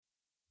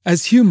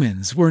As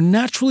humans, we're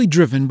naturally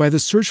driven by the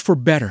search for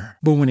better.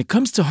 But when it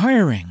comes to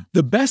hiring,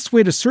 the best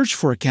way to search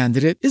for a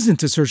candidate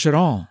isn't to search at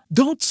all.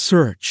 Don't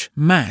search,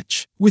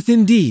 match with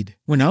Indeed.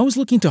 When I was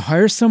looking to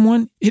hire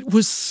someone, it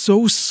was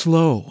so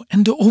slow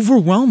and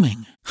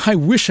overwhelming. I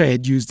wish I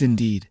had used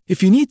Indeed.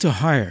 If you need to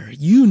hire,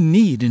 you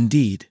need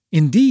Indeed.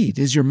 Indeed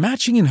is your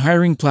matching and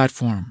hiring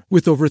platform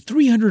with over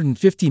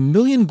 350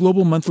 million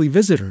global monthly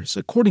visitors,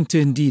 according to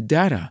Indeed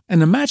data,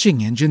 and a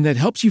matching engine that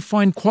helps you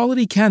find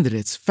quality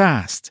candidates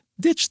fast.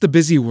 Ditch the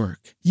busy work.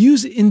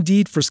 Use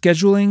Indeed for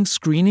scheduling,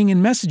 screening,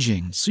 and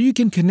messaging so you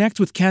can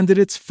connect with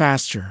candidates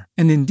faster.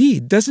 And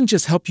Indeed doesn't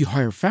just help you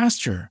hire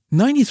faster.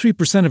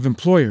 93% of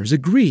employers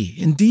agree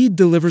Indeed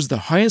delivers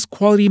the highest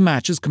quality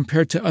matches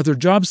compared to other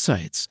job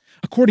sites,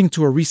 according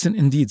to a recent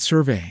Indeed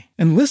survey.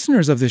 And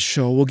listeners of this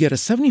show will get a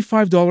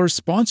 $75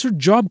 sponsored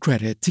job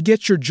credit to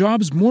get your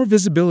jobs more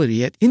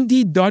visibility at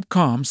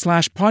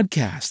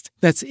Indeed.com/podcast.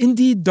 That's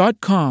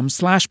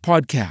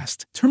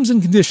Indeed.com/podcast. Terms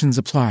and conditions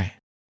apply.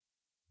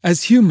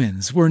 As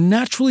humans, we're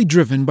naturally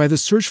driven by the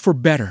search for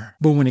better.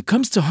 But when it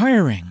comes to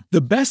hiring,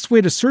 the best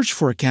way to search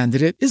for a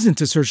candidate isn't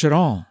to search at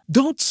all.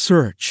 Don't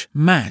search,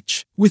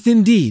 match with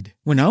Indeed.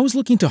 When I was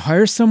looking to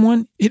hire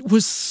someone, it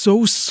was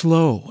so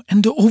slow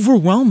and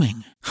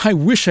overwhelming. I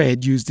wish I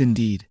had used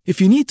Indeed.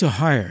 If you need to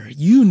hire,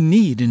 you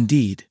need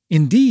Indeed.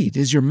 Indeed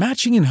is your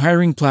matching and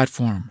hiring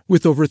platform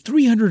with over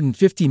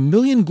 350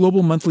 million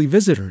global monthly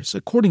visitors,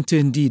 according to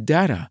Indeed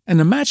data, and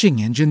a matching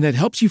engine that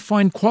helps you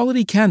find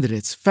quality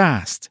candidates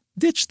fast.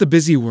 Ditch the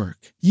busy work.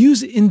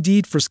 Use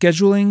Indeed for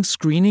scheduling,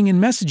 screening,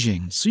 and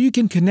messaging so you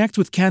can connect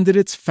with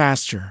candidates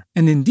faster.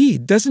 And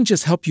Indeed doesn't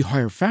just help you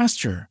hire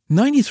faster.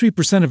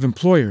 93% of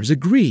employers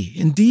agree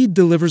Indeed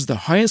delivers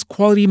the highest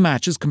quality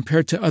matches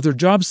compared to other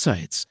job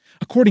sites,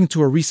 according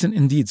to a recent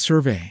Indeed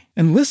survey.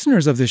 And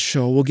listeners of this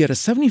show will get a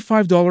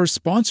 $75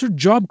 sponsored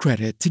job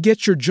credit to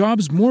get your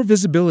jobs more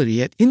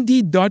visibility at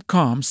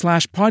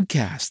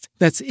Indeed.com/podcast.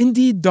 That's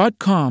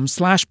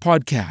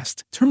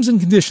Indeed.com/podcast. Terms and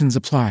conditions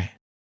apply.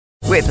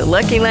 With the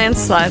Lucky Land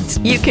Slots,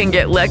 you can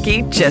get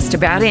lucky just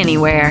about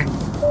anywhere.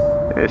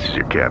 This is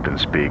your captain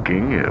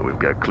speaking. We've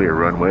got clear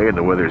runway and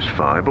the weather's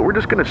fine, but we're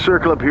just going to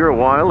circle up here a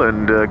while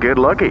and get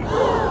lucky.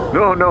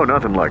 No,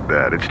 nothing like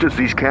that. It's just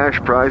these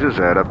cash prizes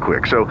add up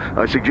quick. So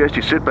I suggest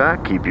you sit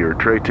back, keep your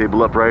tray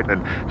table upright,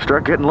 and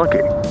start getting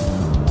lucky.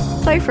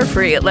 Play for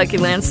free at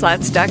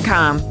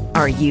LuckyLandSlots.com.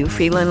 Are you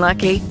feeling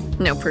lucky?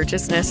 No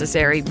purchase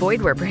necessary.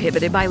 Void where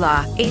prohibited by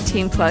law.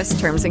 18+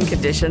 terms and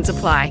conditions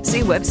apply.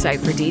 See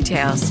website for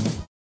details.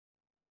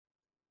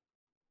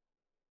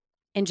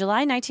 In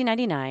July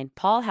 1999,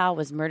 Paul Howe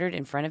was murdered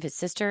in front of his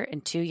sister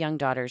and 2 young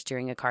daughters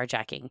during a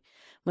carjacking.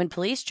 When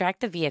police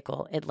tracked the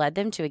vehicle, it led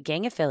them to a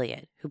gang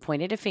affiliate who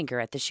pointed a finger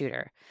at the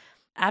shooter.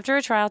 After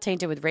a trial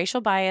tainted with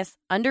racial bias,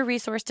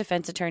 under-resourced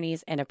defense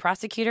attorneys, and a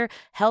prosecutor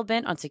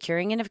hell-bent on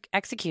securing an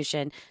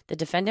execution, the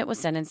defendant was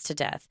sentenced to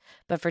death.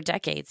 But for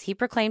decades, he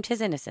proclaimed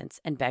his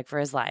innocence and begged for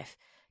his life.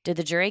 Did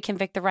the jury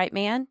convict the right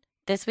man?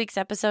 This week's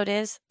episode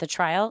is The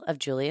Trial of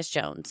Julius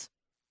Jones.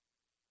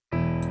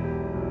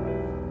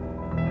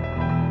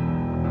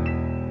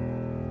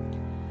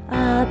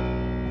 A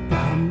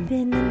bump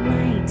in the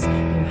night,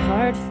 your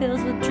heart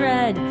fills with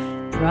dread.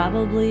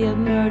 Probably a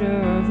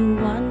murderer who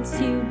wants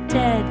you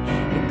dead.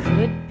 It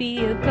could be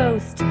a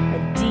ghost,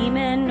 a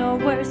demon, or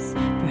worse.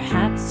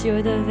 Perhaps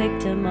you're the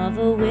victim of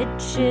a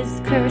witch's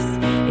curse.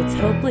 It's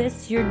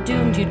hopeless, you're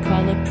doomed. You'd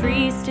call a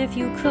priest if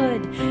you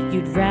could.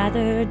 You'd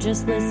rather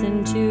just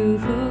listen to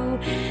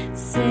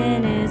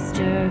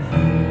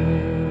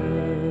Sinisterhood.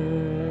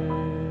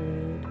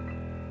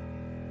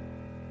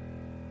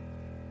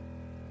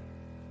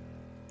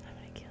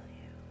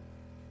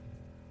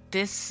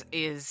 This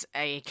is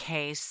a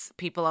case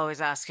people always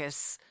ask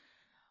us,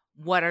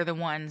 what are the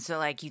ones that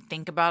like you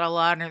think about a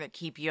lot or that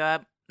keep you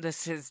up?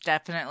 This has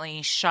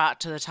definitely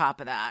shot to the top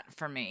of that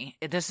for me.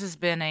 This has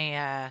been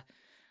a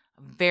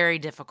very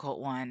difficult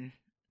one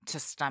to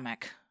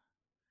stomach.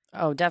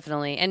 Oh,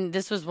 definitely. And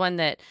this was one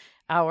that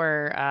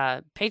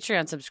our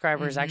Patreon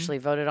subscribers actually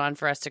voted on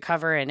for us to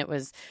cover. And it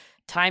was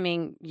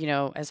timing, you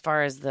know, as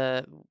far as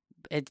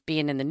it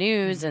being in the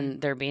news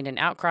and there being an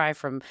outcry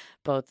from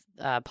both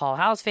Paul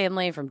Howe's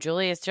family, from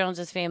Julius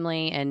Jones's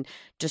family, and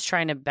just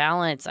trying to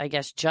balance, I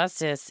guess,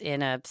 justice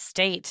in a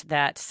state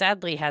that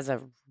sadly has a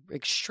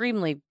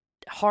extremely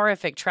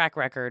horrific track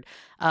record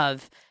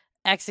of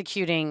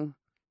executing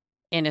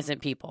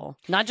innocent people,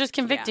 not just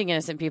convicting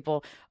innocent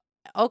people.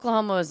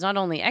 Oklahoma is not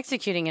only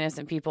executing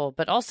innocent people,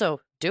 but also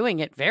doing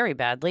it very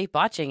badly,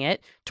 botching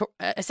it,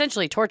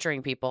 essentially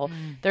torturing people.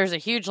 There's a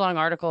huge long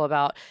article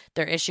about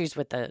their issues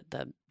with the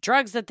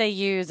drugs that they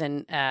use,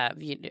 and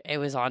it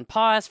was on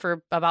pause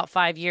for about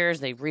 5 years.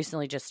 They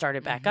recently just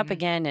started back up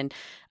again, and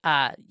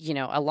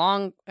a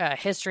long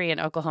history in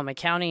Oklahoma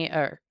County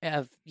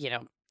of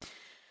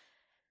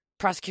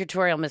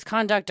prosecutorial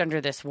misconduct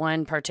under this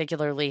one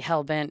particularly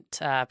hell-bent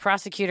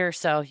prosecutor.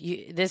 So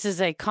this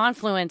is a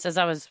confluence. As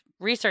I was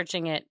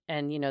researching it,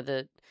 and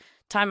the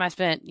time I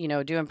spent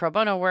doing pro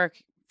bono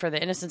work for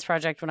the Innocence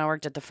Project when I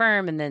worked at the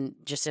firm, and then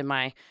just in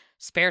my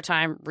spare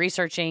time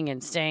researching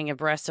and staying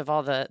abreast of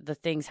all the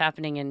things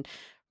happening in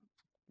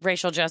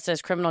racial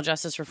justice, criminal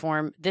justice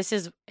reform. This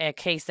is a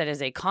case that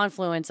is a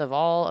confluence of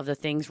all of the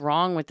things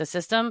wrong with the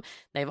system.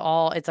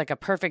 It's like a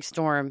perfect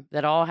storm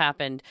that all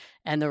happened.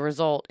 And the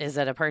result is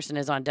that a person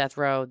is on death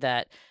row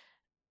that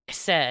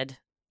said,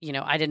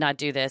 I did not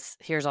do this.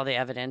 Here's all the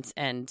evidence.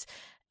 And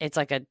it's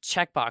like a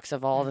checkbox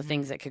of all the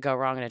things that could go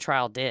wrong in a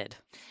trial did.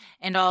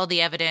 And all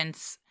the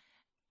evidence,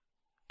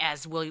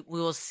 as we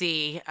will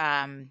see,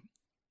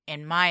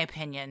 in my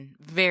opinion,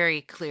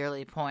 very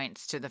clearly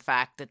points to the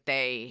fact that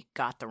they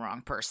got the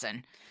wrong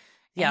person.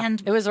 Yeah,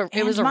 and it was a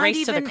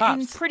race to the cops.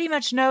 And pretty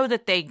much know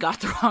that they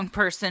got the wrong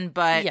person,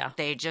 but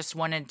they just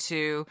wanted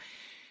to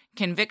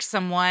convict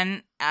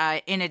someone.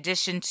 In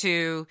addition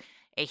to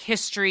a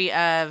history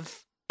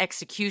of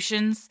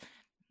executions,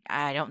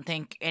 I don't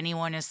think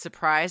anyone is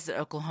surprised that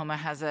Oklahoma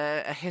has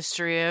a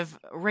history of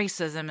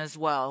racism as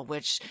well,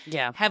 which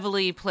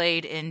heavily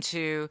played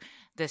into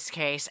this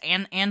case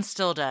and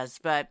still does.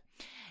 But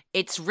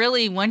it's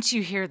really, once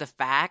you hear the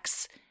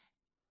facts,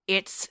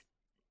 it's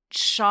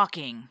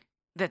shocking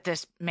that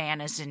this man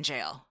is in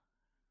jail.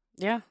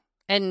 Yeah.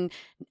 And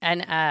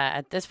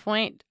at this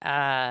point,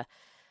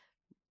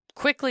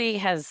 quickly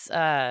has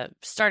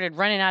started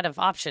running out of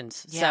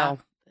options. Yeah. So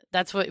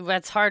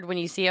that's hard when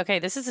you see, okay,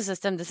 this is the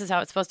system, this is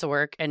how it's supposed to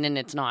work, and then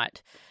it's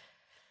not.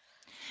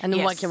 And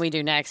then what can we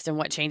do next, and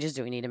what changes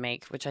do we need to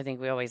make, which I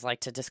think we always like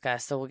to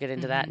discuss. So we'll get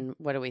into that and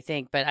what do we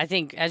think. But I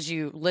think as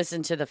you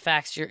listen to the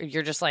facts,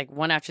 you're just like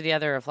one after the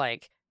other of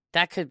like,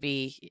 that could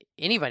be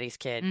anybody's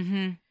kid.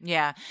 Mm-hmm.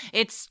 Yeah.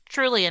 It's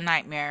truly a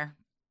nightmare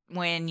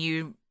when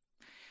you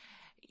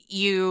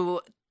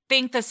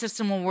think the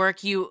system will work.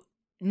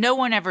 No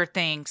one ever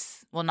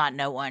thinks, well, not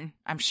no one.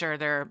 I'm sure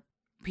there are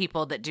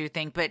people that do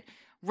think, but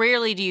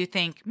rarely do you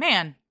think,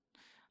 man,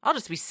 I'll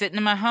just be sitting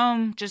in my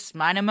home, just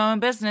minding my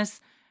own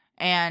business.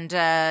 And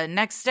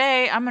next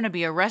day, I'm going to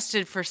be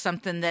arrested for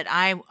something that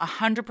I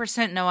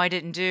 100% know I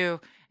didn't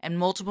do, and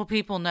multiple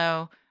people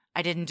know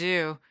I didn't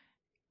do.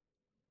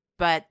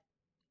 But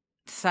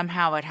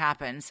somehow it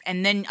happens.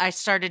 And then I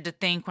started to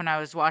think when I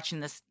was watching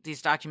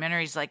these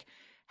documentaries, like,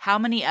 how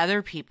many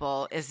other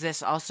people is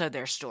this also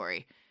their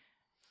story?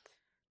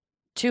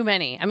 Too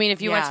many. I mean,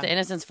 if you watch the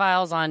Innocence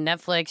Files on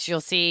Netflix,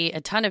 you'll see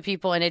a ton of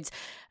people, and it's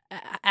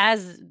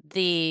as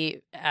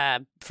the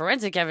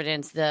forensic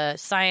evidence, the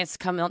science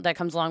that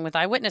comes along with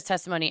eyewitness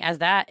testimony, as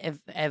that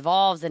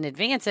evolves and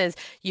advances,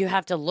 you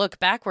have to look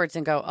backwards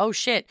and go, oh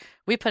shit,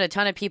 we put a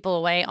ton of people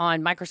away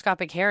on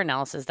microscopic hair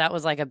analysis. That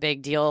was like a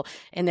big deal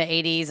in the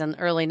 80s and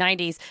early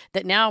 90s,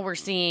 that now we're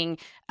seeing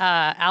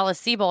Alice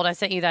Sebold. I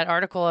sent you that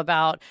article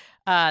about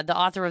the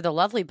author of The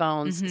Lovely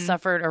Bones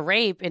suffered a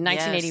rape in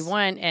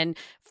 1981 and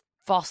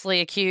falsely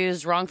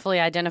accused, wrongfully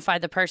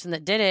identified the person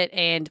that did it.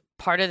 And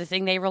part of the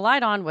thing they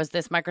relied on was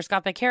this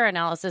microscopic hair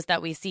analysis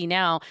that we see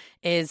now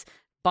is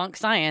bunk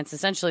science,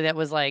 essentially. That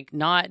was like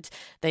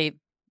they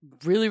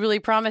really, really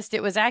promised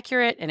it was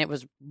accurate, and it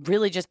was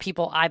really just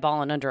people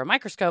eyeballing under a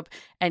microscope.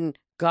 And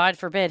God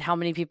forbid how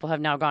many people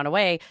have now gone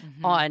away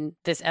on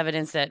this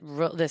evidence that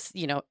this,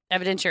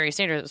 evidentiary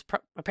standard was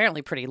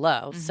apparently pretty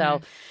low.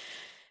 So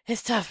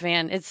it's tough,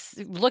 man. It's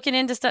looking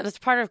into stuff. That's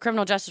part of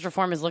criminal justice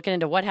reform, is looking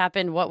into what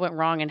happened, what went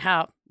wrong, and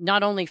how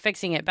not only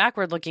fixing it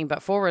backward looking,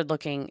 but forward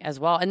looking as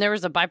well. And there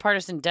was a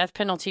bipartisan death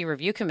penalty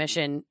review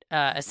commission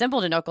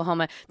assembled in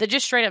Oklahoma that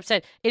just straight up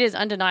said it is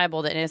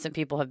undeniable that innocent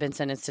people have been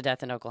sentenced to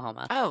death in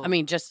Oklahoma. Oh, I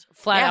mean, just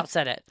flat out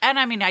said it. And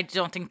I mean, I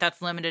don't think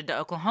that's limited to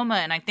Oklahoma.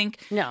 And I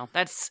think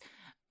that's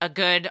a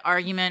good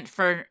argument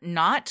for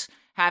not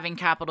having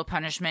capital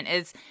punishment.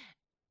 Is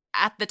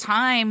at the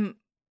time,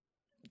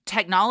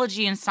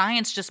 technology and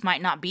science just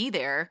might not be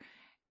there.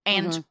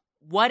 And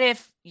what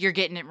if you're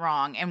getting it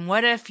wrong? And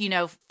what if,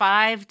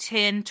 5,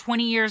 10,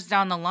 20 years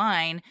down the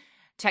line,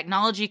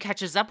 technology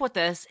catches up with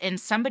us and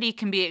somebody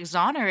can be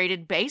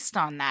exonerated based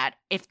on that?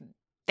 If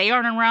they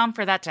aren't around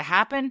for that to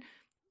happen,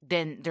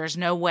 then there's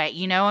no way,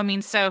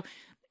 so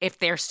if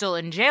they're still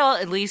in jail,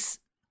 at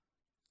least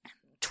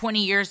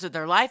 20 years of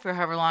their life or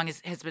however long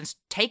has been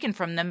taken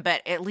from them,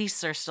 but at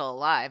least they're still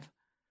alive.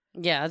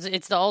 Yeah,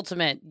 it's the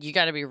ultimate. You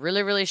got to be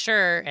really, really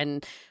sure.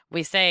 And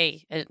we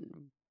say,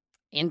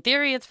 in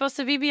theory, it's supposed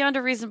to be beyond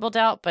a reasonable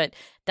doubt, but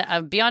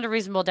beyond a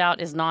reasonable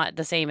doubt is not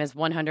the same as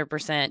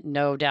 100%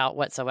 no doubt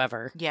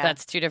whatsoever. Yeah.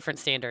 That's two different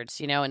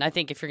standards, And I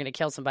think if you're going to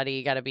kill somebody,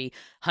 you got to be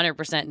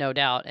 100% no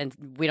doubt. And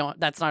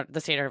that's not the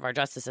standard of our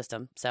justice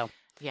system. So,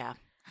 yeah,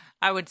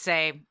 I would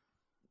say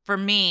for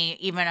me,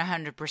 even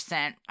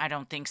 100%, I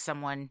don't think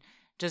someone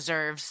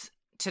deserves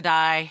to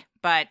die,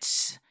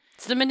 but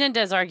it's the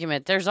Menendez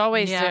argument. There's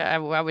always, I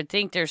would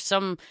think there's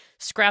some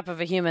scrap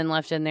of a human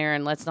left in there,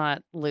 and let's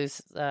not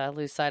lose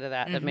sight of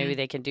that, that maybe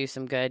they can do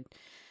some good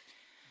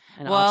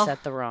and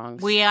offset the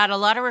wrongs. We had a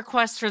lot of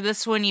requests for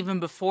this one even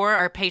before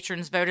our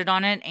patrons voted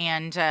on it,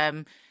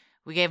 and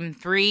we gave them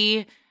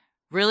 3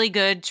 really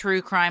good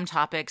true crime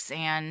topics,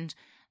 and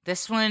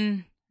this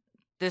one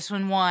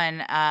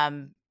won,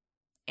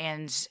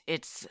 and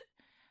it's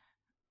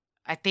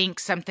I think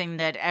something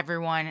that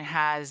everyone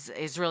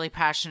is really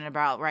passionate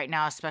about right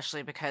now,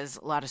 especially because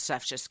a lot of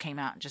stuff just came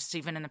out just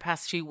even in the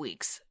past few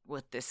weeks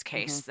with this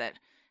case that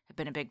have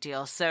been a big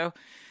deal. So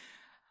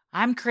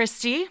I'm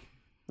Christy.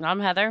 I'm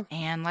Heather.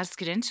 And let's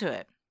get into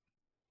it.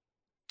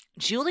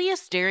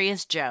 Julius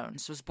Darius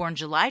Jones was born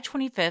July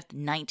 25th,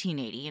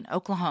 1980 in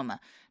Oklahoma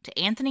to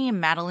Anthony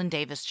and Madeline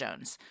Davis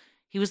Jones.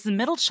 He was the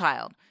middle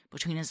child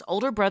between his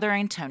older brother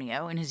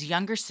Antonio and his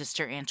younger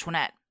sister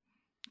Antoinette.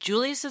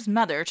 Julius's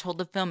mother told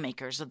the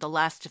filmmakers of The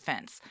Last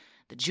Defense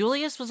that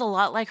Julius was a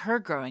lot like her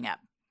growing up.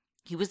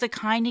 He was a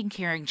kind and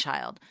caring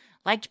child,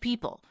 liked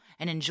people,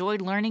 and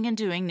enjoyed learning and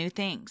doing new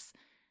things.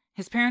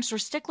 His parents were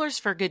sticklers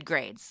for good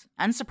grades,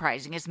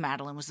 unsurprising as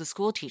Madeline was a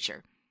school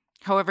teacher.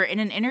 However, in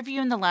an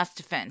interview in The Last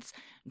Defense,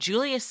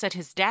 Julius said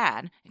his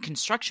dad, a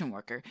construction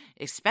worker,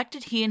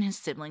 expected he and his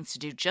siblings to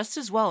do just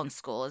as well in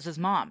school as his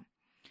mom.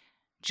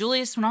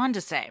 Julius went on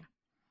to say,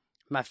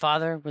 "My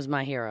father was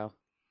my hero."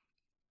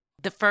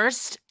 The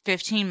first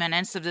 15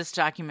 minutes of this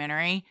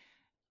documentary,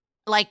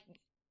 off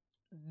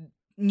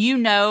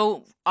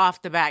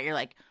the bat, you're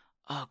like,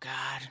 oh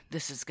God,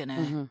 this is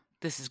gonna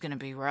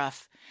be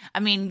rough. I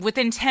mean,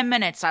 within 10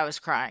 minutes, I was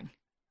crying.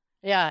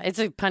 Yeah, it's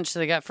a punch to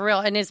the gut for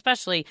real. And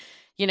especially,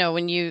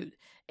 when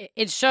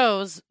it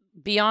shows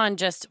beyond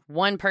just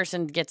one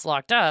person gets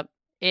locked up,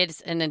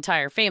 it's an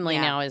entire family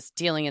now is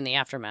dealing in the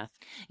aftermath.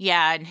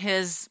 Yeah, and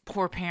his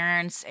poor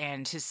parents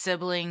and his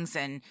siblings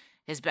and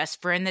his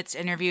best friend that's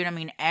interviewed, I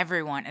mean,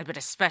 everyone, but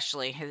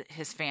especially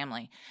his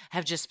family,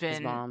 have just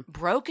been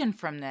broken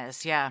from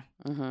this. Yeah.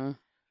 Mm-hmm.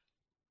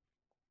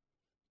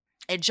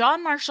 At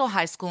John Marshall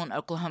High School in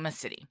Oklahoma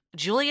City,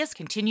 Julius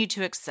continued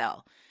to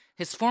excel.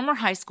 His former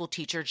high school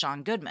teacher,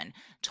 John Goodman,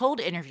 told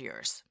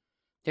interviewers,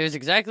 "He was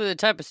exactly the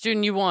type of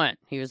student you want.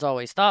 He was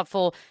always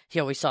thoughtful. He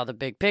always saw the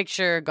big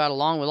picture, got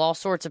along with all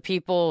sorts of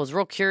people, was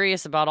real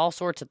curious about all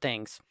sorts of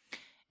things."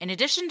 In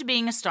addition to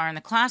being a star in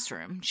the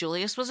classroom,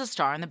 Julius was a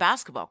star in the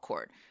basketball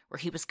court, where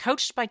he was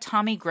coached by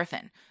Tommy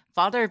Griffin,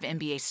 father of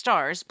NBA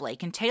stars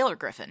Blake and Taylor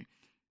Griffin.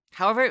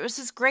 However, it was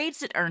his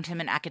grades that earned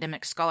him an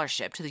academic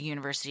scholarship to the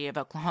University of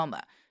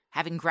Oklahoma,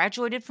 having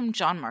graduated from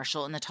John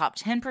Marshall in the top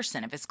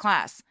 10% of his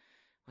class.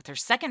 With her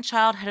second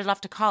child headed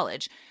off to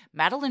college,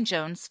 Madeline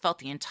Jones felt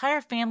the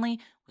entire family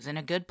was in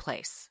a good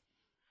place.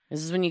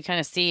 This is when you kind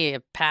of see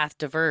a path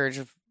diverge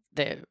of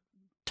the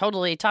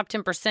totally top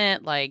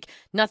 10%, like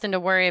nothing to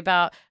worry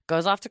about,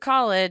 goes off to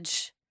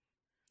college.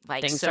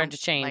 Things start to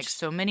change. Like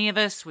so many of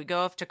us, we go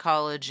off to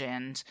college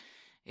and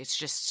it's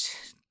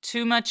just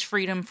too much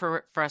freedom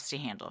for us to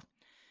handle.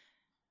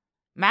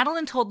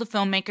 Madeline told the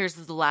filmmakers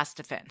of The Last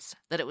Defense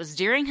that it was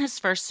during his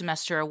first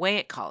semester away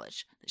at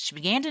college that she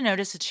began to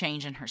notice a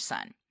change in her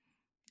son.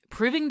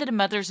 Proving that a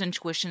mother's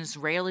intuition is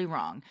rarely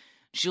wrong,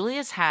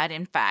 Julius had,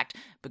 in fact,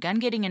 begun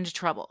getting into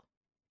trouble.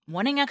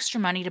 Wanting extra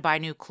money to buy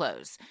new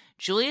clothes,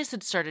 Julius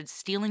had started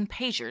stealing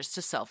pagers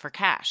to sell for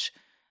cash.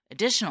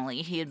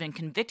 Additionally, he had been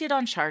convicted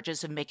on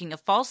charges of making a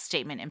false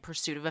statement in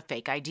pursuit of a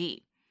fake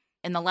ID.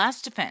 In The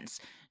Last Defense,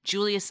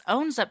 Julius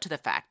owns up to the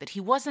fact that he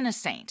wasn't a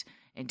saint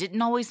and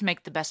didn't always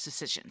make the best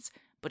decisions,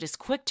 but is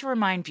quick to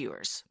remind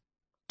viewers,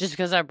 "Just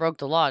because I broke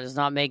the law does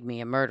not make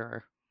me a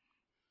murderer."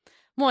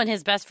 Well, and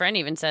his best friend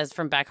even says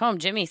from back home,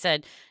 Jimmy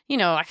said,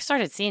 I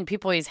started seeing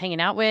people he's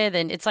hanging out with,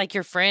 and it's like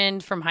your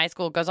friend from high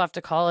school goes off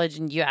to college,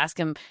 and you ask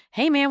him,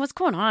 "Hey, man, what's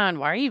going on?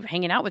 Why are you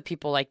hanging out with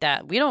people like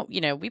that? We don't,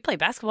 we play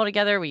basketball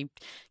together, we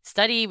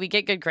study, we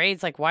get good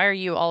grades. Like, why are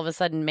you all of a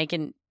sudden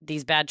making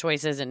these bad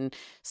choices and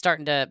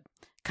starting to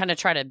kind of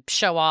try to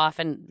show off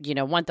and,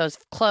 want those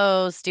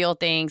clothes, steal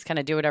things, kind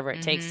of do whatever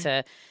it takes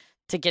to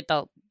get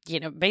the,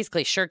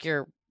 basically shirk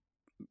your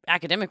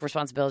academic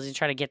responsibilities and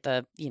try to get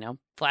the,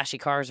 flashy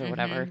cars or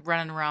whatever."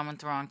 Running around with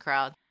the wrong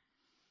crowd.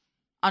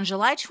 On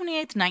July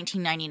 28th,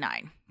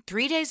 1999,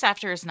 3 days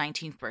after his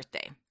 19th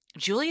birthday,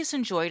 Julius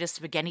enjoyed a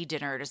spaghetti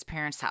dinner at his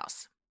parents'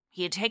 house.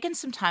 He had taken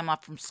some time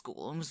off from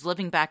school and was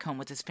living back home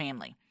with his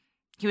family.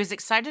 He was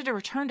excited to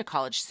return to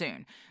college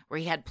soon, where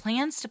he had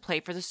plans to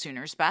play for the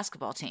Sooners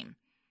basketball team.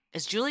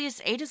 As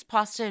Julius ate his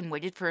pasta and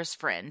waited for his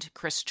friend,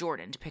 Chris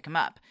Jordan, to pick him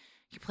up,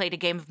 he played a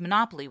game of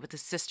Monopoly with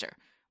his sister,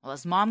 while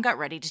his mom got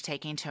ready to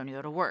take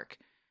Antonio to work.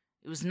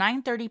 It was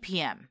 9:30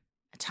 p.m.,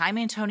 a time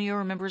Antonio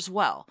remembers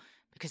well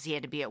because he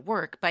had to be at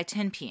work by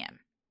 10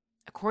 p.m.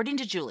 According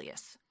to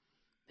Julius,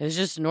 "It was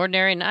just an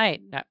ordinary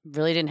night. I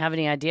really didn't have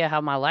any idea how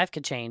my life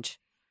could change."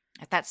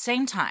 At that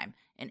same time,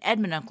 in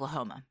Edmond,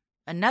 Oklahoma,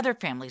 another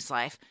family's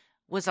life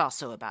was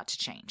also about to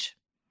change.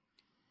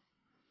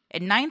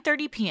 At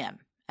 9:30 p.m.,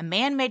 a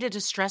man made a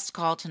distress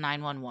call to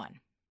 911.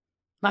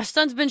 "My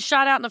son's been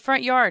shot out in the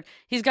front yard.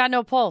 He's got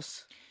no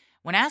pulse."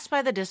 When asked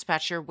by the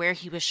dispatcher where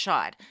he was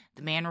shot,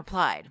 the man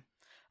replied,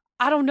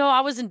 "I don't know. I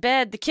was in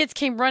bed. The kids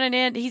came running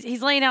in.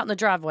 He's laying out in the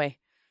driveway."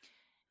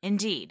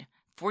 Indeed,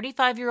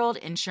 45-year-old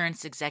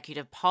insurance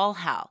executive Paul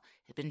Howell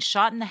had been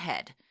shot in the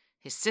head.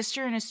 His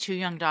sister and his 2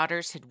 young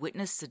daughters had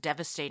witnessed the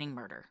devastating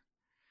murder.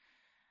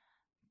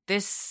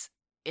 This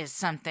is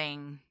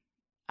something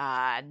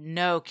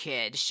no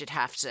kid should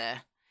have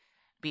to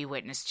be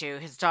witness to.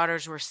 His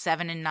daughters were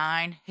 7 and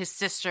 9. His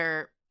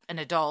sister, an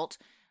adult,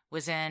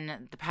 was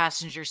in the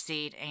passenger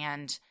seat.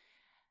 And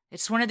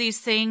it's one of these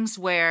things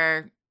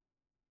where,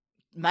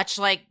 much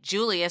like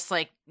Julius,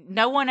 like,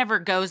 no one ever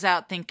goes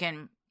out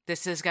thinking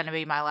this is going to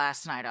be my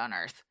last night on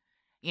earth.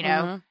 You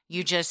know,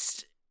 you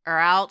just are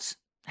out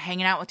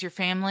hanging out with your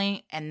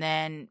family, and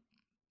then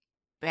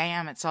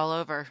bam, it's all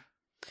over.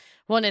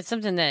 Well, and it's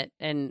something that,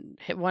 and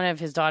one of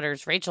his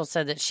daughters, Rachel,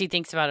 said that she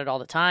thinks about it all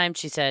the time.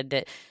 She said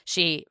that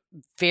she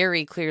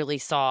very clearly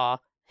saw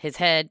his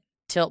head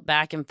tilt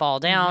back and fall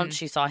down.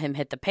 She saw him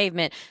hit the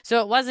pavement. So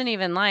it wasn't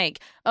even like,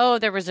 oh,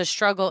 there was a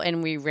struggle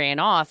and we ran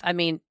off. I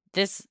mean,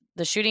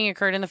 the shooting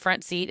occurred in the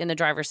front seat, in the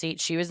driver's seat.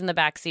 She was in the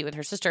back seat with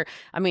her sister.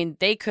 I mean,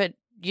 they could,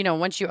 you know,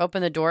 once you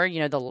open the door, you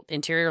know, the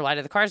interior light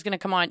of the car is going to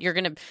come on. You're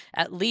going to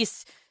at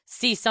least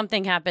see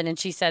something happen. And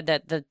she said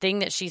that the thing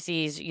that she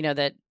sees, you know,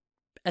 that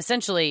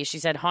essentially, she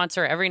said, haunts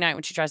her every night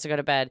when she tries to go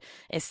to bed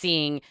is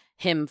seeing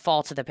him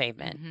fall to the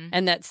pavement.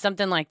 And that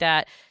something like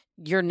that,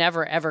 you're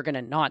never, ever going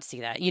to not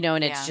see that, you know,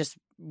 and it's just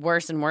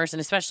worse and worse.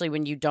 And especially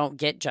when you don't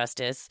get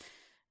justice,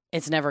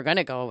 it's never going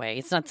to go away.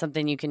 It's not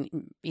something you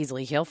can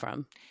easily heal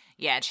from.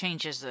 Yeah, it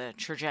changes the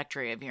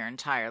trajectory of your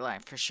entire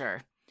life for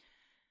sure.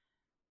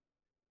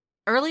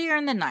 Earlier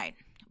in the night,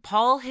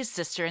 Paul, his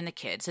sister, and the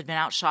kids had been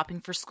out shopping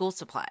for school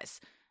supplies.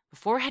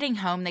 Before heading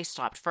home, they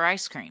stopped for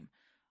ice cream.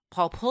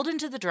 Paul pulled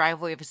into the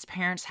driveway of his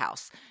parents'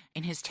 house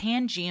in his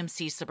tan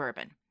GMC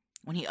Suburban.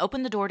 When he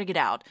opened the door to get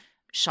out,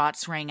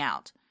 shots rang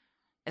out.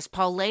 As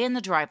Paul lay in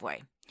the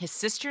driveway, his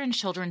sister and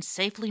children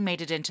safely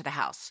made it into the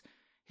house.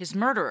 His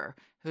murderer,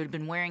 who had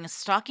been wearing a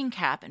stocking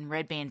cap and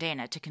red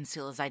bandana to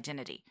conceal his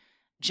identity,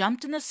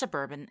 jumped in the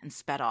Suburban and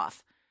sped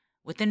off.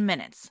 Within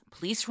minutes,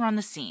 police were on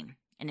the scene,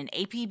 and an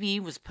APB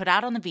was put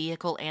out on the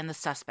vehicle and the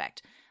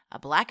suspect, a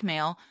black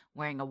male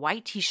wearing a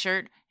white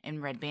t-shirt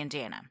and red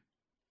bandana.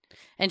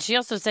 And she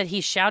also said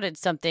he shouted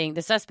something.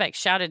 The suspect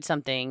shouted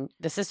something.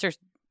 The sister,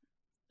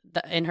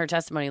 in her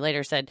testimony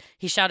later, said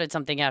he shouted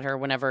something at her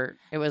whenever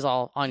it was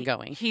all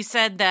ongoing. He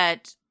said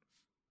that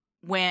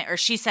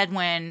she said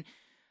when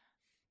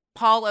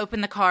Paul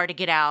opened the car to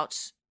get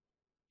out,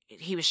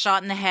 he was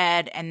shot in the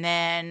head, and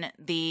then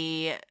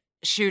the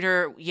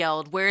shooter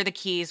yelled, "Where are the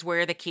keys?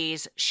 Where are the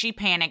keys?" She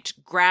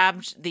panicked,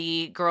 grabbed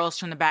the girls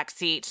from the back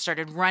seat,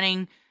 started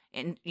running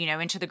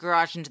into the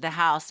garage, into the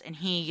house, and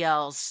he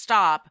yells,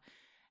 "Stop,"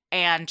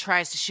 and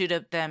tries to shoot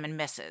at them and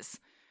misses.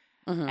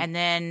 And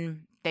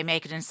then they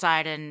make it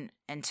inside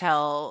and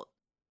tell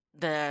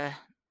the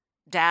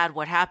dad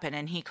what happened,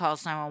 and he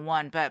calls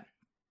 911. But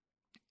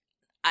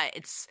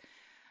it's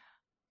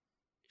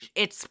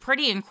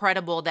pretty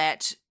incredible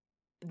that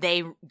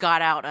they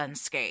got out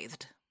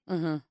unscathed.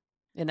 In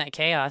that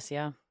chaos,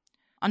 yeah.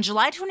 On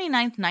July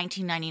 29th,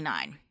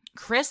 1999,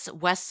 Chris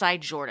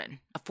Westside Jordan,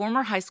 a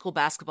former high school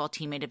basketball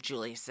teammate of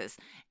Julius's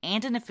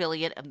and an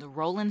affiliate of the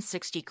Roland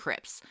 60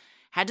 Crips,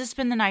 had to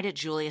spend the night at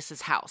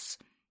Julius's house.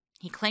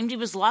 He claimed he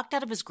was locked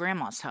out of his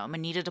grandma's home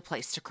and needed a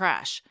place to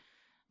crash.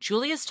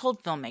 Julius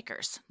told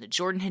filmmakers that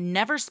Jordan had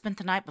never spent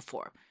the night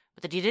before,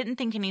 but that he didn't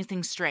think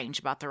anything strange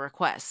about the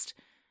request.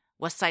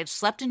 Westside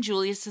slept in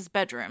Julius's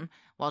bedroom,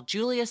 while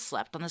Julius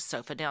slept on the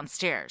sofa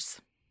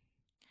downstairs.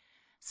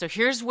 So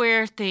here's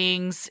where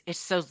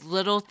it's those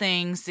little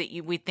things that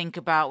we think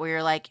about where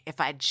you're like,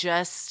 if I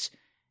just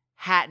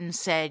hadn't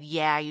said,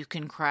 yeah, you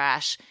can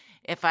crash.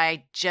 If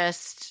I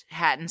just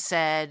hadn't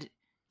said,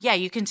 yeah,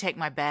 you can take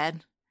my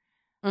bed.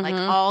 Like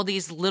all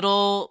these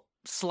little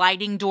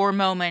sliding door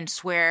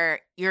moments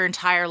where your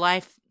entire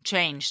life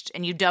changed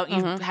and you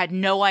had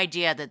no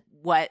idea that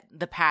what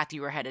the path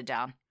you were headed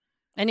down.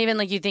 And even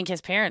like you think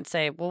his parents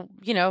say, well,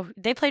 you know,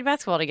 they played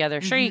basketball together.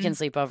 Sure, you can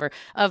sleep over.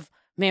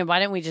 Man, why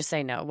didn't we just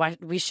say no? Why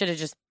we should have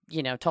just,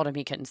 told him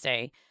he couldn't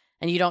stay.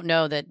 And you don't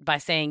know that by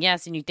saying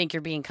yes and you think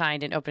you're being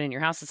kind and opening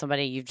your house to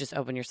somebody, you've just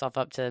opened yourself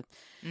up to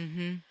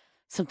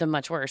something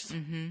much worse.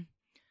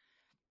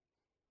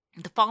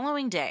 The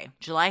following day,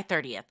 July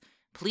 30th,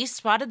 police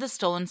spotted the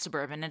stolen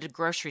Suburban at a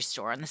grocery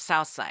store on the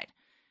south side.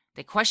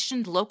 They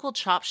questioned local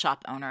chop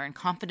shop owner and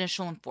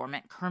confidential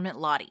informant Kermit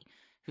Lottie,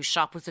 whose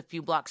shop was a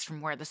few blocks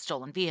from where the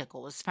stolen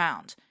vehicle was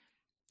found.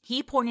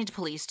 He pointed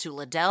police to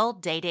Liddell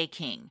Day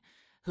King,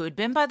 who had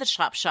been by the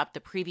chop shop the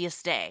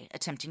previous day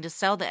attempting to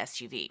sell the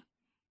SUV.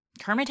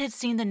 Kermit had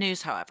seen the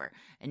news, however,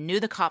 and knew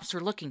the cops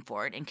were looking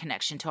for it in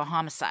connection to a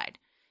homicide.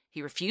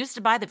 He refused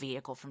to buy the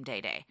vehicle from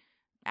Day.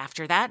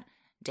 After that,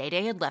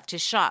 Day had left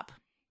his shop.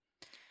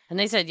 And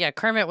they said,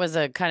 Kermit was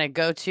a kind of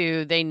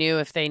go-to. They knew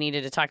if they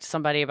needed to talk to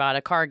somebody about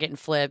a car getting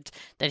flipped,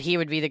 that he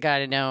would be the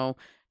guy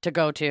to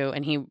go to,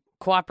 and he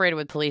cooperated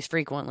with police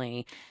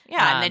frequently.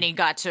 Yeah, and then he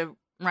got to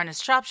run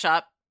his chop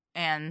shop,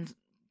 and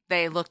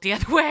they looked the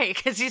other way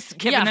because he's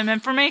giving them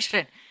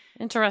information.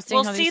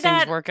 Interesting how these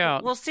things work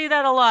out. We'll see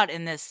that a lot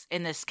in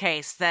this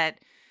case, that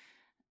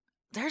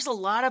there's a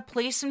lot of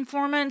police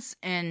informants,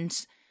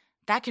 and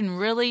that can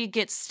really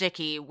get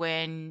sticky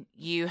when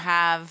you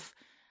have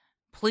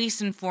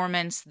police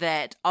informants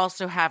that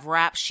also have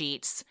rap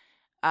sheets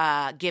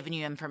giving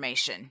you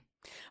information.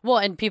 Well,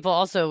 and people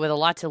also with a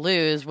lot to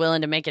lose,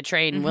 willing to make a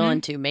trade and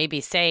willing to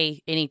maybe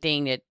say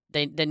anything that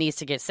that needs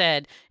to get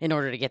said in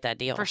order to get that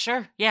deal. For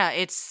sure. Yeah,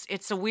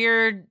 it's a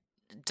weird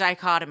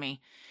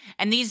dichotomy.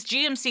 And these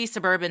GMC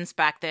Suburbans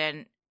back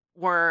then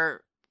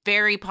were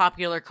very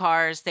popular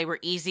cars. They were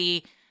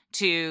easy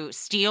to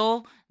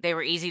steal. They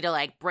were easy to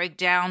like break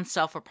down,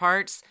 sell for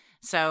parts.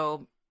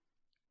 So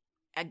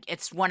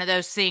it's one of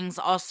those things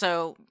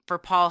also for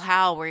Paul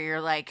Howe where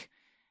you're like,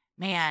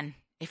 man,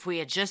 if we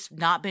had just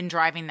not been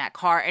driving that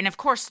car, and of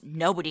course,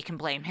 nobody can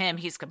blame him.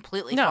 He's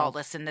completely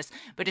faultless in this,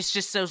 but it's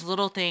just those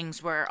little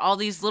things where all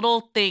these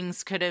little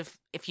things could have,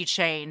 if you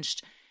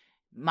changed,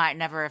 might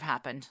never have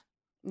happened.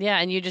 Yeah,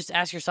 and you just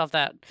ask yourself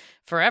that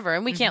forever.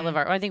 And we can't live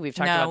I think we've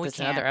talked about this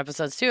in other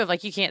episodes too, of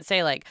like, you can't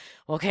say like,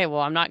 okay,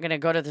 well, I'm not going to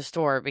go to the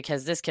store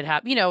because this could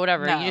happen,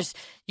 whatever. No.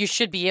 You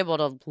should be able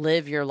to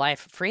live your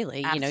life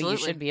freely. Absolutely. You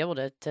should be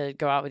able to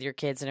go out with your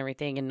kids and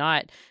everything and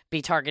not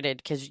be targeted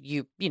because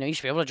you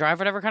should be able to drive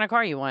whatever kind of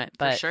car you want.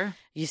 But for sure.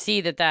 You see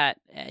that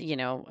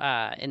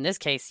in this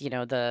case,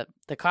 the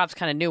cops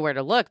kind of knew where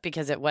to look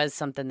because it was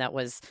something that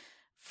was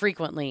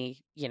frequently,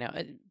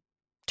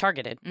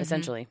 targeted,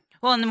 essentially.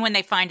 Well, and then when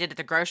they find it at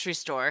the grocery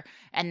store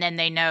and then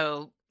they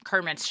know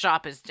Kermit's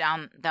shop is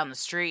down the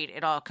street,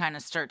 it all kind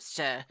of starts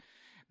to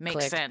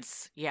make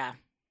sense. Yeah.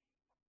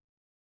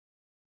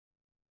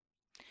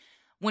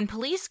 When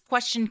police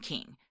questioned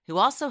King, who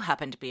also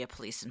happened to be a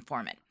police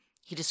informant,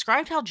 he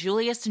described how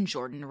Julius and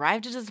Jordan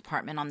arrived at his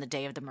apartment on the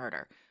day of the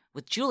murder,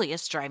 with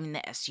Julius driving the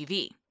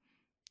SUV.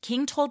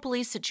 King told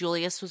police that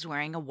Julius was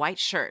wearing a white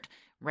shirt,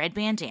 red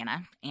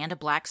bandana, and a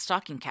black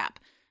stocking cap,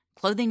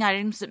 clothing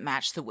items that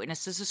matched the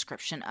witness's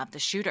description of the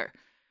shooter.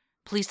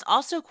 Police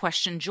also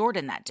questioned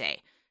Jordan that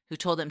day, who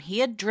told them he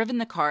had driven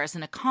the car as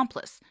an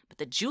accomplice, but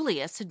that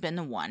Julius had been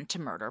the one to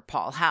murder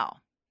Paul Howe.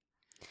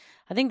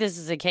 I think this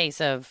is a case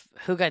of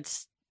who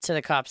gets to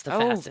the cops the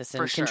fastest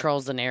and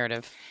controls the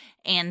narrative.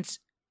 And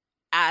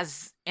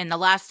as in The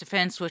Last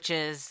Defense, which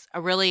is a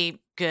really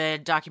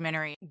good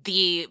documentary,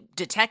 the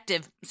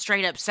detective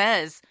straight up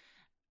says,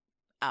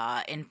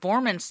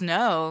 informants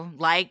know,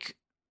 like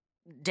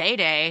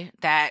Day-Day,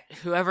 that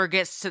whoever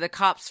gets to the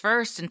cops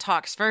first and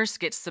talks first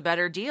gets the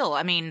better deal.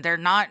 I mean, they're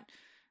not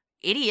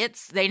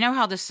idiots. They know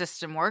how the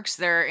system works.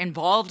 They're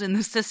involved in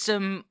the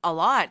system a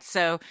lot.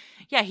 So,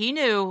 yeah, he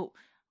knew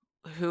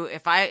who,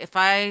 if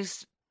I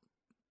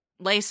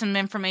lay some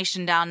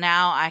information down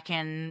now, I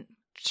can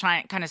try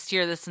and kind of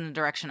steer this in the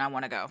direction I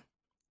want to go.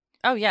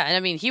 Oh, yeah. And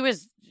I mean, he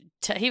was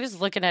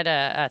looking at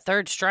a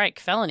third strike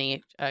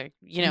felony, at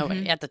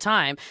the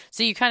time.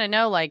 So you kind of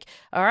know, like,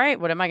 all right,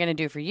 what am I going to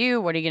do for you?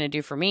 What are you going to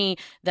do for me?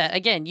 That,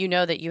 again,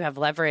 that you have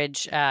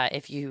leverage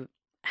if you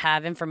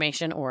have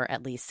information, or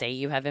at least say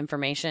you have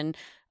information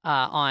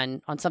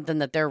on something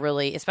that they're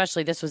really,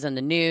 especially this was in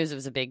the news. It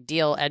was a big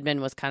deal.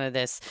 Edmond was kind of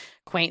this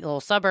quaint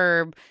little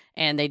suburb,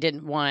 and they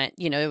didn't want,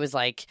 it was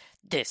like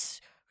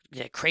this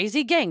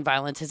crazy gang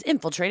violence has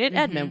infiltrated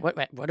Edmond.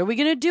 What are we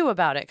going to do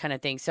about it, kind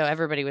of thing. So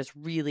everybody was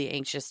really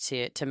anxious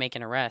to make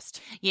an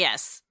arrest.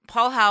 Yes.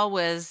 Paul Howe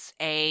was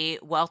a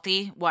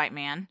wealthy white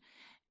man.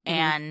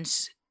 And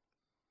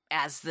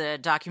as the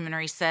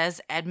documentary says,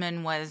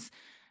 Edmond was,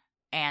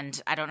 and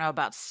I don't know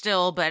about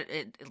still, but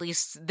at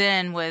least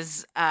then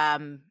was, I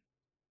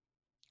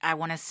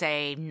want to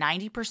say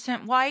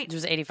 90% white. It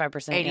was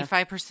 85%.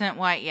 85%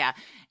 white, yeah.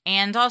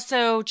 And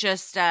also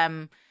just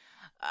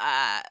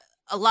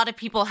a lot of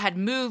people had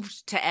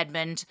moved to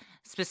Edmond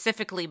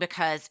specifically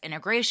because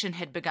integration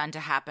had begun to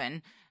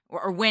happen,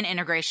 or when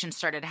integration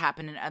started to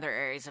happen in other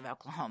areas of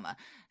Oklahoma.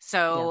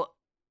 So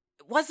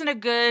it wasn't a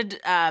good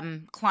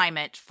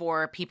climate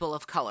for people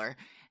of color.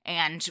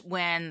 And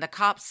when the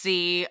cops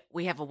see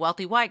we have a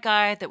wealthy white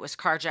guy that was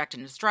carjacked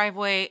in his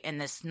driveway in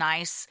this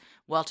nice,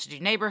 well-to-do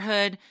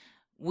neighborhood,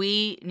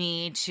 we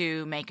need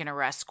to make an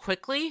arrest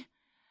quickly.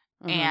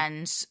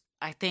 And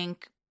I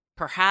think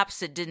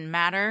perhaps it didn't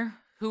matter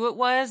who it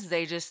was,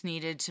 they just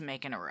needed to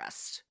make an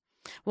arrest.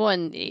 Well,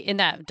 and in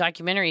that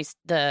documentary,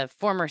 the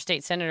former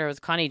state senator was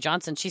Connie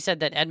Johnson. She said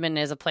that Edmond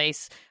is a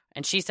place,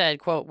 and she said,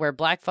 quote, where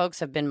black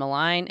folks have been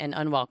maligned and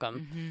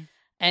unwelcome.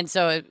 And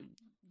so,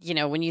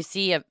 when you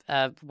see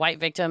a white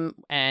victim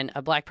and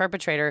a black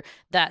perpetrator,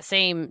 that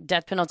same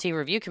Death Penalty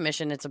Review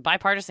Commission, it's a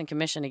bipartisan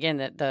commission, again,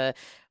 that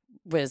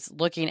was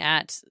looking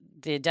at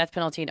the death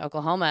penalty in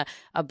Oklahoma.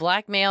 A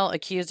black male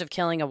accused of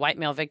killing a white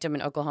male victim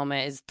in Oklahoma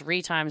is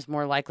 3 times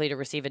more likely to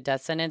receive a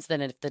death sentence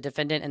than if the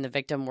defendant and the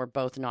victim were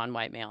both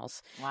non-white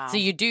males. Wow. So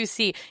you do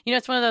see,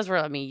 it's one of those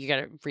where, you got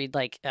to read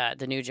like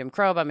The New Jim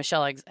Crow by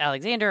Michelle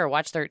Alexander or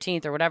watch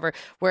 13th or whatever,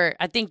 where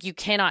I think you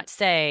cannot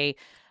say,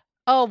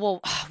 oh,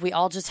 well, we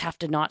all just have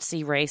to not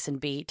see race and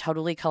be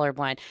totally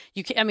colorblind.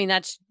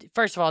 That's,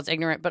 first of all, it's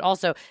ignorant, but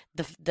also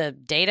the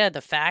data,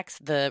 the facts,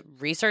 the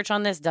research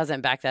on this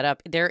doesn't back that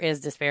up. There is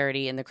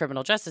disparity in the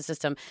criminal justice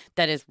system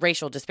that is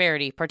racial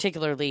disparity,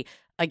 particularly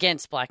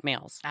against black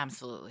males.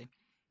 Absolutely.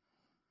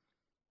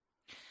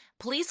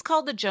 Police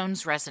called the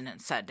Jones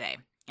residence that day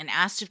and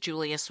asked if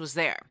Julius was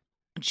there.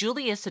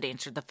 Julius had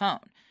answered the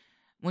phone.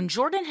 When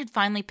Jordan had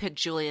finally picked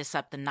Julius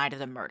up the night of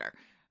the murder,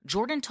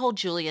 Jordan told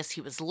Julius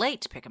he was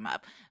late to pick him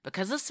up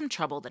because of some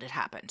trouble that had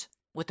happened.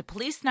 With the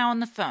police now on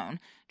the phone,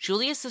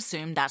 Julius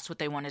assumed that's what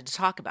they wanted to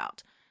talk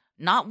about.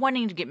 Not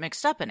wanting to get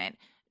mixed up in it,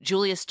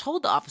 Julius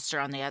told the officer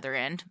on the other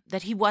end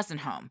that he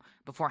wasn't home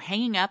before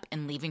hanging up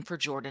and leaving for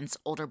Jordan's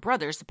older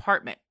brother's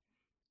apartment.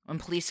 When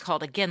police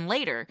called again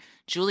later,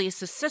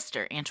 Julius's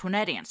sister,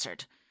 Antoinette,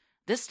 answered.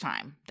 This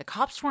time, the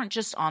cops weren't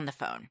just on the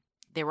phone.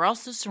 They were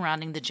also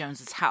surrounding the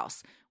Joneses'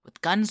 house,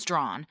 with guns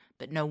drawn,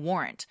 but no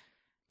warrant.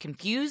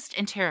 Confused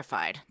and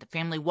terrified, the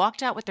family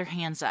walked out with their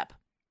hands up.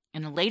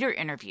 In a later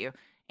interview,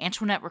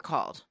 Antoinette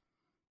recalled,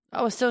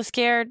 I was so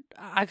scared,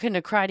 I couldn't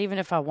have cried even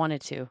if I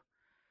wanted to.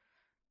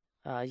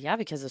 Yeah,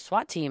 because the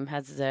SWAT team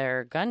has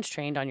their guns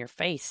trained on your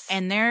face.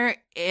 And there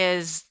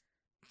is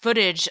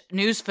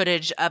news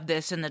footage of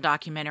this in the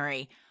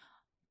documentary.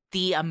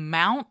 The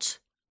amount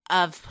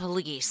of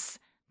police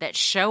that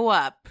show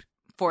up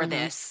for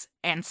this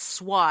and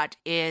SWAT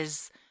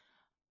is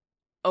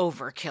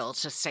overkill,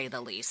 to say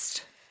the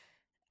least.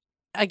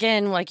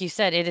 Again, like you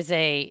said, it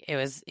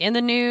was in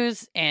the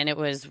news, and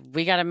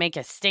we got to make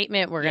a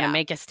statement. We're going to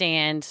make a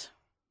stand.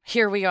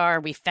 Here we are.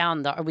 We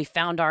found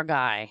our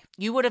guy.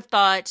 You would have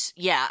thought,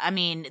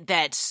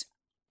 that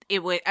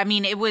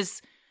it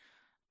was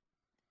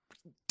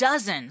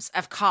dozens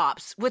of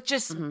cops with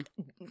just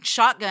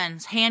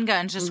shotguns,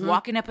 handguns, just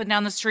walking up and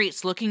down the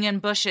streets, looking in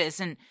bushes.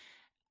 And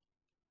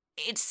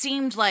it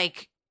seemed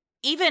like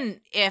even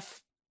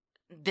if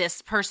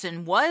this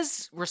person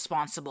was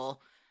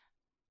responsible,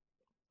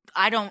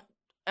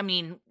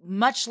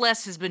 much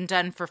less has been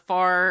done for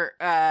far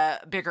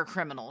bigger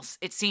criminals.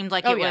 It seemed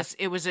like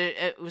it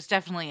was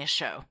definitely a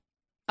show.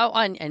 Oh,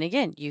 and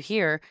again, you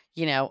hear,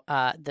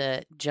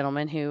 the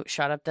gentleman who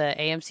shot up the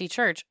AMC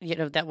church,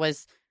 that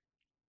was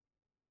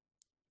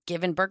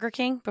given Burger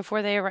King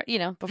before they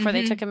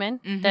took him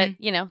in,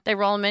 that, they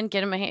roll him in,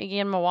 get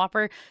him a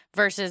Whopper,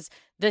 versus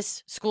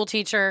this school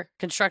teacher,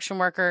 construction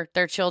worker,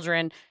 their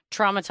children,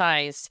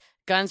 traumatized,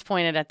 guns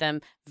pointed at them,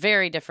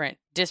 very different,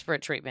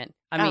 disparate treatment.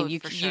 You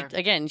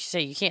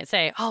can't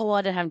say, oh, well,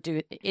 I didn't have to do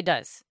it. It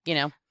does,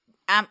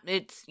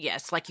 It's,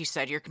 yes, like you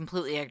said, you're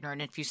completely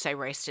ignorant if you say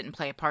race didn't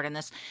play a part in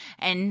this.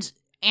 And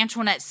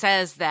Antoinette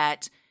says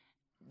that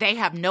they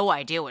have no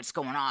idea what's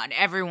going on.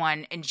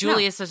 Everyone, and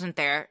Julius isn't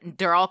there.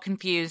 They're all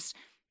confused.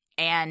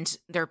 And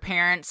their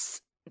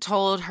parents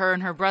told her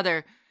and her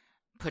brother,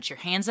 put your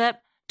hands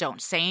up.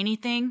 Don't say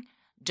anything.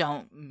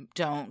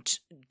 Don't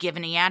give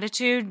any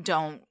attitude.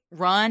 Don't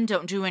run.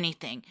 Don't do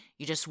anything.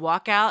 You just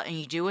walk out and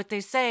you do what they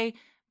say,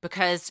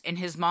 because, and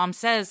his mom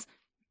says,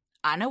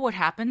 I know what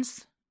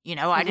happens.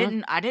 I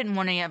didn't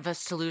want any of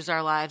us to lose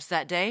our lives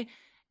that day.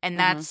 And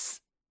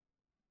that's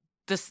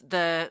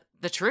the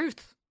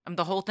truth of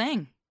the whole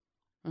thing.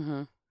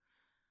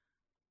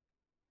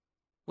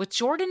 With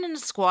Jordan in a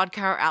squad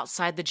car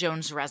outside the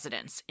Jones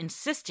residence,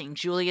 insisting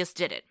Julius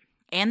did it,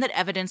 and that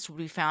evidence would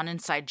be found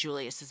inside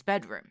Julius's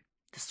bedroom,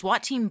 the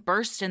SWAT team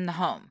burst in the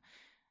home.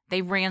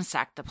 They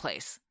ransacked the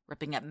place,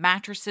 ripping up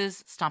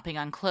mattresses, stomping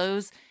on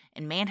clothes,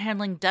 and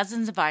manhandling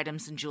dozens of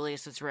items in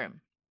Julius's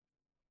room.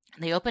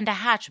 They opened a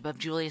hatch above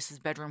Julius's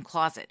bedroom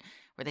closet,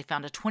 where they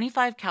found a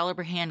 .25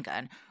 caliber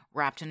handgun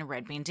wrapped in a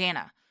red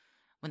bandana.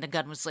 When the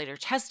gun was later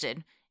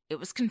tested, it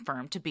was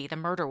confirmed to be the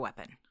murder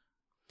weapon.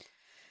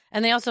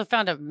 And they also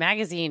found a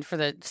magazine for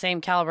the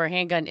same caliber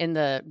handgun in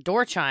the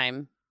door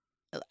chime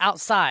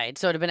outside.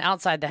 So it had been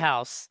outside the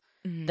house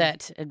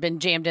that had been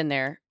jammed in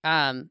there.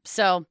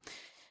 So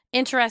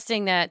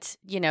interesting that,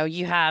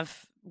 you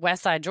have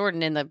Westside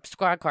Jordan in the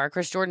squad car,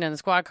 Chris Jordan in the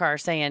squad car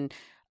saying,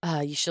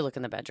 you should look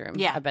in the bedroom.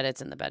 Yeah. I bet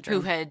it's in the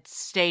bedroom. Who had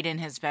stayed in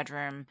his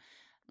bedroom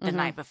the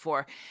night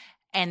before.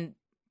 And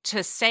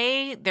to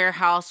say their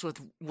house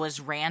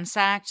was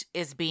ransacked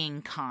is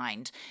being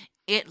kind.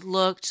 It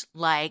looked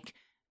like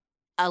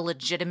a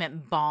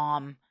legitimate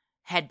bomb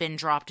had been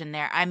dropped in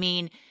there. I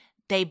mean,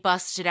 they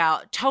busted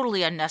out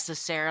totally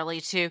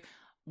unnecessarily too.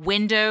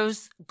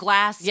 Windows,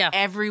 glass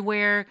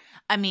everywhere.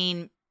 I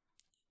mean,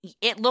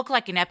 it looked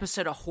like an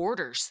episode of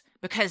Hoarders,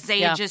 because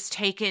they had just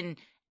taken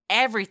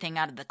everything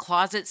out of the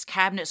closets,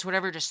 cabinets,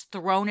 whatever, just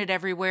thrown it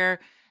everywhere.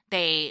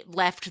 They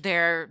left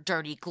their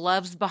dirty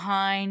gloves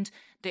behind.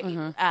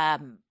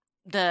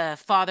 The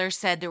father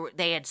said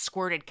they had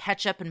squirted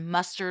ketchup and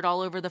mustard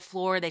all over the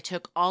floor. They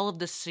took all of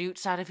the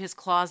suits out of his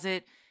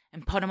closet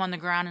and put them on the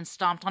ground and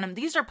stomped on him.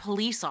 These are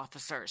police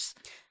officers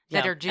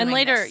that are doing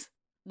this.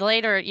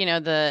 Later,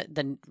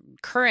 the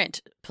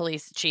current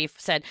police chief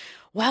said,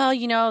 well,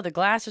 the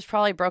glass was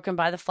probably broken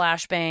by the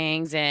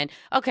flashbangs. And,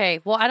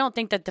 okay, well, I don't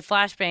think that the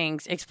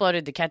flashbangs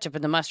exploded the ketchup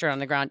and the mustard on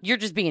the ground. You're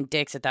just being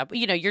dicks at that. But,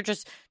 you're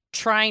just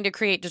trying to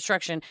create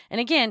destruction.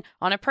 And again,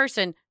 on a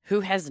person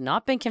who has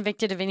not been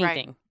convicted of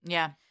anything. Right.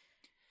 Yeah.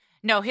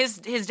 No, his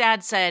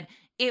dad said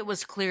it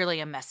was clearly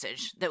a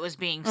message that was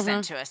being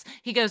sent to us.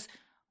 He goes,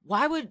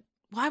 why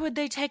would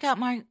they take out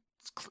my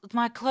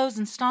clothes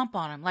and stomp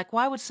on them? Like,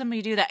 why would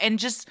somebody do that? And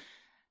just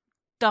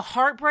the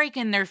heartbreak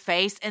in their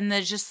face and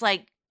the just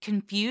like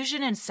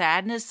confusion and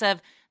sadness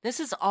of, this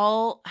is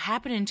all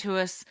happening to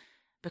us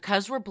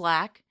because we're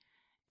black.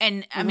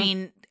 And I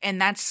mean,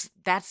 and that's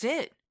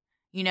it.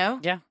 you know?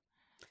 Yeah.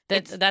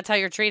 That's how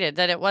you're treated.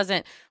 That it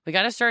wasn't, we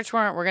got a search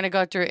warrant, we're going to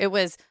go through. It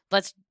was,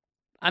 let's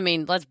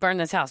burn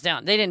this house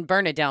down. They didn't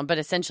burn it down, but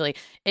essentially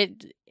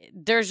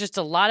there's just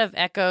a lot of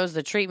echoes,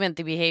 the treatment,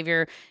 the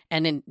behavior.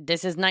 And then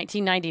this is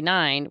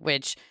 1999,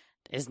 which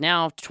is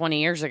now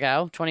 20 years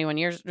ago.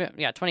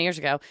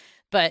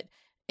 But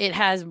it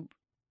has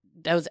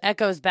those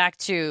echoes back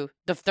to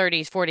the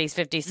 30s, 40s,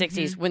 50s,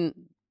 60s when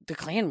the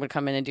Klan would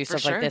come in and do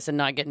stuff like this and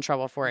not get in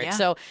trouble for it. Yeah.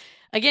 So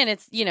again,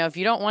 it's, if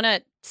you don't want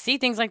to see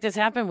things like this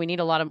happen, we need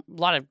a lot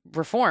of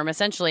reform,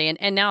 essentially.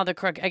 And now the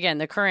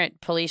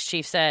current police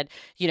chief said,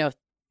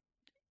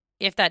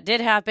 if that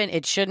did happen,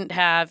 it shouldn't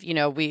have.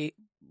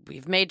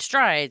 We've made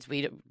strides.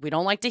 We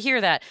don't like to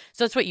hear that.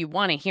 So it's what you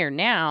want to hear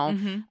now.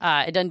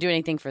 It doesn't do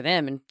anything for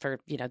them and for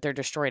their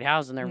destroyed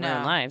houses and their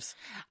ruined lives.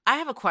 I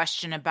have a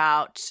question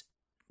about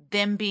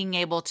them being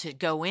able to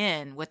go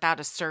in without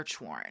a search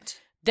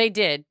warrant. They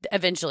did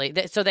eventually.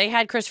 So they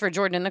had Christopher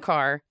Jordan in the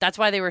car. That's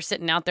why they were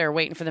sitting out there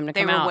waiting for them to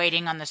come out. They were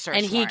waiting on the search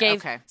warrant. And he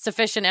gave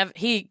sufficient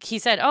he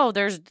said, "Oh,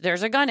 there's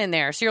a gun in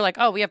there." So you're like,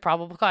 "Oh, we have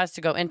probable cause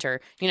to go enter."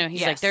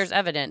 He's like, "There's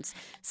evidence."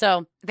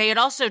 So they had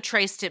also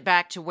traced it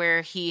back to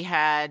where he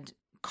had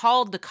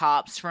called the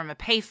cops from a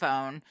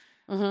payphone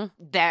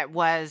that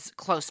was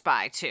close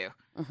by too.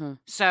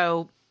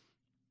 So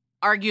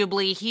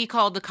arguably he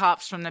called the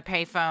cops from the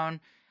payphone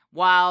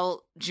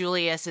while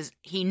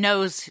he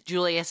knows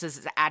Julius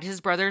is at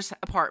his brother's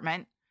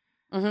apartment.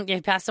 Yeah,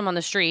 he passed him on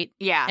the street.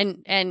 Yeah.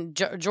 And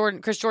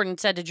Chris Jordan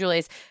said to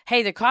Julius,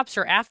 "Hey, the cops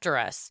are after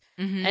us."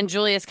 And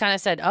Julius kind of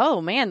said,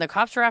 "Oh, man, the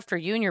cops are after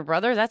you and your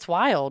brother? That's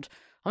wild.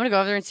 I'm going to go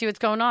over there and see what's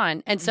going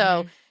on." And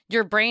so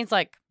your brain's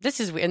like, this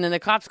is weird. And then the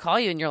cops call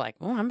you and you're like,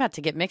 "Oh, I'm about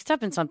to get mixed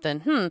up in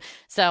something."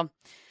 So,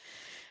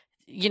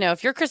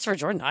 if you're Christopher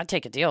Jordan, I'd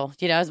take a deal,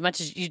 as much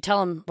as you tell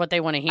them what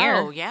they want to hear.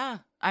 Oh, yeah.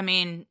 I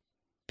mean...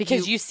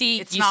 Because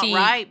it's not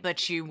right,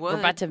 but you would. We're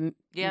about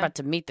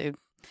to meet the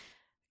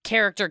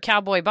character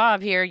Cowboy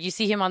Bob here. You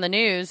see him on the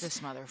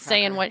news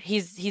saying what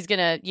he's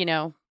gonna,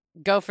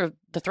 go for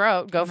the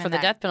throat, go for the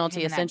death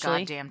penalty,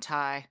 essentially. That goddamn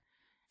tie.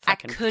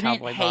 Fucking I couldn't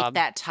Cowboy hate Bob.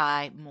 that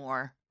tie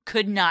more.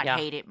 Could not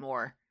hate it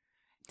more.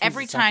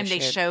 Every time they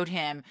showed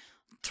him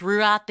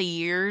throughout the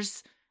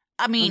years,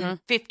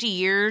 50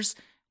 years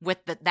with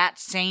that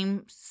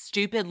same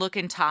stupid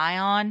looking tie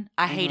on,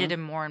 I hated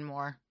him more and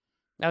more.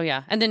 Oh,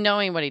 yeah. And then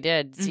knowing what he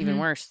did, it's even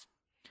worse.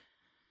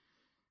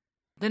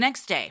 The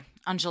next day,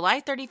 on July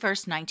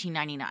 31st,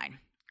 1999,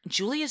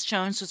 Julius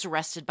Jones was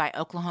arrested by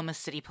Oklahoma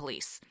City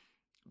police.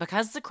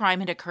 Because the crime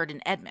had occurred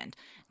in Edmond,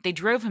 they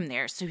drove him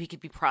there so he could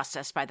be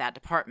processed by that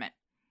department.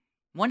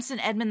 Once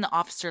in Edmond, the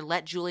officer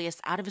let Julius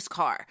out of his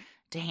car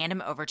to hand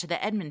him over to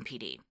the Edmond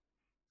PD.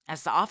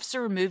 As the officer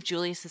removed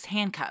Julius's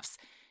handcuffs,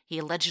 he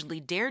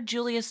allegedly dared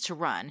Julius to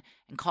run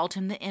and called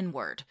him the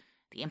N-word,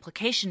 the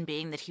implication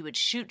being that he would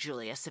shoot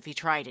Julius if he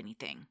tried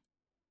anything.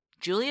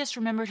 Julius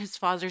remembered his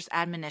father's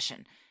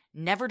admonition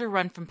never to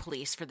run from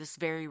police for this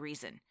very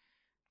reason.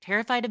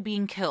 Terrified of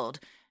being killed,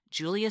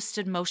 Julius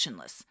stood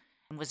motionless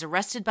and was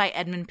arrested by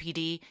Edmond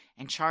PD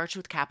and charged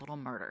with capital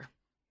murder.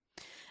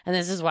 And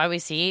this is why we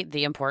see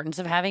the importance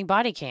of having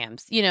body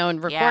cams,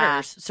 and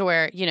recorders. So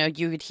where,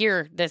 you would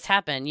hear this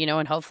happen,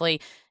 and hopefully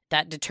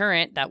that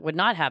deterrent, that would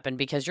not happen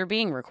because you're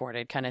being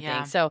recorded kind of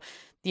thing. So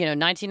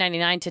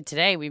 1999 to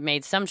today, we've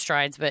made some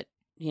strides, but,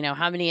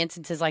 how many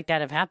instances like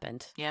that have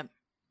happened? Yep.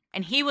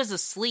 And he was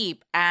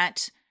asleep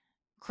at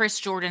Chris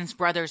Jordan's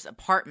brother's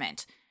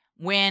apartment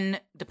when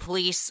the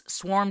police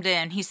swarmed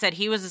in. He said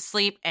he was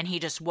asleep and he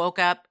just woke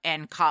up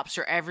and cops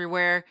are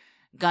everywhere,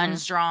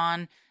 guns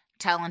drawn,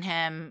 telling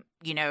him,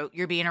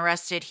 you're being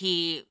arrested.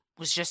 He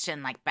was just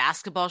in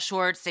basketball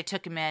shorts. They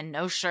took him in,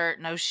 no shirt,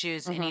 no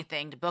shoes,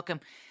 anything to book him.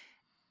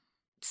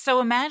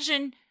 So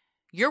imagine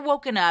you're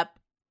woken up.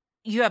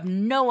 You have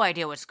no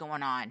idea what's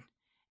going on.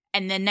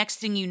 And then next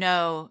thing you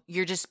know,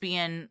 you're just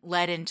being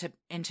led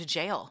into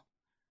jail.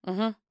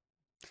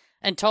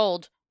 And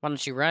told, why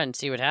don't you run,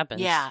 see what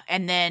happens? Yeah.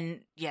 And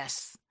then,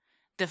 yes,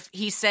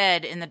 he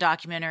said in the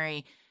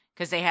documentary,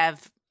 because they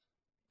have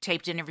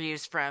taped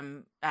interviews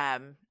from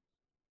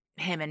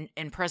him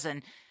in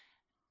prison,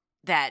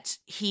 that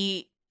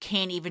he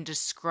can't even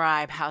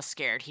describe how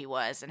scared he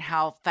was and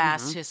how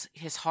fast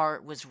his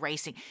heart was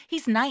racing.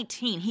 He's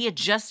 19. He had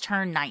just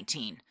turned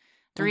 19.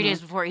 3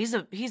 days before. He's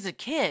a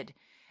kid.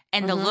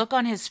 And the look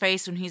on his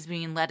face when he's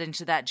being led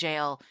into that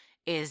jail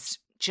is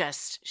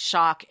just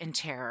shock and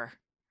terror.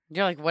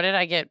 You're like, what did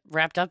I get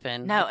wrapped up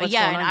in? No,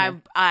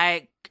 and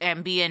I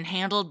am being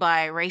handled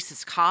by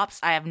racist cops.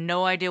 I have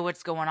no idea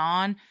what's going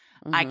on.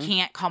 I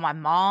can't call my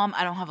mom.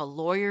 I don't have a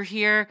lawyer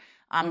here.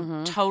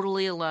 I'm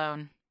totally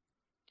alone.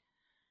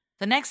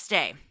 The next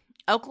day,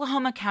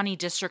 Oklahoma County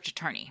District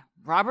Attorney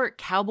Robert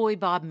Cowboy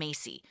Bob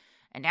Macy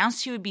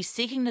announced he would be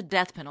seeking the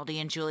death penalty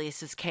in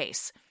Julius's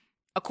case.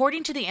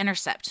 According to The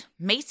Intercept,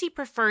 Macy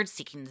preferred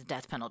seeking the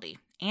death penalty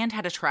and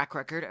had a track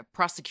record of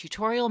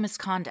prosecutorial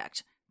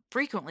misconduct,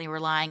 frequently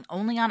relying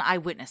only on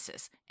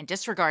eyewitnesses and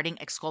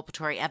disregarding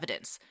exculpatory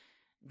evidence.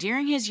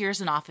 During his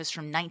years in office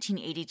from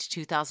 1980 to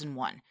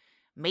 2001,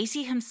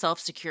 Macy himself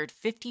secured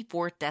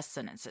 54 death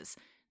sentences,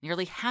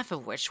 nearly half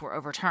of which were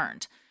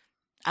overturned.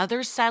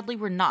 Others sadly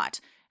were not,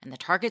 and the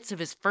targets of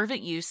his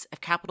fervent use of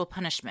capital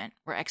punishment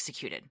were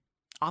executed,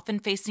 often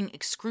facing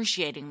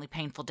excruciatingly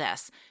painful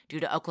deaths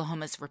due to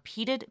Oklahoma's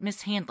repeated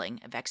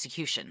mishandling of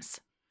executions.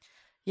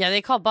 Yeah,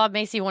 they call Bob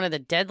Macy one of the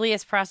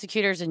deadliest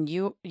prosecutors in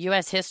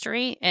U.S.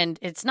 history, and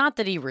it's not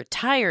that he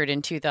retired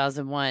in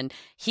 2001.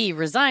 He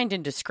resigned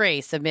in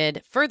disgrace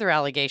amid further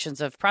allegations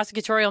of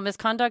prosecutorial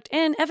misconduct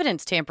and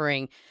evidence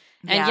tampering.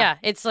 And yeah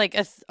it's like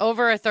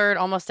over a third,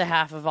 almost a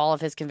half of all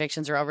of his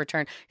convictions are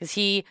overturned because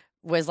he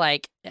was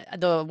like,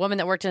 the woman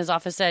that worked in his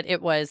office said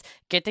it was,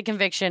 get the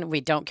conviction, we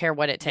don't care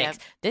what it takes.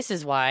 Yep. This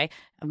is why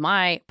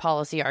my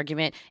policy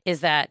argument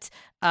is that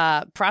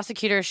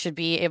prosecutors should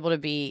be able to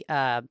be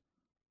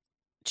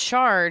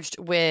charged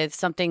with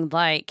something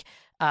like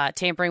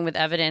tampering with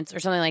evidence or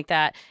something like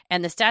that.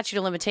 And the statute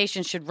of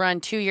limitations should run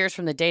 2 years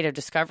from the date of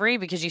discovery,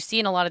 because you see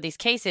in a lot of these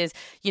cases,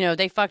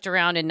 they fucked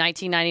around in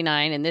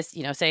 1999 in this,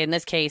 say in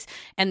this case,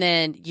 and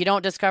then you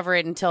don't discover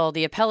it until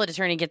the appellate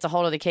attorney gets a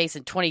hold of the case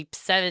in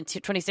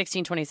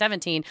 2016,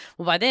 2017.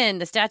 Well, by then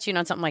the statute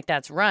on something like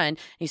that's run.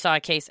 You saw a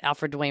case,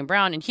 Alfred Dwayne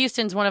Brown in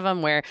Houston's one of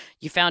them, where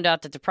you found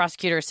out that the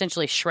prosecutor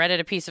essentially shredded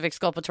a piece of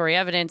exculpatory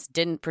evidence,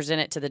 didn't present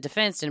it to the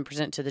defense, didn't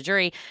present it to the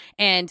jury.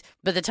 And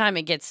by the time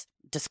it gets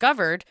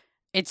discovered,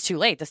 it's too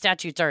late. The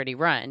statute's already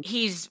run.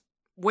 He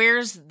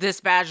wears this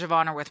badge of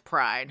honor with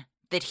pride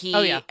that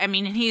he,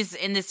 he's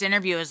in this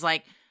interview is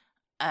like,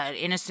 an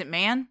innocent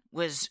man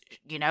was,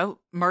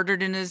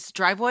 murdered in his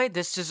driveway.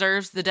 This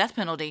deserves the death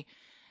penalty.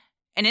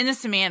 An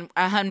innocent man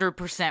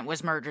 100%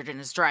 was murdered in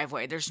his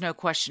driveway. There's no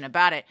question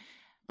about it.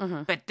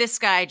 Mm-hmm. But this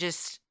guy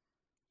just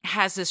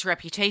has this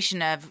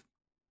reputation of,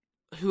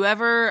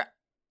 whoever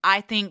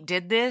I think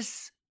did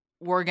this,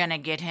 we're going to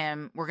get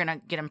him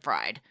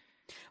fried.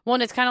 Well,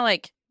 and it's kind of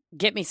like,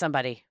 get me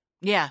somebody.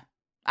 Yeah.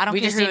 I don't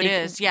care who it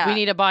is. Yeah. We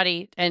need a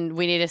body, and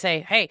we need to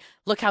say, hey,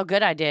 look how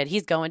good I did.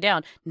 He's going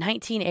down.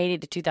 1980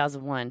 to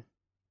 2001.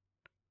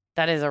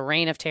 That is a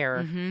reign of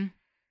terror. Mm-hmm.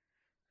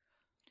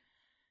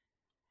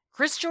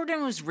 Chris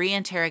Jordan was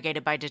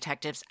reinterrogated by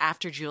detectives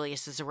after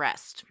Julius's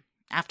arrest.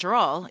 After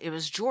all, it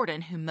was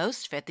Jordan who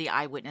most fit the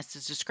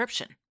eyewitness's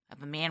description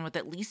of a man with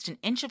at least an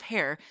inch of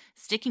hair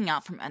sticking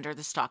out from under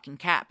the stocking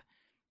cap.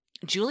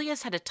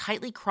 Julius had a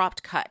tightly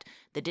cropped cut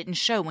that didn't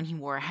show when he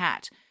wore a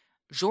hat.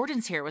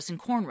 Jordan's hair was in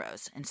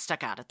cornrows and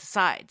stuck out at the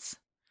sides.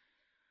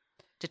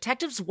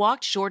 Detectives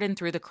walked Jordan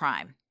through the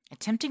crime,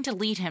 attempting to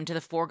lead him to the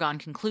foregone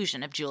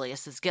conclusion of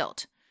Julius's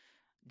guilt.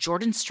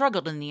 Jordan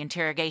struggled in the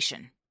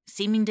interrogation,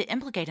 seeming to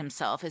implicate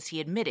himself as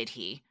he admitted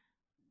he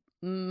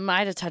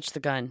might have touched the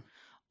gun,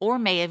 or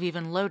may have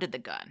even loaded the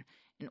gun,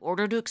 in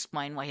order to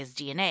explain why his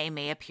DNA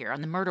may appear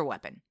on the murder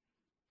weapon.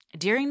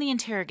 During the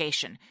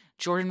interrogation,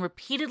 Jordan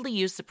repeatedly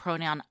used the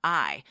pronoun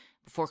I,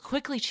 before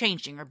quickly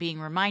changing or being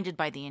reminded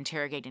by the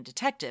interrogating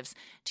detectives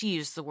to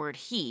use the word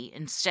he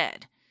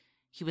instead.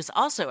 He was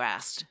also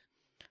asked,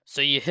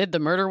 "So you hid the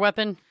murder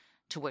weapon?"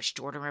 To which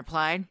Jordan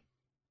replied,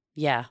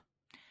 "Yeah."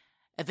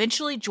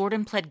 Eventually,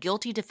 Jordan pled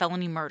guilty to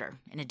felony murder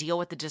in a deal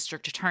with the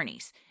district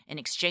attorneys in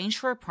exchange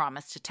for a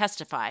promise to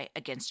testify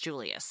against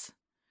Julius.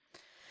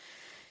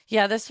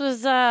 Yeah, this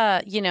was,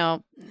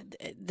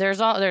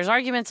 there's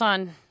arguments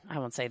on, I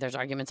won't say there's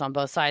arguments on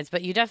both sides,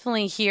 but you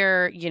definitely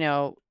hear,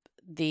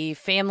 the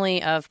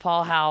family of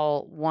Paul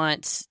Howell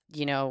wants,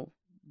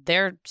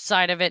 their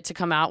side of it to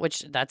come out,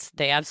 which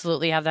they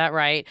absolutely have that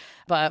right.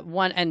 But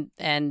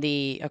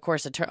of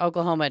course,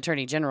 Oklahoma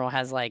Attorney General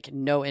has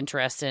no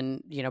interest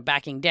in,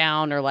 backing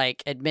down or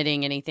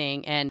admitting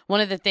anything. And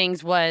one of the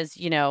things was,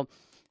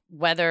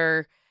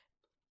 whether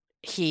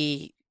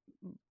Chris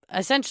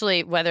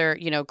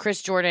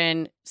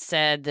Jordan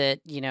said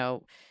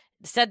that,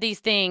 said these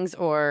things,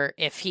 or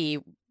if he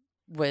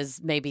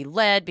was maybe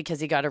led because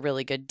he got a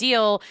really good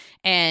deal.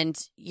 And,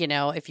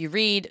 if you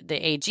read the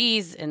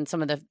AGs and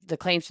some of the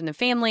claims from the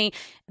family,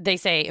 they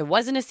say it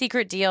wasn't a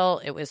secret deal.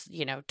 It was,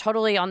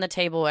 totally on the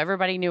table.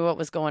 Everybody knew what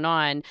was going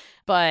on.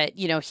 But,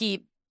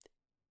 he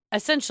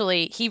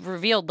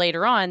revealed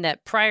later on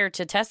that prior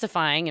to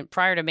testifying and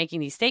prior to making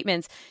these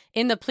statements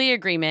in the plea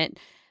agreement,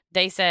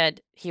 they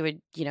said he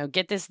would,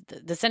 get this,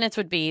 the sentence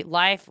would be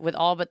life with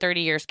all but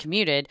 30 years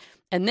commuted.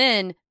 And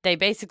then they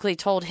basically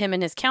told him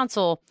and his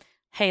counsel,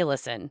 hey,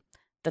 listen,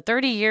 the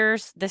 30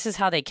 years, this is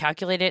how they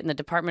calculate it in the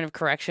Department of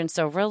Corrections.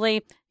 So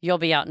really, you'll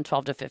be out in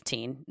 12 to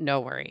 15. No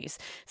worries.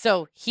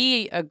 So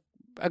he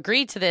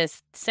agreed to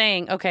this,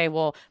 saying, okay,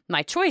 well,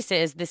 my choice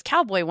is this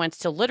cowboy wants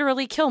to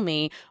literally kill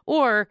me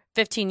or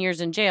 15 years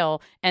in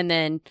jail. And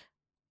then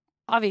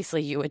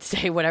obviously you would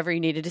say whatever you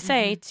needed to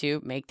say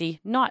to make the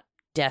not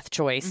death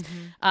choice.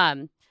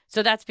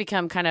 So that's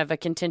become kind of a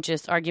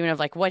contentious argument of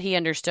what he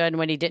understood and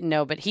what he didn't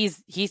know. But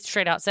he's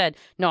straight out said,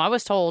 no, I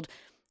was told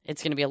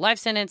it's going to be a life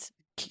sentence,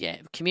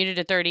 commuted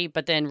to 30,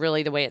 but then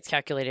really the way it's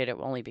calculated, it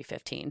will only be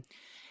 15.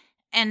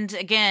 And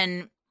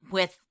again,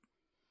 with,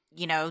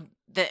 a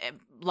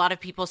lot of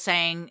people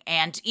saying,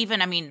 and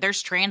even,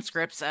 there's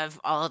transcripts of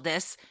all of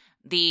this.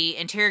 The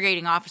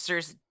interrogating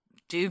officers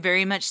do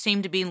very much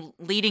seem to be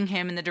leading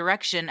him in the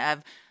direction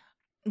of,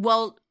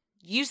 well,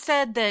 you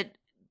said that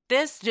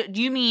this,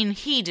 you mean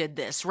he did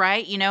this,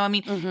 right? You know, I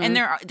mean, and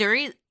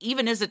there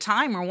even is a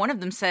time where one of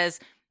them says,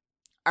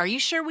 are you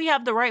sure we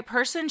have the right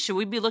person? Should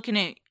we be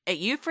looking at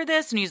you for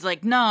this? And he's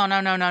like,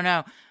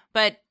 no.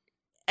 But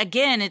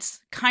again, it's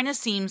kind of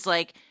seems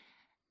like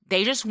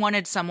they just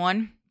wanted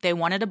someone. They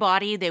wanted a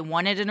body. They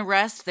wanted an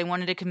arrest. They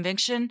wanted a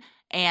conviction.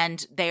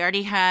 And they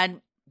already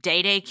had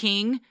Day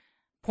King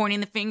pointing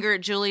the finger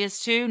at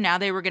Julius too. Now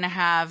they were going to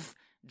have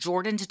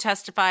Jordan to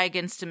testify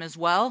against him as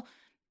well.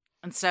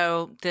 And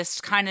so this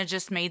kind of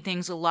just made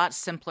things a lot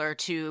simpler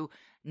to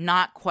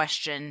not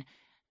question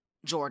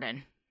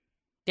Jordan.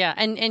 Yeah,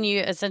 and you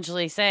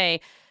essentially say,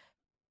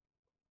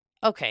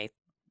 okay,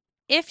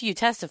 if you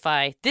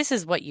testify, this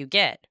is what you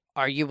get.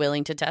 Are you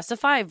willing to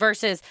testify?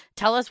 Versus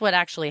tell us what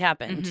actually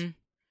happened,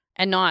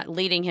 and not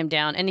leading him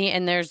down.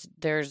 And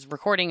there's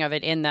recording of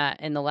it in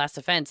the last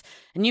offense,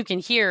 and you can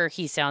hear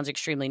he sounds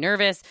extremely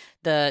nervous.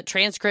 The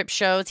transcript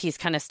shows he's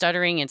kind of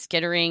stuttering and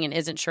skittering and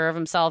isn't sure of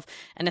himself,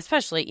 and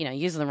especially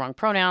using the wrong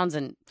pronouns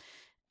and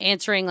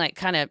answering like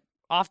kind of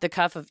off the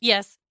cuff of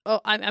yes. Oh,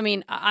 I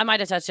mean, I might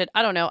have touched it.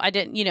 I don't know. I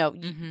didn't,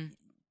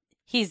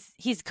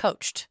 he's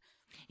coached.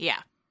 Yeah.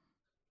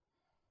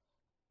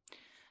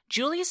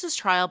 Julius's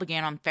trial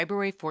began on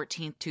February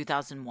 14th,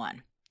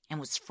 2001, and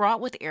was fraught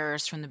with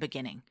errors from the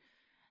beginning.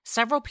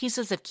 Several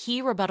pieces of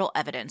key rebuttal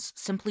evidence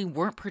simply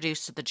weren't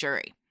produced to the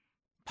jury.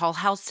 Paul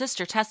Howe's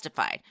sister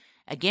testified,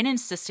 again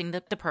insisting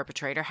that the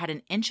perpetrator had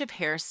an inch of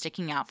hair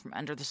sticking out from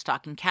under the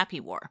stocking cap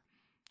he wore.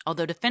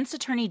 Although defense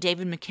attorney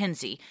David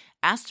McKenzie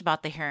asked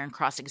about the hair in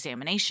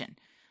cross-examination,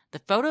 the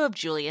photo of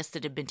Julius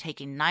that had been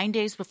taken 9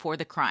 days before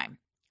the crime,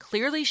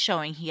 clearly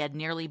showing he had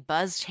nearly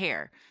buzzed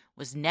hair,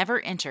 was never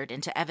entered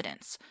into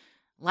evidence.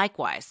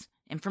 Likewise,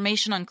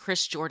 information on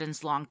Chris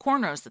Jordan's long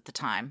cornrows at the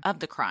time of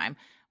the crime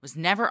was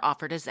never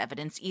offered as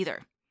evidence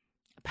either.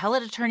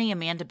 Appellate attorney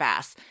Amanda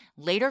Bass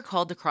later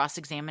called the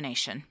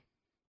cross-examination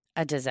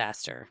a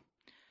disaster.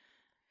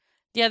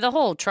 Yeah, the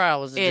whole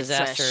trial was a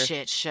disaster. It's a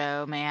shit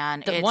show,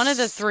 man. One of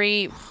the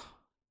three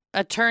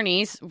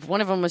attorneys,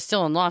 one of them was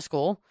still in law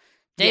school,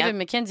 David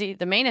McKenzie,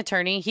 the main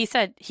attorney, he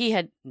said he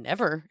had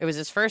never, it was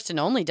his first and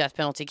only death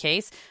penalty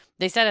case.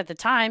 They said at the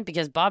time,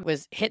 because Bob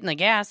was hitting the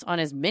gas on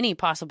as many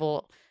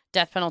possible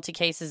death penalty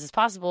cases as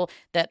possible,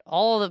 that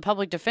all the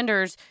public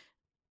defenders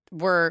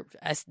were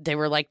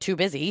like too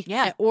busy.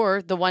 Yeah.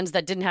 Or the ones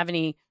that didn't have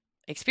any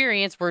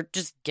experience were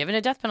just given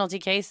a death penalty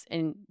case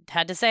and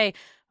had to say,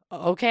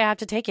 okay, I have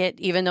to take it,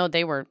 even though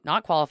they were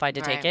not qualified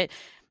to take it.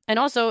 And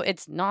also,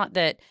 it's not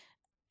that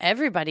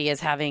everybody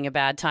is having a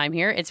bad time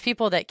here. It's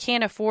people that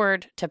can't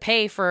afford to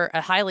pay for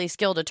a highly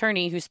skilled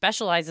attorney who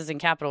specializes in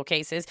capital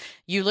cases.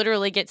 You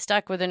literally get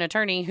stuck with an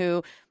attorney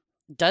who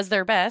does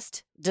their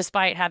best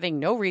despite having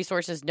no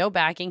resources, no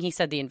backing. He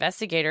said the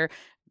investigator,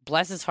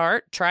 bless his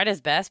heart, tried his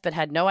best, but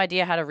had no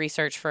idea how to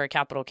research for a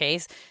capital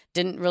case,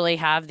 didn't really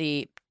have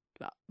the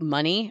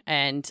money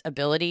and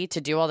ability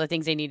to do all the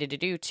things they needed to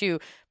do to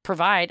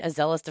provide a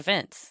zealous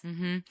defense.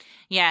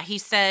 Yeah, he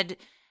said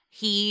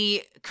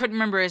he couldn't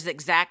remember his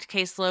exact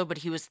caseload, but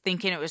he was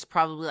thinking it was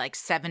probably like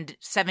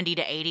 70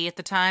 to 80 at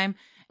the time.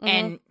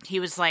 And he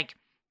was like,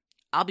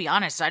 I'll be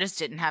honest, I just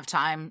didn't have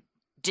time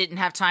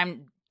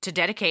to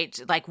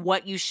dedicate like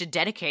what you should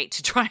dedicate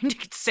to trying to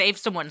save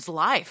someone's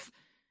life.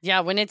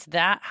 Yeah, when it's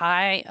that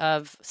high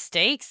of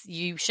stakes,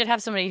 you should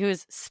have somebody who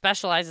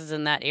specializes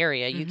in that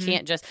area. You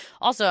can't just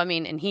also, I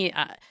mean, and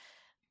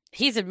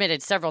he's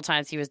admitted several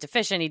times he was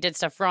deficient. He did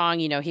stuff wrong.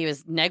 He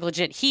was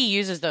negligent. He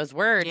uses those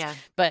words. Yeah.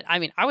 But I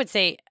mean, I would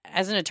say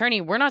as an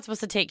attorney, we're not supposed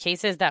to take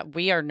cases that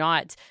we are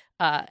not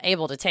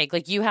able to take.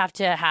 Like you have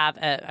to have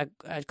a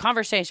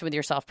conversation with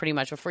yourself pretty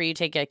much before you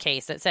take a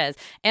case that says,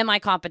 am I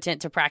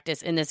competent to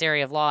practice in this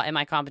area of law? Am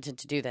I competent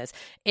to do this?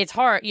 It's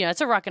hard. It's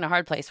a rock and a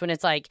hard place when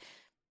it's like,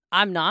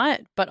 I'm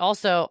not, but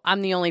also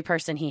I'm the only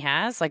person he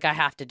has. Like I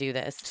have to do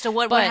this. So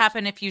what would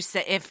happen if you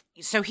said,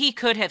 so he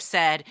could have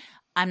said,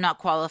 I'm not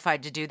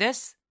qualified to do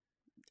this?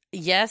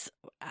 Yes.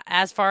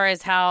 As far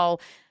as how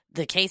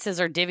the cases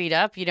are divvied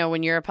up,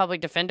 when you're a public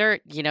defender,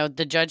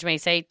 the judge may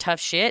say tough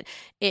shit.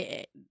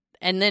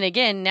 And then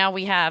again, now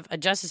we have a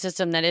justice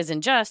system that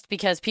isn't just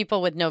because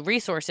people with no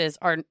resources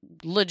are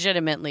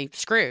legitimately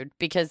screwed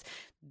because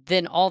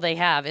then all they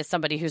have is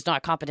somebody who's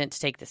not competent to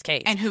take this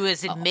case. And who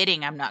is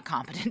admitting I'm not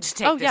competent to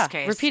take this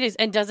case. Repeated,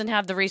 and doesn't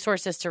have the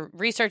resources to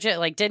research it.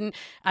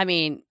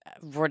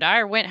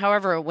 Rodire went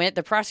however it went.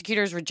 The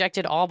prosecutors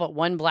rejected all but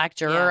one black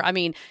juror.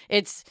 Yeah.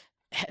 It's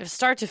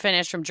start to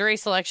finish from jury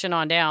selection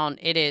on down.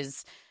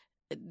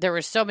 There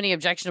were so many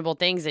objectionable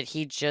things that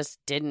he just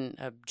didn't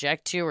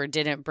object to or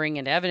didn't bring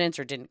into evidence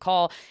or didn't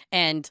call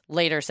and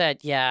later said,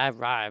 yeah,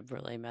 I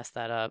really messed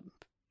that up.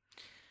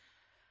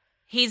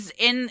 He's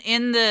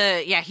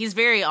he's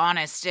very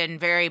honest and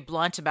very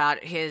blunt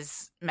about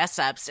his mess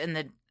ups in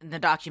the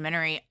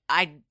documentary.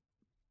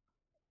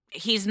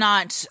 He's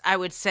not, I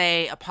would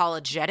say,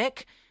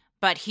 apologetic,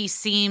 but he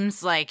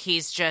seems like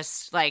he's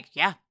just like,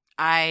 yeah,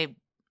 I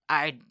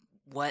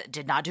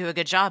did not do a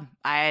good job.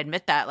 I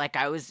admit that. Like,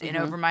 I was in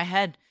over my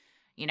head.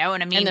 You know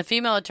what I mean? And the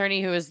female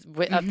attorney who was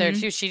up there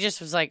too, she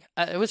just was like,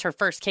 it was her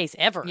first case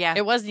ever. Yeah.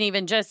 It wasn't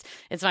even just,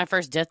 it's my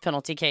first death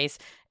penalty case.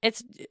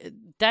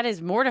 That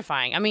is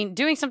mortifying. I mean,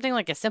 doing something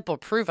like a simple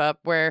prove up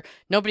where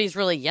nobody's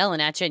really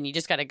yelling at you and you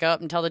just got to go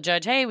up and tell the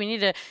judge, hey, we need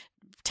to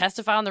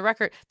testify on the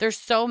record. There's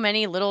so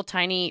many little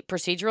tiny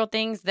procedural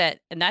things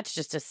and that's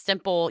just a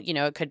simple,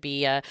 it could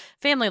be a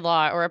family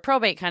law or a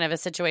probate kind of a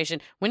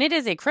situation. When it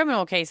is a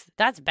criminal case,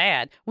 that's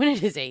bad. When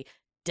it is a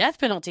death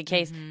penalty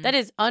case, that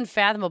is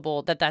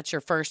unfathomable that's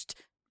your first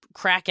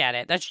crack at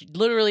it. That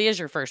literally is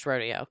your first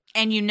rodeo.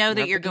 And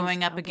that you're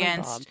going up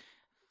against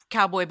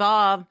Cowboy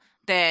Bob,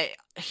 that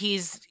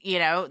he's,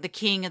 the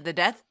king of the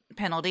death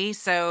penalty.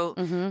 So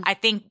I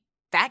think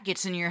that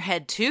gets in your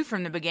head too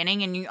from the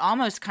beginning, and you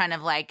almost kind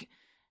of like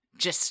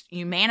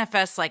you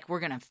manifest like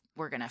we're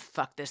gonna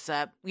fuck this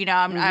up.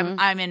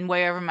 I'm in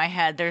way over my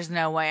head. There's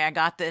no way I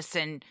got this,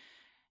 and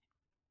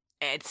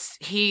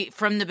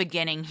from the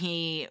beginning,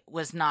 he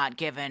was not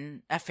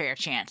given a fair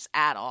chance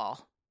at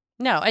all.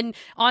 No, and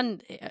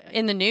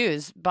in the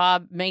news,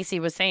 Bob Macy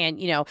was saying,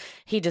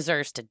 he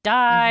deserves to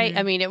die.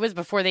 I mean, it was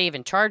before they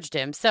even charged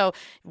him. So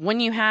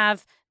when you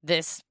have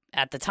this,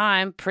 at the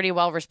time, pretty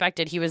well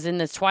respected, he was in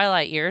his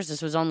twilight years.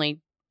 This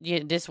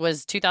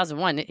was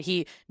 2001.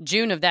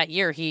 June of that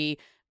year, he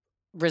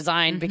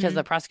resigned because of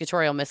the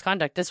prosecutorial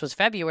misconduct. This was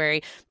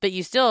February, but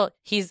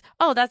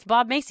that's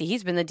Bob Macy.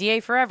 He's been the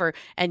DA forever.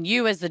 And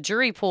you as the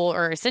jury pool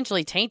are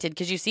essentially tainted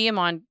because you see him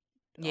on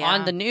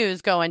the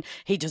news going,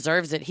 he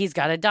deserves it. He's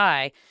got to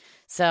die.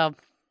 So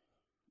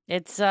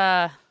it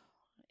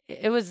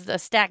was a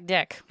stacked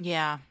deck.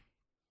 Yeah.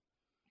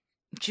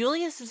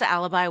 Julius's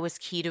alibi was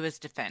key to his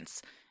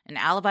defense, an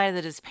alibi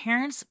that his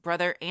parents,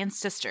 brother, and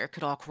sister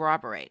could all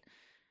corroborate.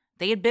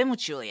 They had been with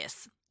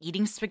Julius,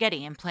 eating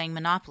spaghetti and playing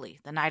Monopoly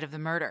the night of the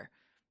murder.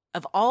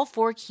 Of all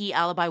 4 key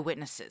alibi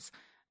witnesses,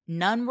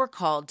 none were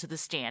called to the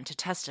stand to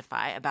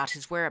testify about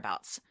his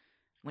whereabouts.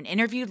 When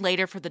interviewed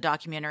later for the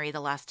documentary The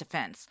Last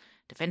Defense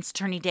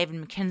attorney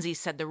David McKenzie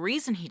said the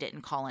reason he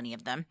didn't call any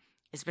of them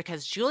is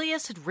because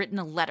Julius had written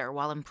a letter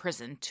while in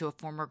prison to a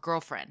former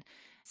girlfriend,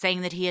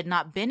 saying that he had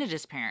not been at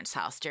his parents'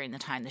 house during the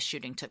time the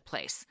shooting took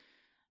place.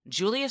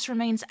 Julius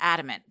remains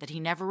adamant that he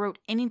never wrote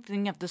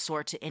anything of the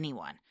sort to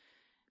anyone.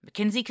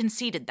 McKenzie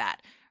conceded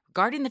that,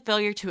 regarding the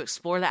failure to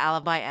explore the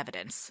alibi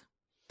evidence.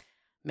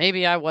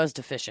 Maybe I was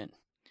deficient.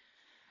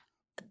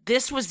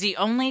 This was the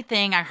only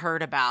thing I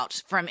heard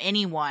about from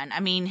anyone. I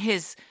mean,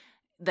 his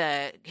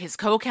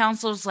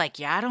co-counsel's like,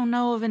 yeah, I don't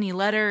know of any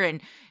letter,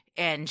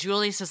 and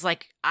Julius is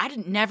like, I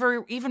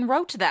never even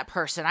wrote to that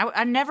person.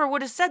 I never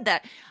would have said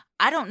that.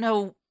 I don't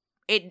know.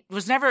 It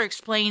was never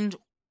explained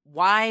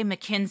why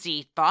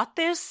McKenzie thought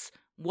this,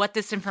 what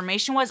this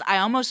information was. I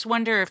almost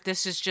wonder if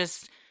this is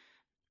just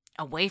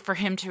a way for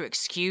him to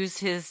excuse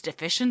his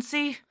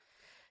deficiency.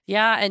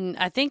 Yeah, and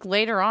I think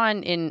later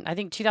on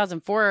in,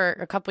 2004,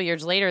 a couple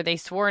years later, they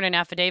swore in an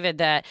affidavit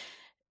that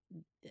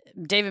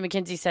David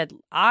McKenzie said,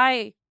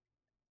 I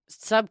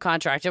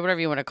subcontracted, whatever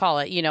you want to call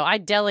it, I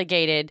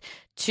delegated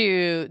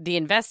to the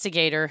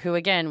investigator who,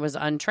 again, was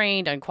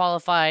untrained,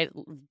 unqualified,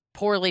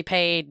 poorly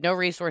paid, no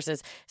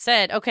resources,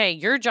 said, okay,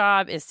 your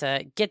job is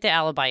to get the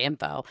alibi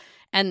info.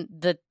 And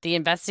the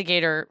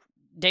investigator,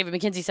 David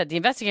McKenzie said, the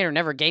investigator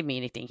never gave me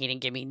anything. He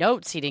didn't give me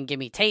notes. He didn't give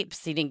me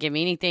tapes. He didn't give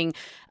me anything.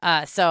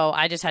 So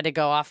I just had to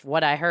go off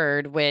what I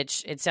heard,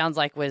 which it sounds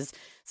like was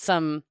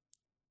some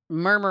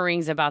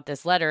murmurings about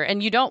this letter.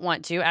 And you don't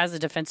want to, as a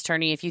defense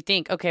attorney, if you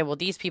think, okay, well,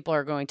 these people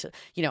are going to,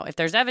 if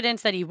there's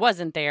evidence that he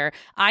wasn't there,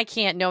 I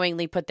can't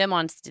knowingly put them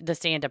on the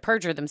stand to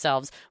perjure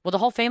themselves. Well, the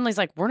whole family's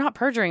like, we're not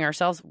perjuring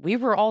ourselves. We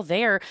were all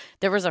there.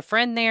 There was a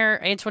friend there.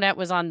 Antoinette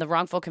was on the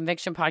Wrongful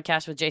Conviction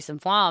podcast with Jason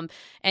Flom,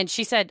 and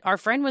she said, our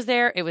friend was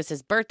there. It was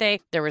his birthday.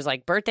 There was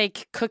like birthday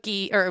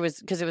cookie, or it was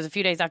because it was a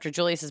few days after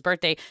Julius's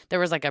birthday. There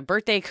was like a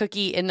birthday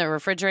cookie in the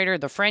refrigerator.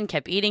 The friend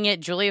kept eating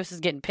it. Julius was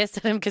getting pissed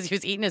at him because he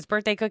was eating his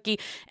birthday cookie.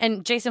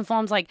 And Jason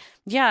Flom's like,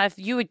 yeah, if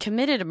you had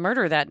committed a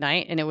murder that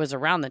night and it was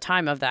around the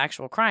time of the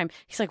actual crime,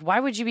 he's like, why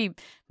would you be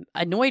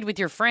annoyed with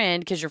your friend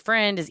because your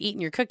friend is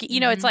eating your cookie?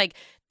 It's like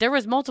there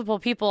was multiple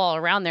people all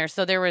around there.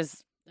 So there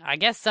was, I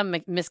guess, some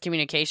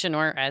miscommunication,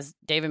 or as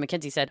David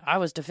McKenzie said, I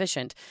was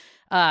deficient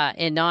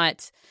in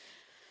not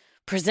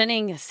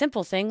presenting a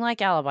simple thing like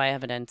alibi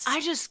evidence.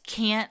 I just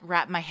can't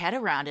wrap my head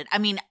around it. I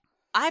mean,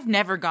 I've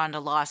never gone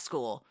to law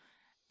school,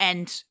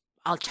 and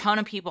a ton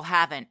of people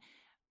haven't.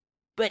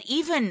 But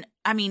even,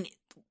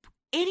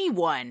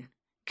 anyone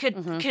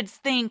could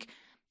think,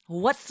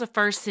 what's the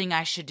first thing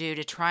I should do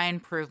to try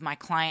and prove my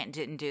client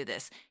didn't do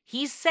this?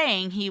 He's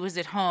saying he was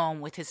at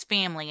home with his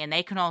family and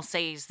they can all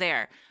say he's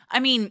there.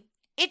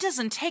 It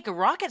doesn't take a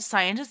rocket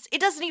scientist. It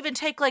doesn't even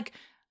take like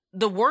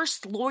the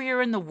worst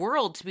lawyer in the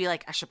world to be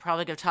like, I should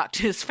probably go talk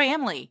to his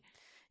family.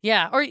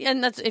 Yeah.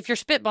 And that's if you're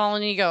spitballing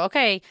and you go,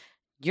 okay,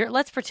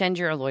 let's pretend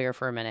you're a lawyer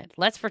for a minute.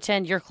 Let's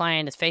pretend your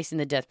client is facing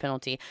the death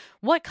penalty.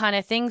 What kind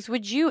of things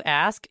would you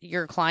ask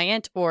your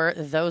client or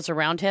those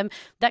around him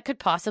that could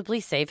possibly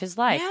save his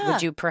life? Yeah.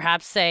 Would you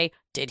perhaps say,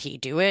 Did he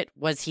do it?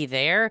 Was he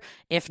there?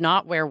 If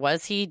not, where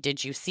was he?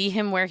 Did you see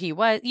him where he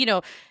was?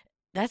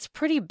 That's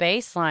pretty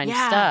baseline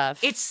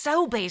stuff. It's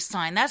so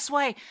baseline. That's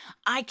why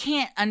I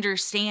can't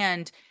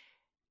understand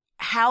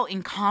how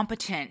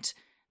incompetent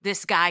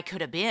this guy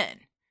could have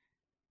been.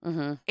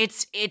 Mm-hmm.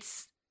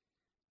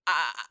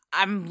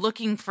 I'm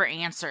looking for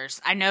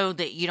answers. I know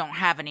that you don't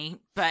have any,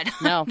 but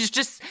no,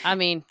 just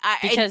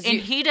because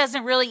he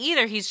doesn't really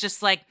either. He's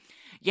just like,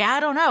 yeah, I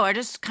don't know. I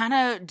just kind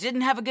of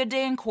didn't have a good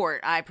day in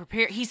court.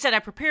 He said I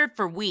prepared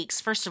for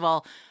weeks. First of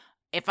all,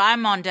 if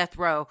I'm on death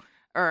row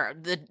or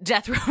the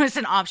death row is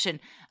an option,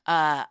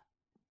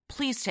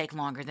 please take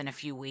longer than a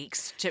few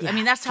weeks.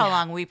 That's how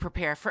long we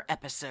prepare for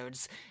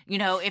episodes.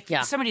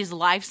 If somebody's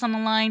life's on the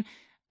line,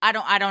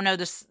 I don't know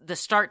the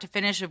start to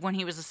finish of when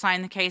he was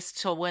assigned the case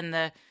till when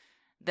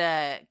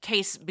the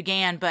case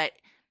began, but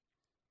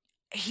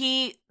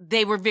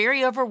they were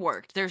very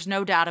overworked. There's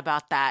no doubt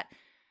about that.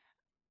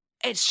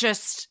 It's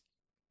just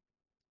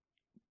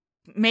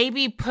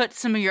maybe put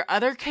some of your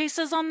other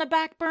cases on the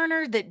back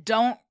burner that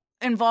don't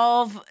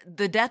involve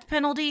the death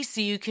penalty so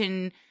you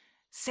can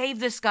save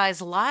this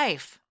guy's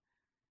life.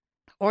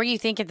 Or you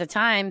think at the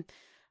time,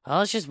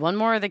 oh, it's just one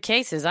more of the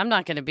cases. I'm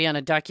not going to be on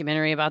a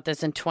documentary about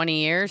this in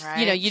 20 years.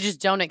 Right. You just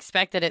don't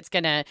expect that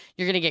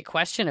you're going to get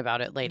questioned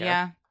about it later.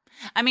 Yeah.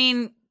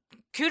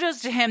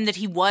 Kudos to him that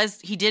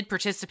he did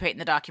participate in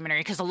the documentary,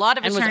 because a lot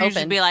of attorneys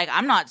would be like,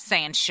 I'm not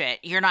saying shit.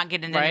 You're not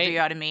getting an interview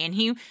out of me. And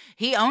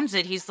he owns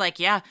it. He's like,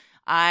 yeah,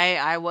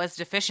 I was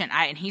deficient.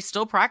 And he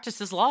still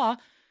practices law.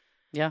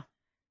 Yeah.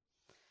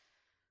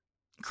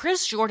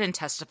 Chris Jordan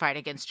testified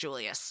against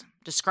Julius,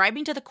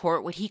 describing to the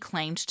court what he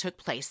claimed took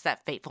place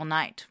that fateful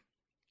night.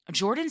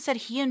 Jordan said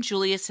he and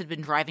Julius had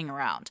been driving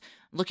around,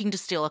 looking to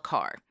steal a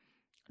car.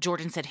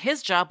 Jordan said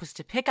his job was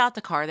to pick out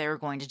the car they were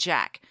going to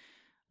jack.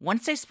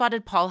 Once they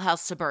spotted Paul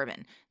House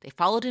Suburban, they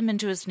followed him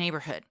into his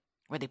neighborhood,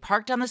 where they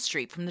parked down the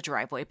street from the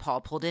driveway Paul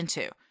pulled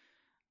into.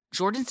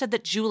 Jordan said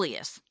that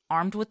Julius,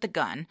 armed with the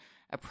gun,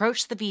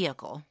 approached the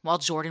vehicle while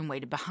Jordan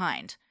waited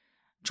behind.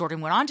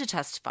 Jordan went on to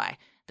testify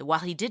that while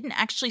he didn't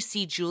actually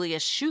see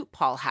Julius shoot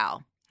Paul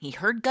Howe, he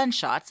heard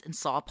gunshots and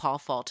saw Paul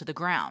fall to the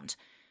ground.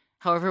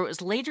 However, it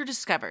was later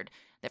discovered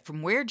that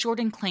from where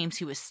Jordan claims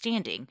he was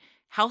standing,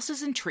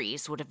 houses and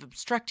trees would have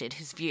obstructed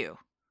his view.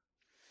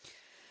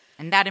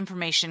 And that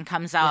information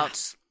comes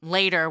out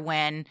later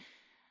when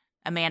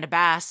Amanda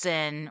Bass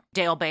and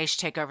Dale Beige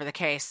take over the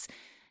case.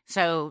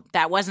 So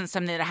that wasn't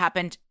something that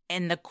happened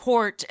in the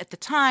court at the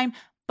time,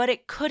 but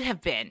it could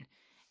have been.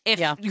 If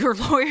your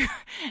lawyer,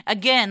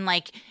 again,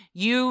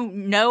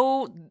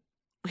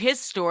 his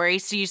story,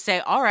 so you say,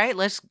 all right,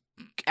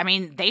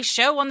 they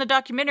show on the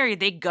documentary,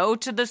 they go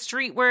to the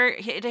street where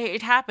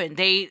it happened.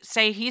 They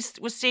say he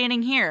was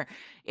standing here.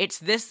 It's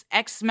this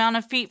X amount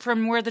of feet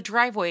from where the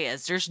driveway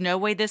is. There's no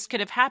way this could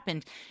have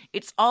happened.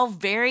 It's all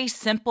very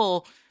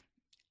simple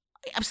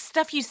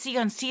stuff you see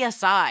on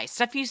CSI,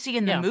 stuff you see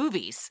in the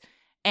movies.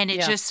 And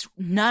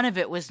none of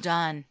it was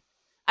done.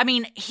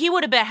 He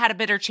would have had a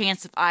better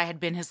chance if I had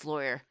been his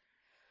lawyer.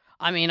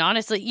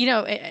 Honestly,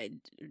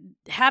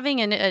 having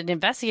an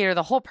investigator,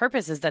 the whole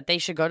purpose is that they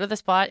should go to the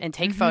spot and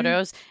take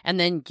photos, and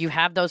then you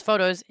have those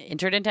photos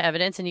entered into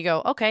evidence, and you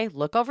go, okay,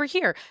 look over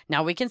here.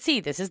 Now we can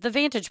see this is the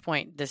vantage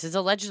point. This is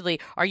allegedly.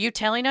 Are you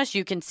telling us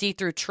you can see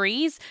through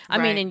trees?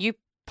 And you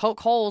poke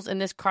holes in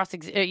this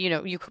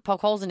you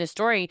poke holes in his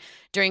story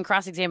during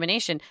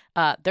cross-examination.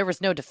 There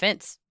was no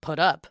defense put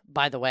up,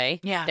 by the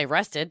way. Yeah. They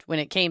rested when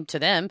it came to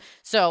them.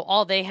 So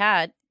all they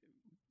had,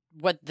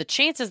 what the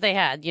chances they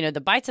had,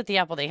 the bites at the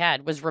apple they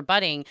had, was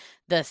rebutting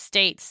the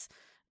state's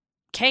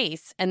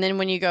case. And then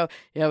when you go,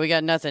 we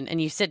got nothing,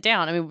 and you sit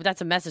down,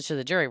 that's a message to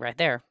the jury right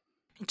there.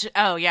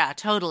 Oh, yeah,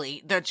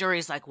 totally. The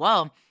jury's like,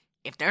 well,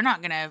 if they're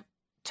not going to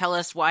tell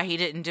us why he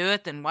didn't do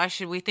it, then why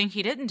should we think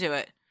he didn't do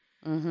it?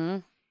 Mm-hmm.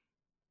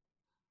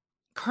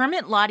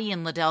 Kermit, Lottie,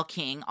 and Liddell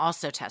King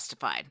also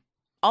testified.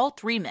 All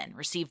three men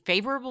received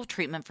favorable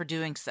treatment for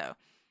doing so.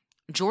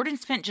 Jordan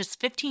spent just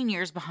 15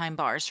 years behind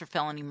bars for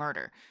felony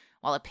murder,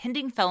 while a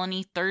pending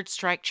felony third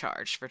strike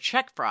charge for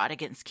check fraud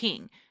against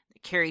King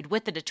that carried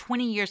with it a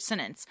 20-year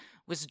sentence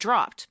was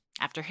dropped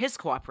after his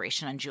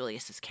cooperation on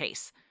Julius's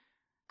case.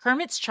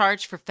 Kermit's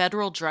charge for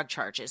federal drug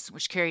charges,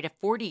 which carried a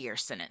 40-year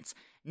sentence,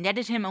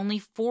 netted him only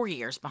 4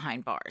 years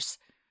behind bars.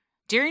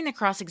 During the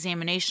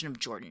cross-examination of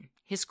Jordan,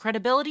 his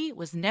credibility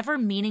was never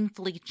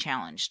meaningfully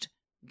challenged.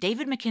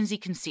 David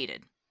McKenzie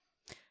conceded.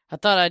 I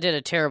thought I did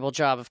a terrible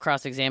job of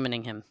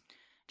cross-examining him.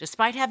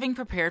 Despite having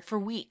prepared for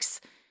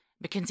weeks,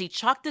 McKenzie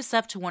chalked this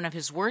up to one of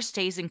his worst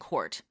days in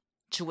court,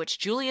 to which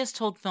Julius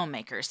told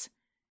filmmakers,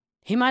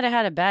 he might have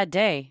had a bad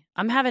day.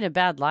 I'm having a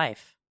bad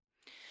life.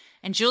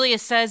 And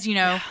Julius says,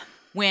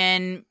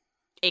 when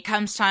it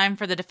comes time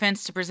for the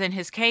defense to present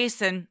his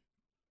case, and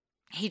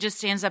he just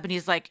stands up and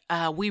he's like,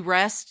 we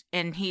rest.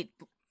 And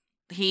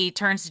he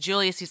turns to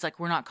Julius. He's like,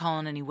 we're not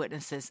calling any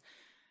witnesses.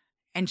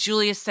 And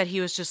Julius said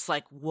he was just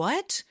like,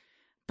 what?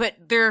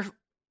 But there are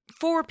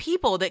 4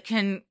 people that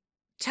can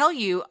tell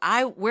you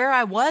where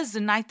I was the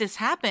night this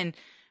happened.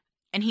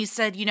 And he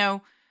said,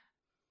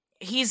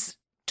 he's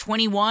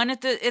 21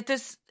 at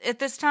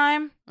this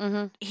time.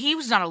 Mm-hmm. He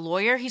was not a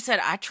lawyer. He said,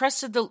 I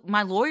trusted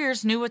my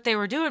lawyers knew what they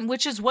were doing,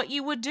 which is what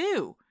you would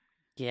do.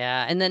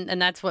 Yeah.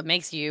 And that's what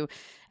makes you,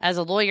 as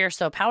a lawyer,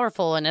 so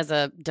powerful, and as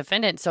a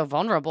defendant so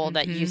vulnerable,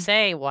 that you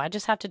say, well, I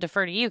just have to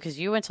defer to you because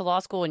you went to law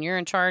school and you're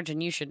in charge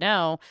and you should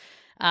know.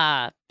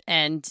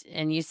 And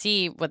you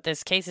see what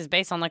this case is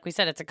based on. Like we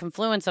said, it's a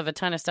confluence of a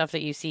ton of stuff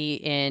that you see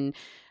in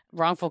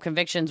wrongful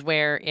convictions,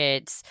 where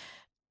it's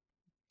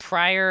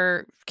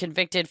prior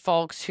convicted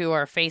folks who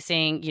are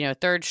facing,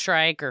 third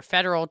strike or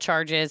federal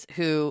charges,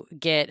 who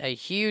get a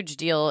huge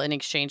deal in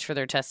exchange for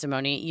their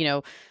testimony.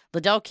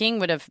 Liddell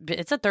King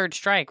it's a third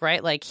strike,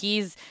 right? Like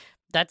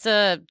that's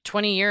a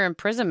 20-year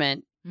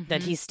imprisonment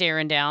that he's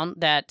staring down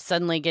that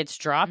suddenly gets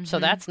dropped. So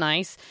that's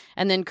nice.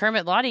 And then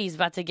Kermit Lottie's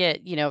about to get,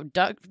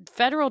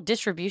 federal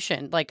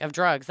distribution of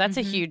drugs. That's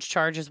a huge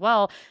charge as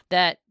well,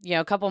 that,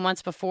 a couple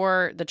months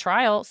before the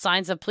trial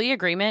signs a plea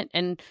agreement,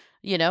 and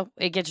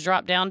it gets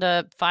dropped down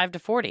to 5 to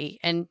 40.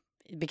 And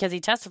because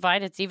he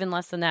testified, it's even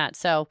less than that.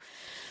 So,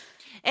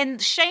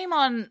 and shame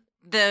on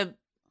the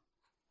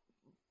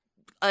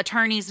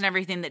attorneys and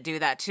everything that do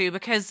that too,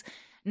 because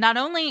not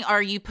only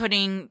are you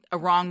putting a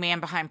wrong man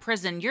behind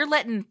prison, you're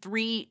letting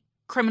 3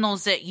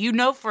 criminals that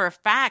for a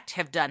fact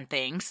have done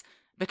things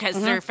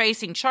because they're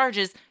facing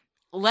charges,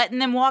 letting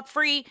them walk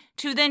free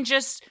to then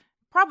just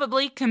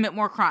probably commit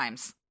more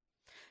crimes.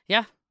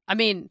 Yeah. I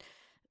mean,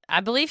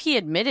 I believe he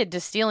admitted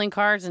to stealing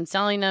cars and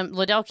selling them.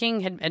 Liddell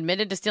King had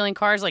admitted to stealing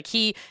cars.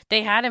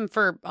 They had him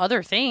for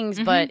other things,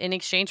 but in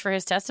exchange for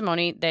his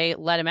testimony, they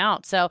let him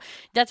out. So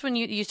that's when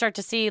you start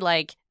to see,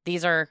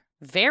 these are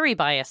very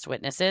biased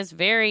witnesses,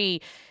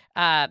 very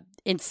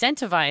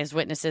incentivized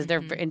witnesses.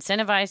 They're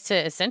incentivized to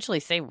essentially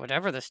say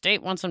whatever the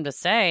state wants them to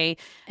say.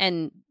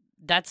 And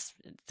that's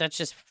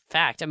just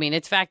fact. I mean,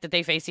 it's fact that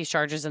they face these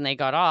charges and they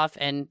got off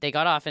in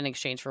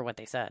exchange for what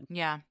they said.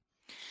 Yeah.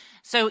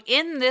 So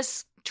in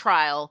this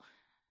trial,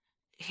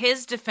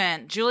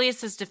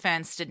 Julius's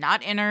defense did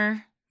not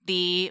enter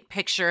the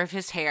picture of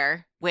his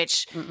hair,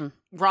 which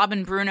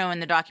Robin Bruno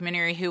in the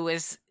documentary, who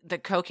was the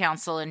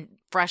co-counsel and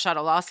fresh out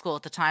of law school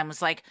at the time,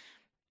 was like,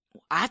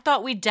 I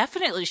thought we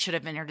definitely should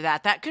have entered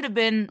that. That could have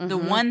been the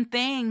one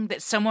thing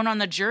that someone on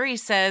the jury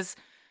says,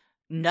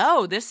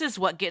 no, this is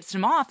what gets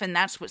him off, and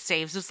that's what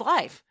saves his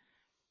life.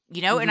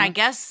 And I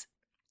guess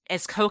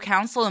as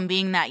co-counsel and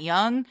being that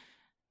young,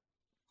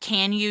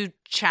 can you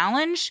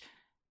challenge?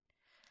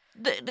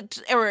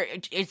 Or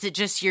is it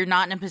just you're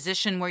not in a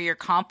position where you're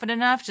confident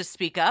enough to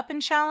speak up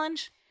and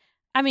challenge?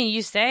 I mean,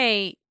 you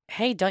say,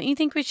 hey, don't you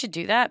think we should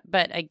do that?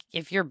 But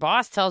if your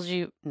boss tells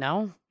you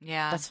no,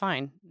 that's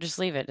fine. Just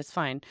leave it. It's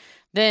fine.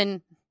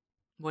 Then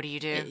what do you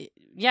do?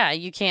 Yeah,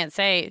 you can't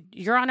say,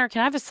 Your Honor,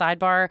 can I have a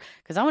sidebar?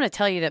 Because I want to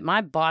tell you that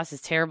my boss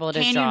is terrible at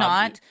his job. Can you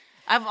not?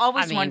 I've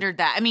always wondered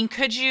that. I mean,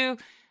 could you,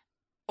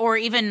 or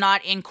even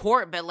not in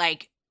court, but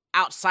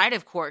outside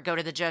of court, go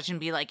to the judge and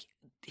be like,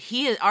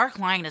 our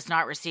client is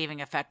not receiving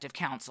effective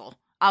counsel.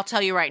 I'll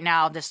tell you right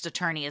now, this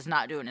attorney is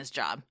not doing his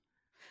job.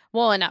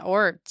 Well,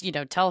 or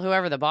tell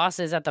whoever the boss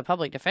is at the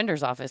public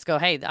defender's office, go,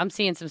 hey, I'm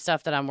seeing some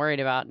stuff that I'm worried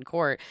about in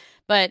court.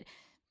 But,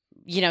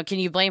 can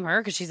you blame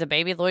her because she's a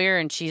baby lawyer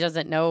and she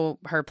doesn't know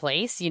her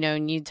place?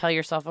 And you tell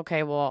yourself,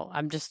 okay, well,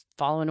 I'm just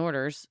following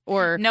orders.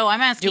 Or no,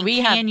 I'm asking,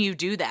 can you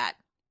do that?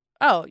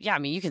 Oh, yeah. I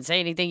mean, you can say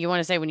anything you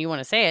want to say when you want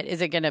to say it.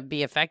 Is it going to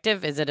be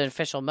effective? Is it an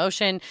official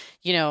motion?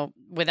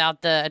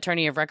 Without the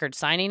attorney of record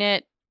signing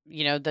it,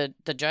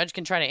 the judge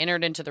can try to enter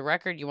it into the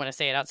record. You want to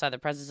say it outside the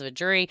presence of a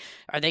jury.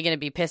 Are they going to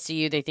be pissed at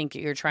you? They think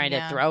you're trying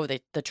to throw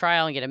the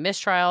trial and get a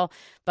mistrial.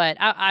 But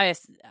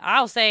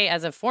I'll say,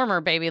 as a former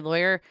baby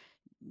lawyer,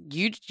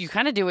 you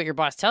kind of do what your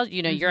boss tells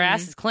you. Your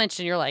ass is clenched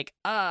and you're like,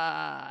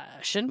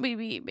 shouldn't we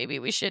be? Maybe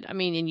we should. I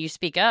mean, and you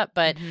speak up.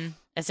 But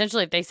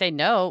essentially, if they say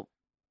no,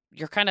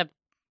 you're kind of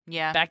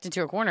backed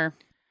into a corner.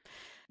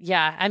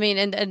 Yeah. I mean,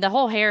 and the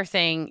whole hair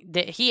thing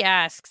that he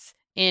asks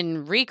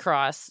in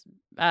recross,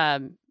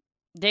 David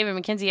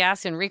McKenzie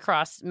asks in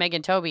recross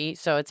Megan Toby,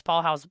 so it's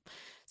Paul Howe's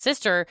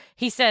sister,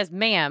 he says,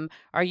 ma'am,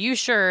 are you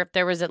sure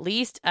there was at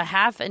least a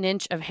half an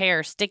inch of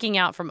hair sticking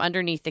out from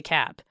underneath the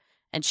cap?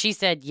 And she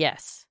said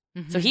yes.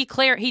 So he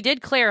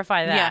did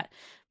clarify that. Yeah.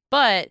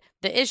 But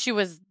the issue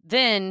was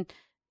then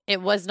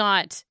it was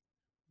not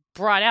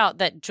brought out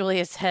that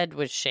Julius' head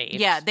was shaved.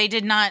 Yeah, they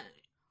did not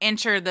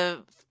enter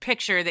the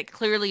picture that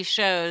clearly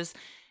shows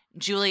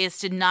Julius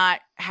did not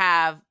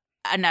have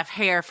enough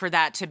hair for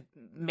that to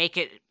make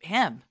it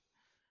him.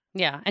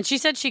 Yeah, and she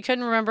said she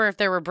couldn't remember if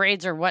there were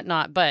braids or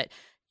whatnot, but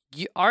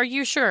are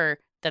you sure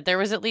that there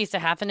was at least a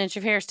half an inch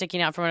of hair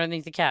sticking out from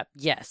underneath the cap?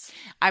 Yes.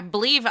 I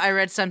believe I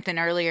read something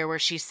earlier where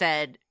she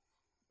said,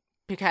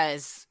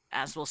 because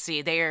as we'll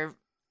see, the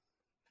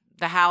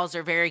Howes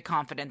are very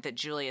confident that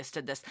Julius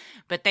did this,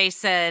 but they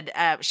said,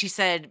 she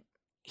said,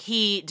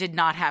 he did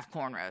not have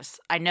cornrows.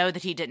 I know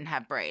that he didn't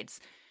have braids.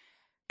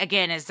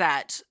 Again, is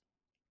that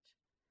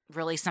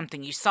really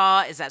something you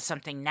saw? Is that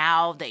something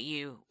now that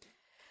you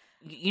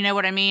know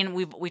what I mean?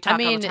 We talk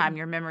all the time,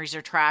 your memories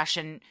are trash,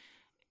 and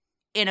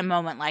in a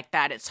moment like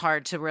that, it's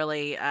hard to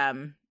really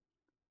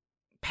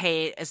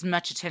pay as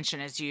much attention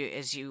as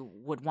you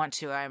would want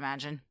to, I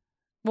imagine.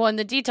 Well, and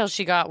the details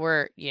she got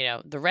were,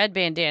 the red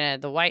bandana,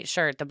 the white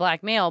shirt, the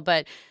black male.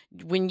 But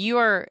when you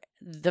are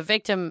the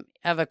victim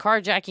of a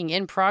carjacking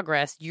in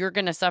progress, you're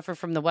going to suffer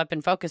from the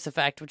weapon focus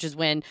effect, which is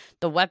when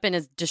the weapon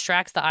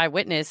distracts the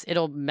eyewitness.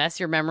 It'll mess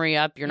your memory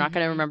up. You're not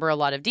going to remember a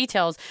lot of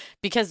details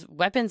because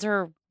weapons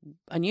are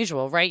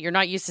unusual, right? You're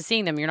not used to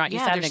seeing them. You're not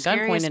used to having a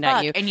gun pointed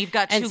at you. And you've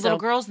got two little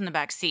girls in the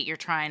back seat. You're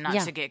trying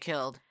not to get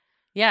killed.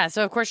 Yeah,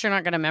 so of course you're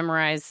not going to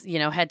memorize,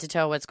 head to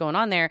toe what's going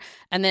on there.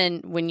 And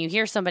then when you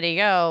hear somebody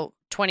go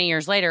 20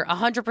 years later,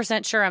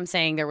 100% sure I'm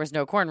saying there was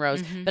no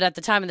cornrows. But at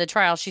the time of the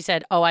trial, she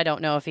said, oh, I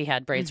don't know if he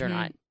had braids or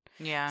not.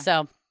 Yeah.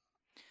 So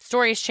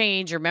stories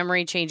change, your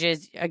memory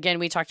changes. Again,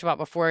 we talked about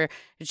before,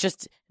 it's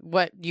just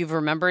what you've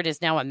remembered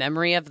is now a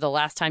memory of the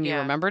last time you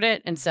remembered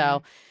it. And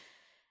so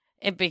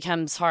it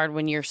becomes hard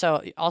when you're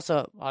so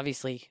also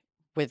obviously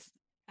with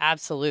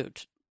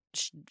absolute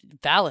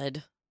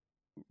valid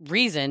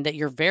reason that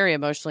you're very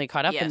emotionally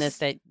caught up in this,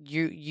 that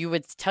you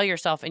would tell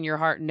yourself in your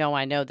heart, no,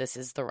 I know this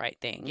is the right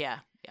thing. Yeah.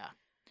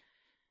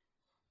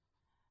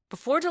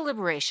 Before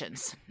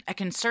deliberations, a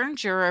concerned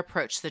juror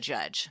approached the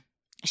judge.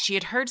 She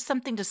had heard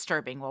something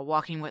disturbing while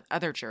walking with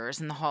other jurors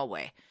in the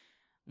hallway.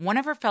 One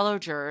of her fellow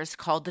jurors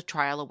called the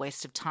trial a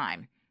waste of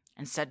time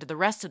and said to the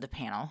rest of the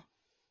panel,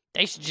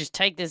 they should just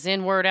take this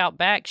N-word out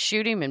back,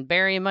 shoot him, and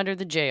bury him under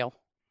the jail.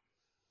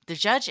 The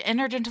judge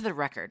entered into the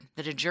record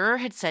that a juror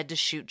had said to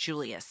shoot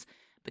Julius,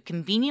 but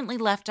conveniently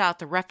left out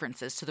the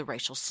references to the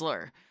racial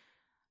slur.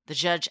 The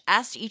judge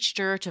asked each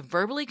juror to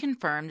verbally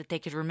confirm that they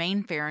could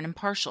remain fair and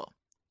impartial.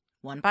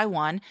 One by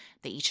one,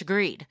 they each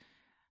agreed.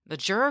 The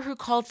juror who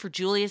called for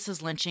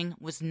Julius's lynching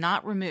was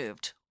not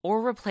removed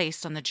or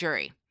replaced on the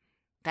jury.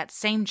 That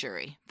same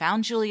jury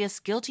found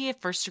Julius guilty of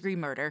first-degree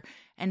murder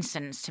and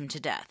sentenced him to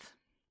death.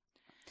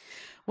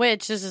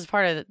 Which, this is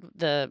part of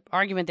the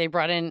argument they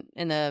brought in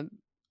the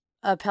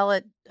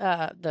appellate,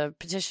 the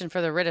petition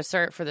for the writ of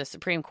cert for the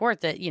Supreme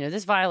Court, that,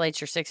 this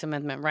violates your Sixth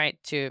Amendment right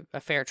to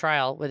a fair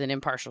trial with an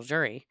impartial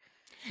jury.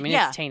 I mean,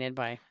 it's tainted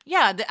by...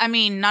 Yeah,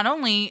 not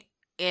only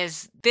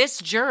is this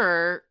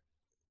juror,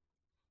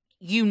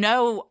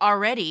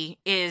 already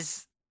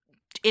is,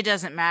 it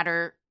doesn't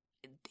matter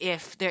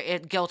if they're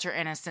guilt or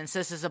innocence.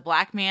 This is a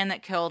black man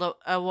that killed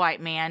a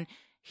white man.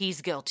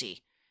 He's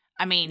guilty.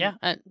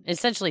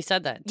 Essentially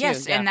said that, too.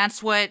 Yes, and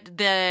that's what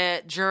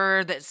the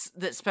juror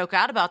that spoke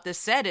out about this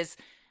said, is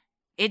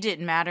it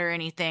didn't matter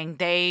anything.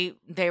 They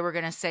were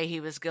going to say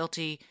he was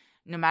guilty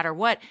no matter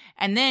what.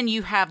 And then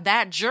you have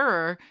that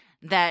juror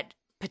that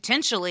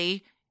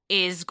potentially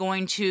is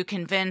going to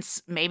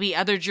convince maybe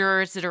other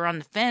jurors that are on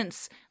the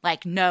fence,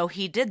 like, no,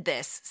 he did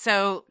this.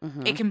 So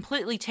it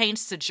completely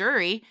taints the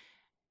jury.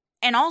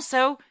 And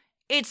also,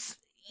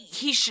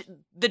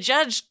 the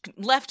judge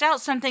left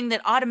out something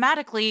that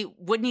automatically,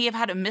 wouldn't he have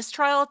had a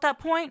mistrial at that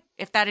point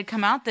if that had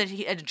come out, that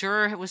a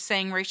juror was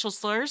saying racial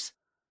slurs?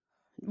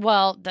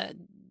 Well,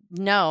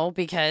 no,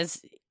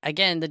 because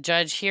again, the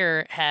judge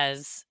here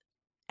has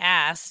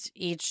asked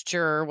each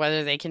juror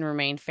whether they can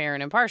remain fair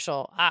and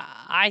impartial.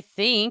 I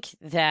think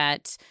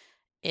that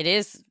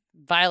it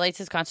violates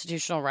his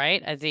constitutional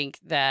right. I think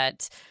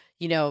that,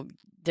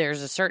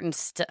 there's a certain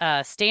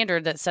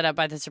standard that's set up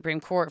by the Supreme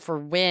Court for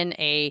when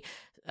a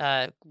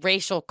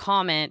racial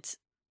comment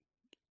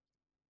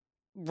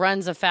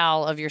runs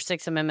afoul of your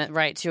Sixth Amendment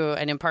right to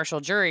an impartial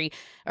jury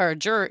or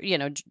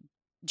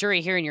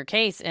jury hearing your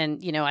case.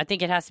 And, I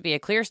think it has to be a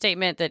clear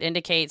statement that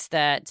indicates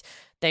that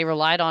they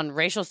relied on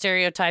racial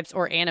stereotypes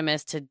or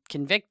animus to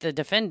convict the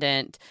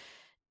defendant.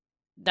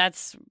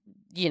 That's,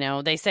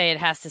 they say it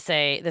has to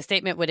say the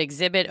statement would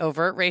exhibit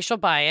overt racial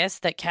bias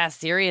that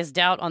casts serious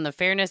doubt on the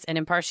fairness and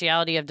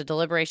impartiality of the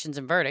deliberations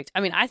and verdict.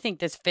 I mean, I think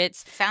this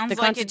fits the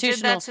constitutional it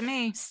did that to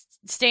me.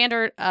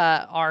 Standard.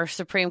 Our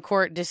Supreme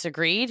Court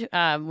disagreed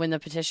when the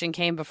petition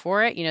came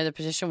before it. The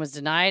petition was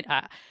denied.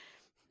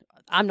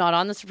 I'm not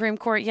on the Supreme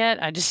Court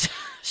yet. I just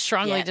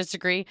strongly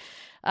disagree.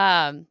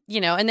 And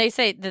they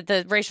say that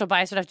the racial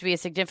bias would have to be a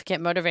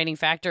significant motivating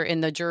factor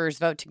in the juror's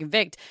vote to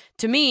convict.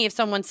 To me, if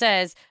someone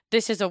says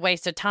this is a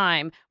waste of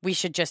time, we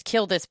should just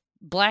kill this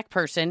black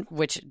person,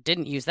 which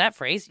didn't use that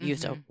phrase,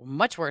 used a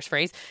much worse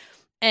phrase.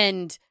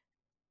 And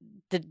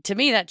to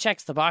me, that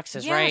checks the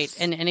boxes, right?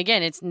 And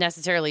again, it's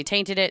necessarily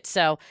tainted it.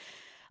 So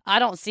I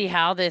don't see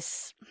how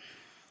this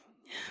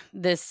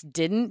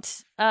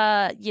didn't,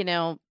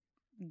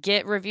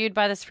 get reviewed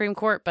by the Supreme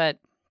Court, but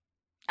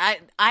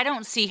I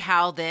don't see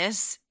how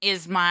this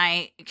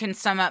can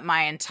sum up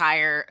my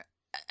entire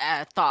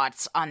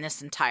thoughts on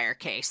this entire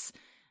case.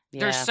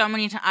 Yeah. There's so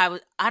many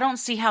times I don't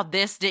see how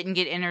this didn't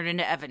get entered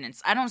into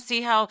evidence. I don't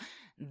see how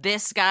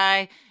this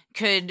guy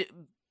could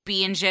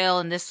be in jail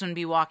and this one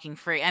be walking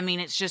free. I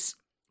mean, it's just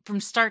from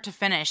start to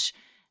finish,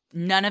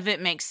 none of it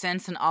makes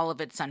sense and all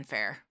of it's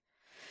unfair.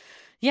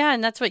 Yeah,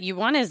 and that's what you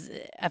want is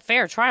a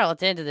fair trial at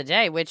the end of the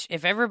day, which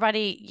if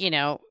everybody,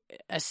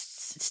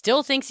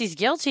 still thinks he's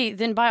guilty,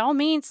 then by all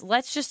means,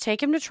 let's just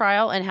take him to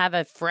trial and have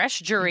a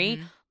fresh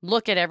jury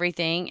look at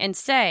everything and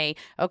say,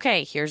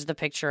 okay, here's the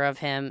picture of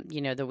him,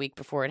 the week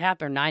before it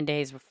happened, 9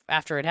 days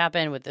after it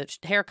happened with the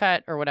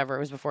haircut or whatever it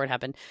was before it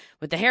happened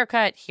with the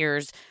haircut.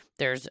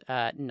 There's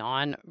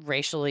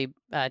non-racially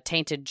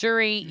tainted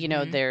jury.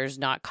 There's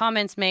not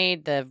comments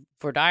made. The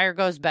voir dire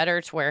goes better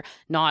to where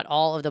not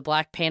all of the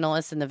black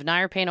panelists in the voir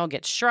dire panel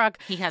get struck.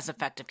 He has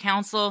effective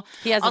counsel.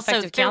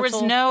 Effective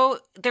counsel.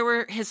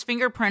 His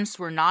fingerprints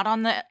were not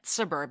on the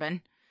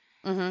Suburban.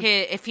 Mm-hmm.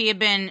 If he had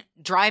been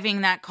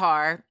driving that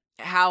car,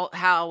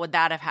 how would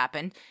that have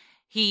happened?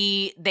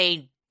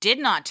 They did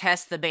not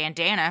test the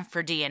bandana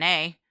for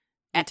DNA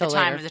at the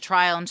time of the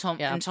trial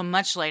until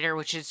much later,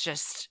 which is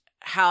just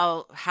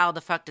how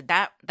the fuck did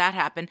that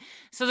happen?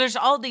 So there's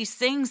all these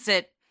things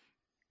that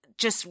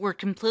just were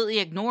completely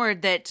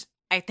ignored that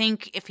I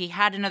think if he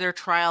had another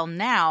trial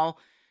now,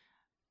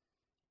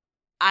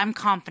 I'm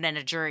confident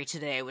a jury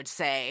today would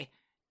say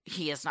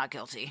he is not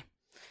guilty.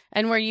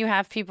 And where you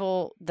have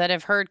people that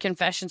have heard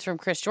confessions from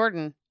Chris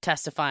Jordan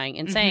testifying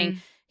and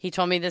saying, he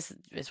told me this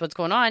is what's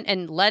going on,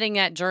 and letting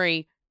that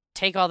jury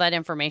take all that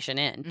information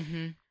in.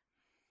 Mm-hmm.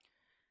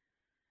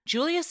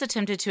 Julius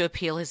attempted to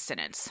appeal his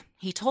sentence.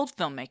 He told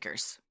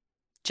filmmakers,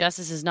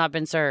 "Justice has not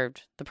been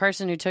served. The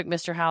person who took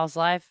Mr. Howell's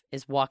life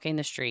is walking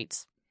the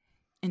streets."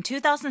 In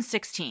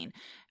 2016,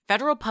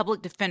 federal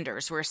public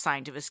defenders were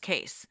assigned to his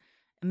case.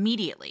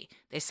 Immediately,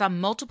 they saw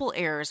multiple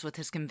errors with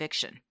his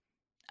conviction.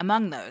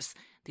 Among those,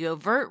 the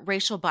overt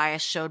racial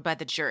bias showed by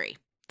the jury,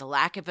 the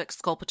lack of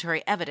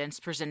exculpatory evidence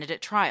presented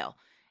at trial,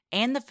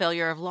 and the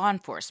failure of law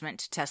enforcement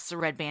to test the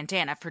red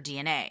bandana for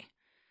DNA.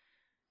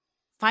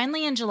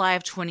 Finally, in July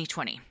of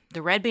 2020,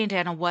 the red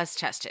bandana was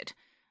tested.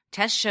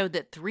 Tests showed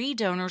that 3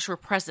 donors were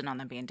present on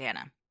the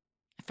bandana.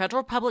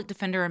 Federal public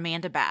defender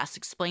Amanda Bass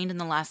explained in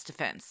the last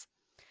defense.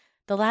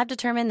 The lab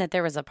determined that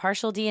there was a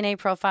partial DNA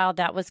profile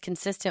that was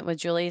consistent with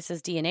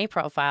Julius's DNA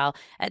profile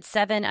at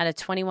 7 out of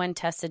 21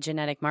 tested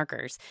genetic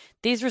markers.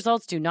 These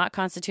results do not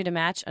constitute a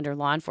match under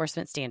law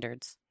enforcement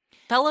standards.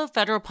 Fellow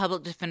federal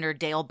public defender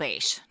Dale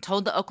Bache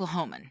told the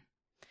Oklahoman,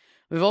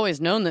 "We've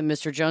always known that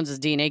Mr. Jones's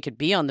DNA could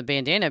be on the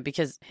bandana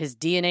because his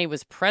DNA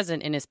was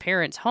present in his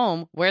parents'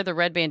 home where the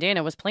red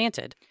bandana was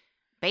planted."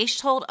 Bache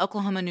told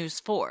Oklahoma News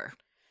 4.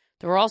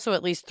 "There were also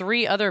at least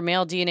 3 other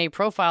male DNA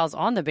profiles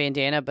on the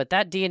bandana, but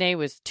that DNA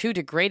was too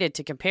degraded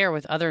to compare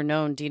with other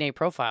known DNA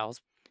profiles."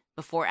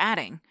 Before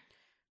adding,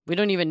 "We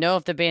don't even know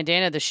if the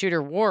bandana the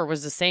shooter wore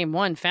was the same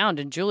one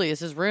found in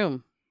Julius's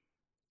room."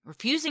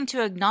 Refusing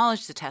to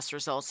acknowledge the test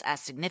results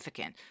as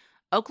significant,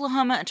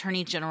 Oklahoma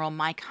Attorney General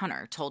Mike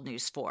Hunter told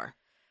News 4.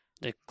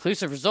 "The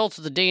conclusive results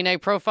of the DNA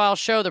profile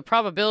show the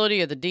probability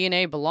of the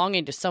DNA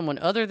belonging to someone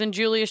other than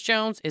Julius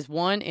Jones is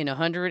 1 in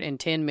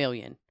 110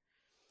 million.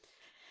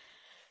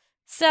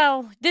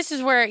 So this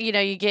is where, it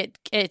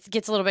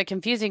gets a little bit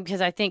confusing because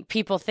I think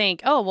people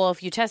think, oh, well,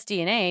 if you test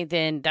DNA,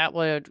 then that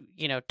would,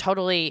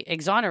 totally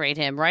exonerate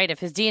him, right? If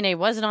his DNA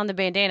wasn't on the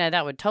bandana,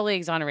 that would totally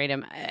exonerate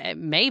him.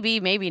 Maybe,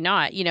 maybe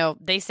not.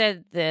 They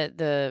said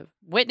the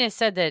witness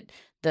said that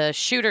the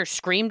shooter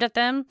screamed at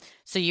them.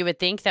 So you would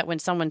think that when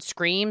someone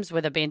screams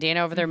with a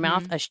bandana over their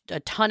mouth, a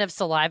ton of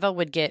saliva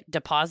would get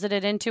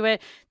deposited into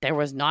it. There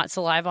was not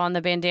saliva on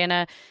the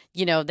bandana.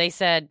 They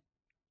said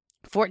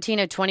 14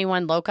 of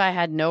 21 loci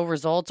had no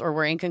results or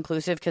were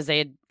inconclusive because they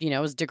had, it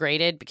was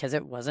degraded because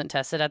it wasn't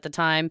tested at the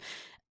time.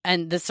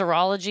 And the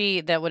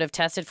serology that would have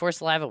tested for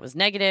saliva was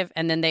negative.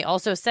 And then they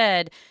also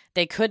said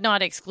they could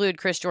not exclude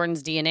Chris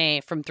Jordan's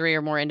DNA from 3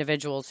 or more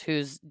individuals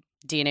whose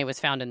DNA was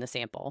found in the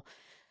sample.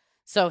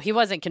 So he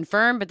wasn't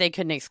confirmed, but they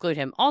couldn't exclude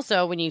him.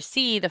 Also, when you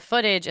see the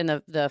footage and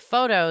the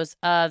photos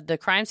of the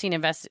crime scene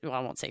I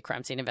won't say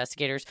crime scene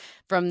investigators,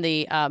 from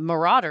the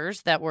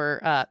marauders that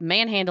were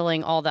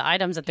manhandling all the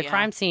items at the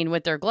crime scene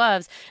with their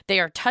gloves, they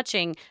are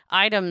touching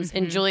items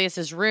in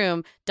Julius's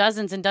room,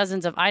 dozens and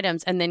dozens of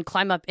items, and then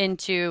climb up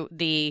into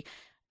the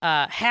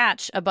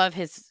hatch above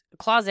his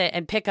closet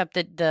and pick up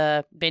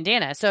the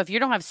bandana. So if you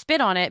don't have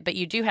spit on it, but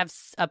you do have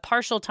a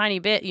partial tiny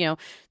bit,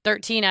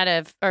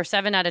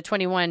 7 out of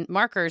 21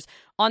 markers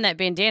on that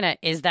bandana,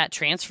 is that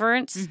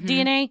transference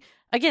DNA?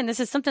 Again, this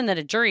is something that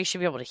a jury should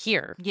be able to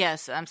hear.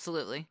 Yes,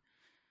 absolutely.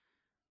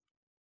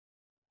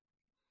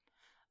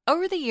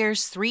 Over the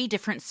years, 3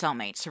 different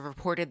cellmates have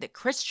reported that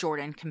Chris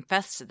Jordan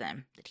confessed to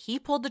them that he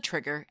pulled the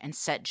trigger and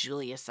set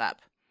Julius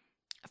up.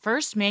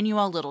 First,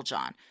 Manuel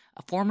Littlejohn,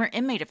 a former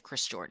inmate of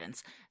Chris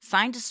Jordan's,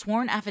 signed a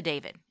sworn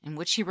affidavit in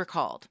which he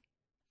recalled,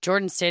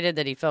 Jordan stated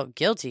that he felt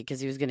guilty because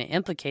he was going to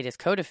implicate his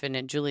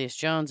co-defendant, Julius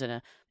Jones,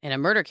 in a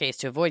murder case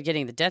to avoid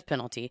getting the death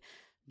penalty.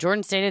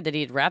 Jordan stated that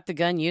he had wrapped the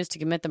gun used to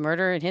commit the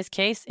murder in his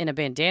case in a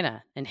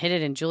bandana and hid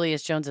it in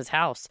Julius Jones's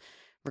house.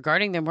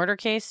 Regarding the murder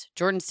case,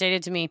 Jordan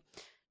stated to me,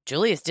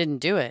 Julius didn't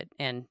do it,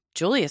 and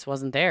Julius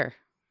wasn't there.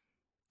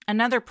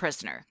 Another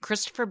prisoner,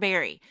 Christopher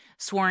Berry,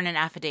 swore in an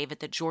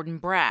affidavit that Jordan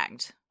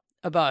bragged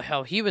about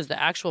how he was the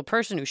actual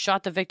person who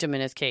shot the victim in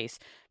his case.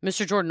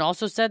 Mr. Jordan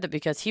also said that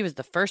because he was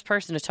the first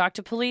person to talk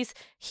to police,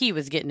 he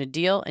was getting a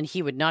deal and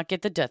he would not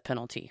get the death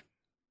penalty.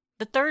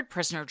 The third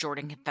prisoner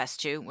Jordan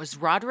confessed to was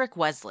Roderick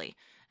Wesley,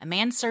 a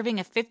man serving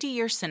a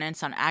 50-year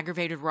sentence on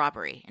aggravated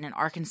robbery in an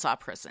Arkansas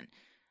prison.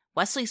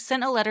 Wesley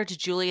sent a letter to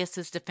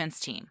Julius's defense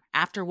team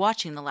after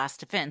watching The Last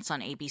Defense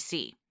on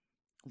ABC.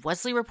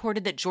 Wesley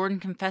reported that Jordan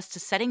confessed to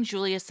setting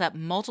Julius up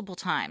multiple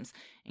times,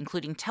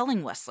 including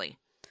telling Wesley,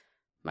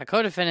 "My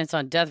co-defendant's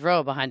on death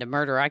row behind a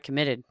murder I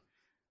committed."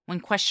 When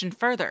questioned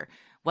further,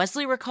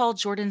 Wesley recalled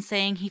Jordan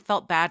saying he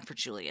felt bad for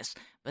Julius,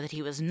 but that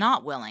he was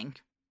not willing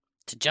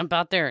to jump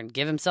out there and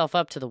give himself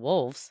up to the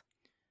wolves.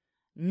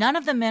 None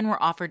of the men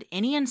were offered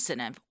any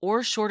incentive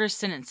or shorter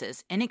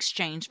sentences in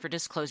exchange for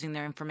disclosing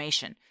their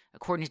information,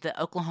 according to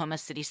the Oklahoma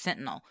City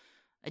Sentinel.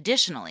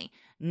 Additionally,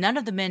 none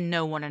of the men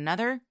know one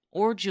another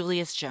or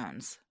Julius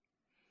Jones.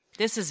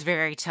 This is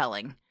very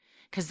telling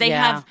because they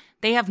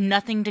have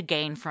nothing to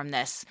gain from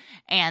this.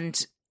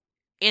 And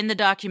in the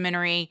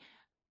documentary,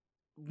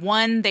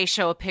 one, they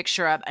show a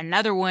picture of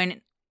another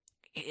one.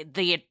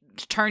 The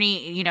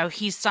attorney,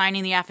 he's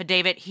signing the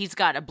affidavit. He's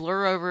got a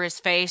blur over his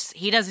face.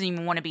 He doesn't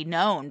even want to be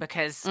known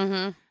because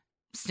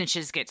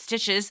snitches get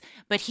stitches.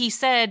 But he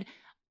said,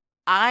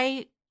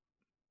 I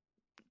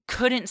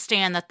couldn't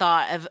stand the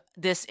thought of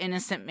this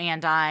innocent man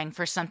dying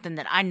for something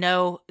that I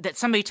know that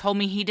somebody told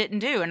me he didn't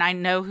do, and I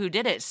know who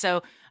did it.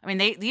 So, I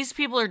mean, these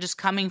people are just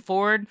coming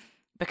forward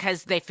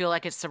because they feel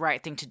like it's the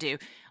right thing to do.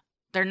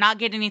 They're not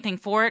getting anything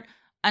for it,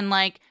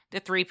 unlike the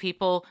 3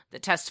 people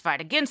that testified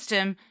against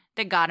him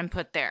that got him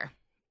put there.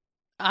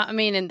 I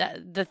mean, and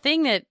the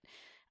thing that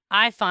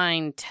I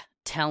find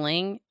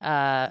telling,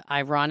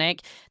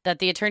 ironic, that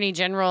the Attorney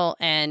General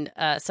and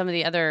some of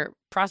the other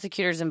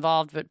prosecutors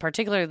involved, but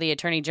particularly the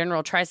Attorney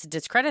General, tries to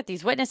discredit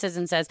these witnesses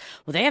and says,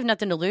 well, they have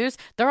nothing to lose.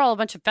 They're all a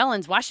bunch of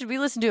felons. Why should we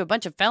listen to a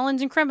bunch of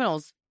felons and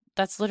criminals?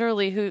 That's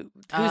literally whose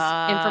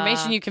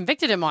information you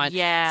convicted him on.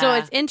 Yeah. So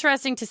it's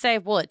interesting to say,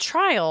 well, at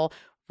trial,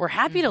 we're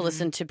happy to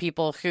listen to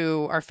people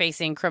who are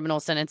facing criminal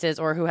sentences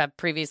or who have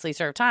previously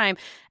served time.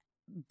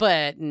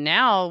 But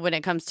now when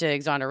it comes to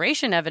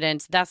exoneration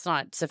evidence, that's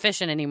not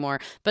sufficient anymore.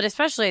 But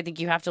especially, I think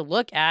you have to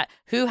look at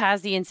who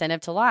has the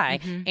incentive to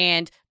lie.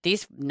 And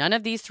none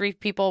of these 3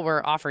 people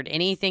were offered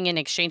anything in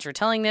exchange for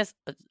telling this.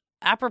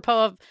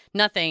 Apropos of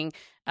nothing,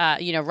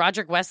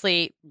 Roderick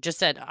Wesley just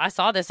said, I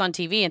saw this on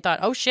TV and thought,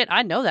 oh, shit,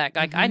 I know that.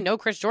 Like, I know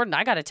Chris Jordan.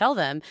 I got to tell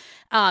them.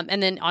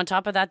 And then on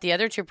top of that, the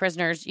other 2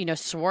 prisoners,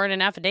 swore in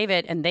an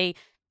affidavit and they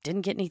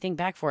didn't get anything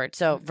back for it.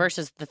 So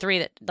versus the 3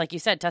 that, like you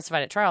said,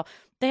 testified at trial,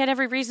 they had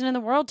every reason in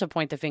the world to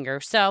point the finger.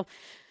 So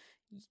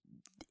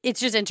it's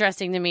just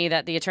interesting to me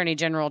that the Attorney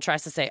General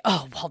tries to say,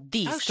 oh, well,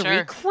 these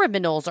 3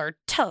 criminals are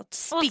speaking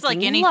it's like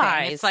anything.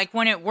 lies. It's like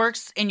when it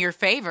works in your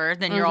favor,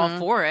 then you're all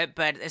for it.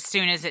 But as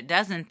soon as it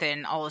doesn't,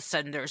 then all of a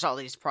sudden there's all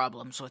these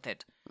problems with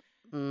it.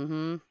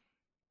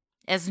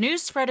 As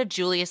news spread of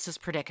Julius's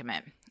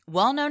predicament,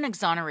 well-known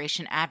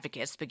exoneration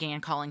advocates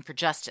began calling for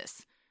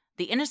justice.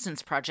 The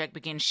Innocence Project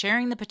began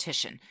sharing the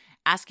petition,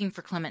 asking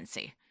for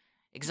clemency.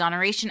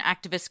 Exoneration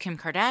activist Kim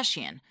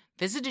Kardashian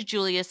visited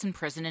Julius in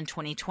prison in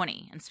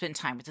 2020 and spent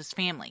time with his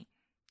family.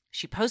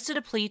 She posted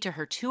a plea to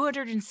her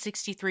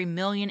 263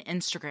 million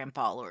Instagram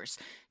followers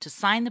to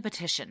sign the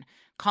petition,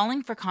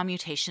 calling for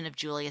commutation of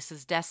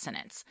Julius's death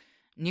sentence.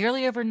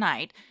 Nearly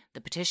overnight,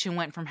 the petition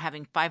went from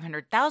having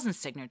 500,000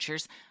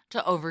 signatures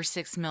to over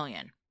 6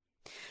 million.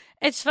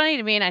 It's funny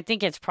to me, and I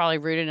think it's probably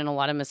rooted in a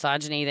lot of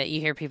misogyny that you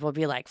hear people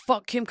be like,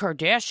 fuck Kim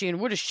Kardashian,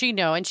 what does she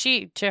know? And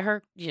she, to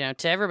her,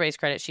 to everybody's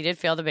credit, she did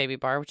fail the baby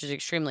bar, which is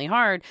extremely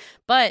hard,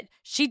 but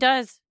she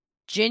does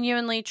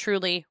genuinely,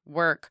 truly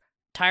work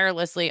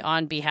tirelessly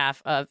on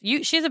behalf of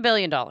you. She has $1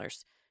 billion.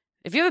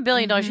 If you have $1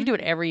 billion, you can do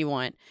whatever you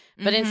want.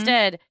 But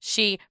instead,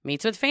 she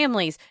meets with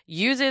families,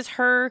 uses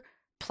her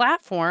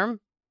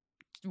platform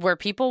where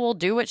people will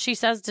do what she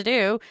says to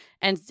do.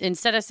 And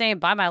instead of saying,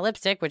 buy my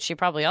lipstick, which she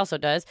probably also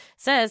does,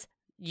 says,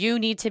 you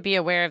need to be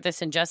aware of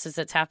this injustice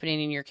that's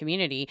happening in your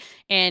community.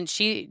 And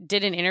she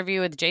did an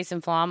interview with Jason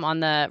Flom on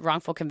the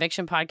Wrongful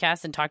Conviction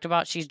podcast and talked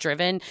about she's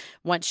driven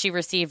once she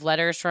received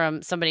letters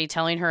from somebody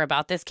telling her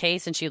about this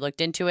case, and she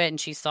looked into it and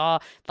she saw,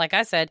 like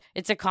I said,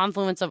 it's a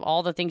confluence of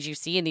all the things you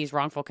see in these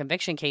wrongful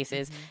conviction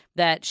cases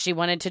that she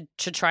wanted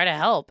to try to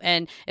help.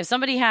 And if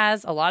somebody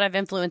has a lot of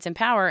influence and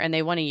power and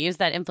they want to use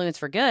that influence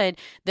for good,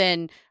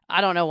 then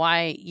I don't know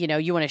why,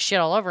 you want to shit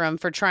all over them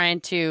for trying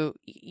to,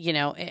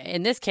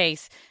 in this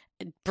case,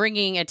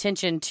 bringing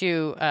attention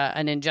to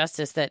an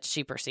injustice that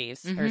she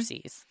perceives or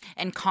sees.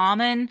 And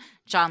Common,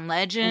 John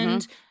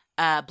Legend,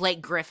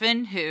 Blake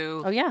Griffin,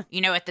 who,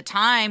 at the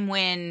time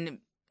when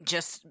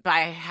just by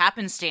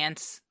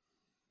happenstance,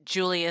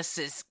 Julius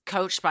is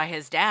coached by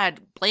his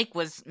dad, Blake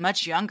was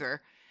much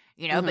younger,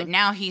 but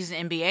now he's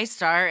an NBA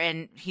star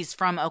and he's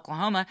from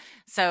Oklahoma.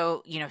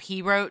 So,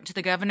 he wrote to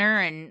the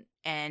governor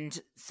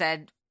and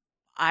said,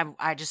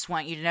 I just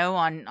want you to know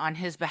on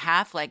his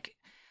behalf, like,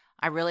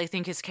 I really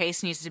think his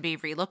case needs to be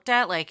relooked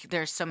at. Like,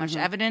 there's so much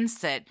evidence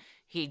that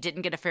he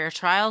didn't get a fair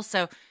trial.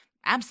 So,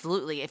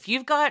 absolutely, if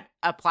you've got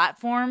a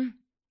platform,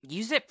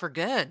 use it for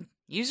good.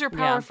 Use your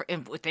power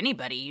with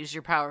anybody. Use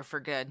your power for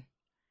good.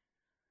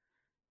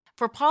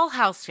 For Paul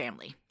Howe's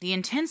family, the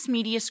intense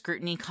media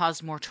scrutiny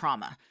caused more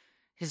trauma.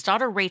 his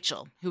daughter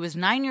Rachel, who was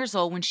 9 years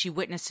old when she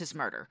witnessed his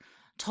murder,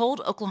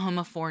 told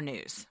Oklahoma 4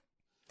 News.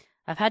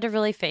 I've had to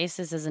really face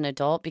this as an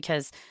adult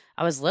because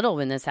I was little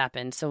when this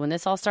happened. So when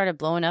this all started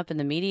blowing up in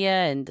the media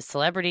and the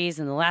celebrities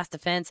and the last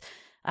offense,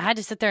 I had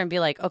to sit there and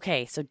be like,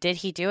 okay, so did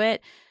he do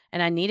it?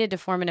 And I needed to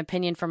form an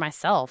opinion for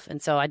myself.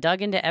 And so I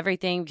dug into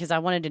everything because I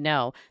wanted to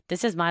know,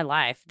 this is my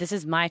life. This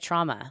is my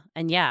trauma.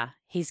 And yeah,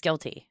 he's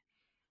guilty.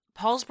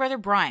 Paul's brother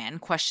Brian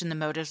questioned the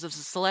motives of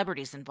the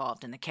celebrities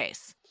involved in the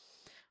case.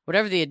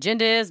 Whatever the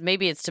agenda is,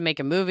 maybe it's to make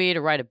a movie, to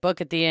write a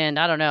book at the end.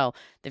 I don't know.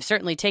 They've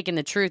certainly taken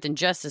the truth and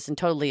justice and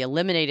totally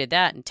eliminated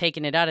that and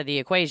taken it out of the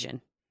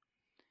equation.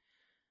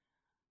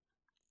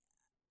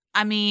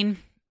 I mean,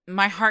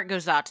 my heart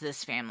goes out to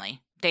this family.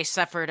 They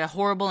suffered a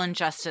horrible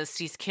injustice.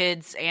 These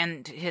kids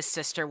and his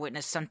sister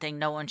witnessed something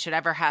no one should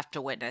ever have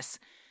to witness.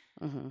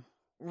 Mm-hmm.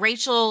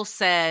 Rachel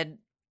said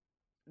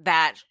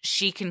that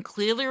she can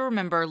clearly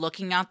remember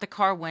looking out the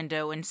car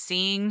window and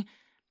seeing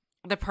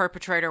the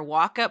perpetrator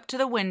walk up to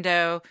the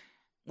window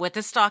with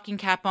a stocking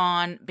cap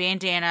on,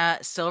 bandana,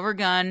 silver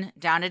gun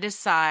down at his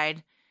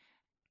side,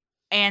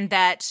 and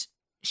that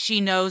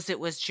she knows it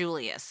was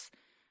Julius.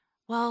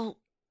 Well,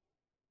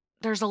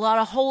 there's a lot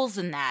of holes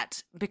in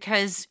that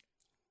because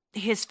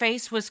his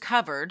face was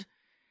covered.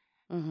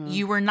 Mm-hmm.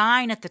 You were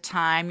 9 at the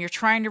time. You're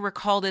trying to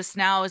recall this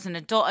now as an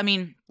adult. I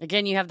mean,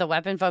 again, you have the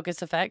weapon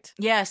focus effect.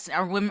 Yes,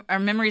 our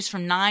memories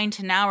from 9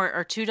 to now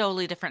are 2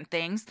 totally different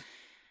things.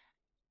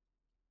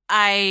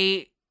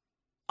 I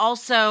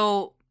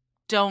also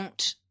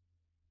don't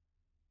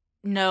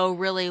know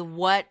really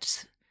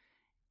what,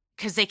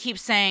 because they keep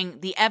saying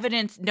the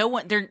evidence,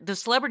 the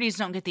celebrities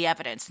don't get the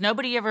evidence.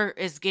 Nobody ever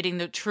is getting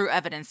the true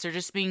evidence. They're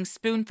just being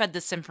spoon-fed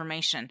this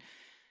information.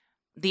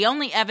 The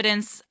only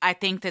evidence I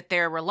think that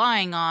they're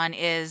relying on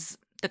is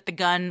that the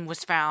gun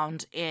was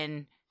found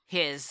in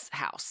his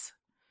house.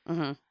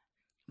 Mm-hmm.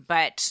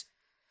 But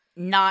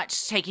not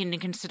taking into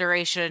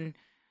consideration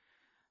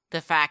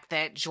the fact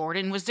that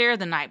Jordan was there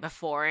the night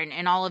before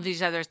and all of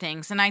these other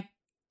things. And I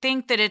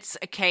think that it's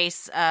a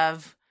case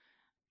of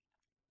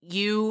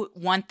you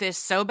want this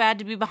so bad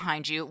to be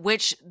behind you,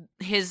 which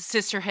his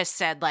sister has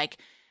said, like,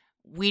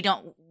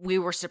 we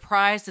were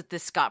surprised that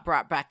this got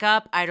brought back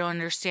up. I don't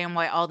understand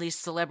why all these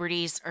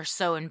celebrities are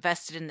so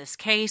invested in this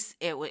case.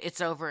 It's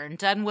over and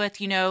done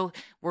with,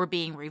 we're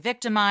being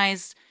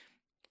re-victimized.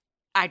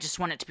 I just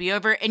want it to be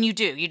over. And you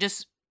do,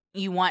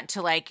 you want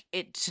to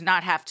it to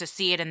not have to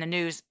see it in the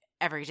news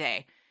every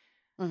day.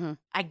 Mm-hmm.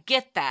 I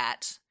get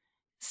that.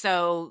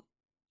 So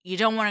you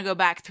don't want to go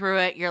back through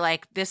it. You're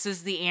like, this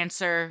is the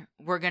answer.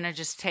 We're going to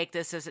just take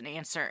this as an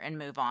answer and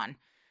move on.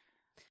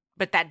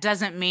 But that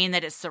doesn't mean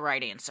that it's the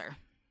right answer.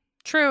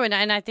 True.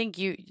 And I think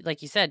you,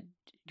 like you said,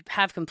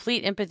 have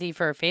complete empathy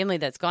for a family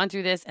that's gone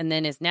through this and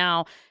then is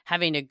now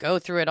having to go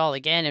through it all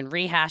again and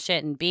rehash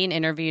it and being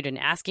interviewed and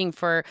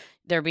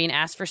they're being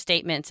asked for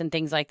statements and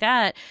things like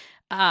that.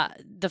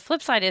 The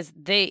flip side is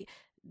they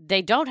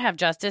don't have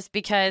justice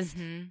because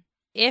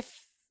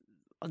if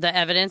the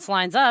evidence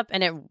lines up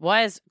and it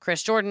was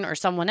Chris Jordan or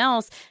someone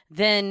else,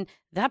 then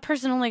that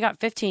person only got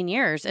 15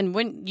 years. And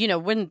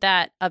wouldn't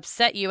that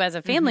upset you as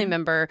a family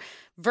member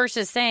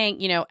versus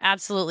saying,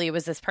 absolutely it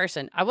was this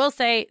person? I will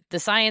say the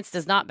science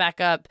does not back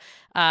up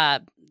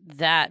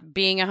that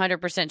being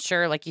 100%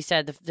 sure. Like you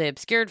said, the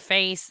obscured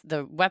face,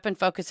 the weapon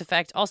focus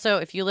effect. Also,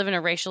 if you live in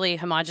a racially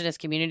homogenous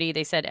community,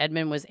 they said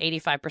Edmond was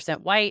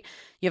 85% white.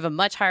 You have a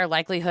much higher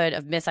likelihood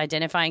of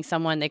misidentifying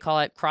someone. They call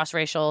it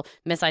cross-racial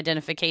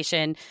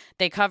misidentification.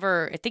 They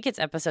cover, I think it's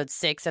episode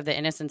 6 of the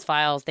Innocence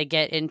Files. They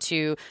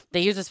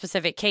use a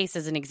specific case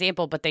as an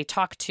example, but they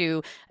talk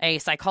to a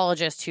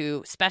psychologist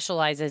who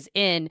specializes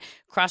in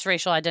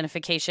cross-racial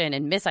identification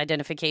and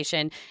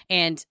misidentification.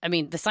 And I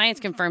mean, the science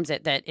confirms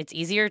it, that it's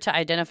easier to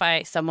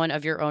identify someone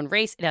of your own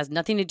race. It has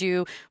nothing to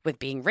do with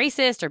being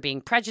racist or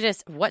being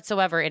prejudiced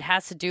whatsoever. It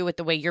has to do with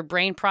the way your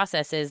brain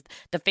processes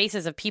the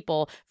faces of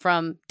people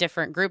from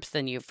different groups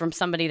than you, from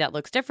somebody that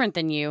looks different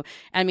than you.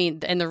 I mean,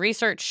 and the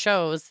research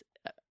shows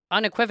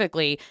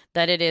unequivocally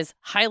that it is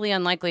highly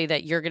unlikely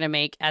that you're going to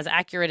make as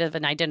accurate of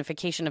an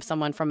identification of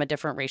someone from a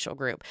different racial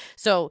group.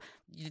 So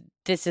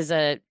this is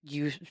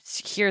you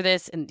hear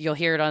this and you'll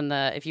hear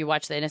it if you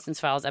watch the Innocence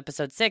Files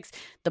episode 6,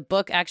 the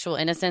book Actual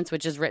Innocence,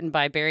 which is written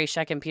by Barry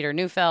Scheck and Peter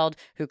Neufeld,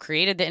 who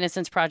created the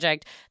Innocence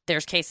Project.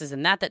 There's cases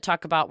in that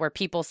talk about where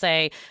people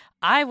say,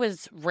 I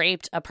was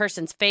raped, a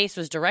person's face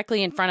was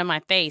directly in front of my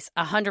face,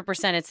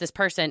 100% it's this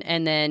person,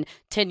 and then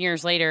 10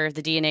 years later,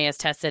 the DNA is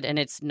tested and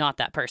it's not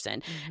that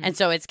person. And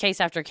so it's case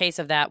after case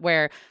of that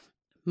where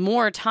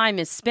more time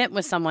is spent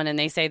with someone and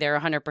they say they're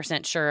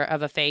 100% sure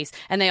of a face.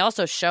 And they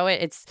also show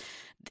it.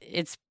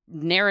 It's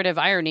narrative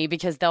irony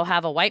because they'll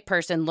have a white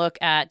person look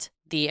at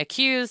the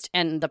accused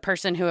and the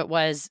person who it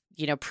was,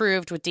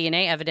 proved with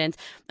DNA evidence.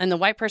 And the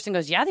white person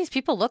goes, yeah, these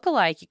people look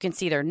alike. You can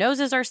see their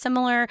noses are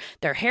similar.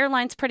 Their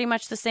hairline's pretty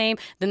much the same.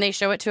 Then they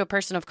show it to a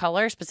person of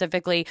color,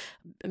 specifically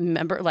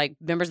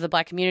members of the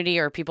Black community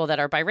or people that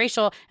are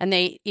biracial. And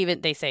they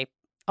say,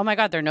 oh my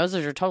God, their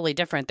noses are totally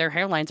different. Their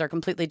hairlines are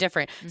completely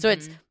different. So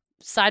it's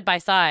side by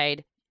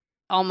side,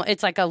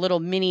 it's like a little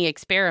mini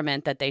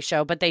experiment that they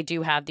show, but they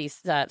do have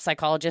these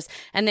psychologists,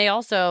 and they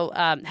also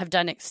have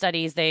done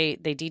studies. They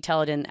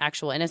detail it in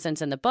Actual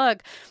Innocence in the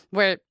book,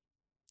 where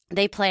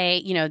they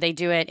play, they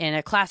do it in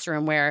a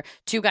classroom where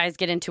two guys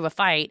get into a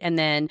fight, and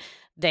then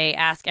they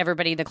ask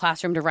everybody in the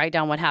classroom to write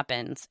down what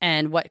happens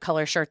and what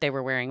color shirt they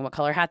were wearing, what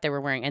color hat they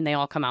were wearing, and they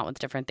all come out with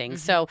different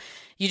things. So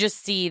you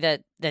just see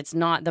that that's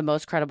not the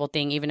most credible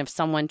thing. Even if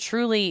someone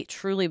truly,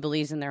 truly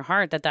believes in their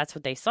heart that that's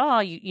what they saw,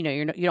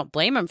 you don't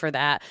blame them for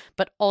that,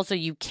 but also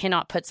you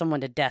cannot put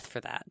someone to death for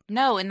that.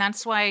 No, and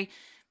that's why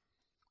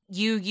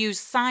you use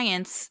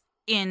science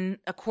in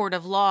a court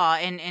of law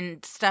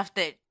and stuff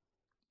that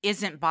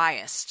isn't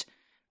biased.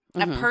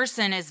 A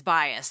person is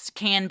biased,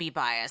 can be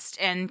biased,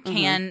 and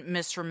can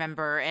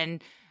misremember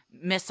and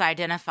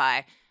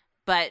misidentify.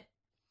 But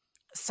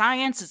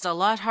science is a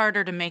lot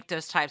harder to make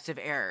those types of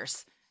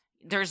errors.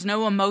 There's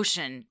no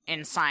emotion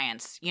in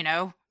science,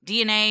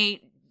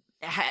 DNA,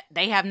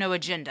 they have no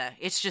agenda.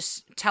 It's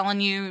just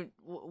telling you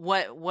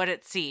what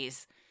it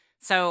sees.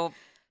 So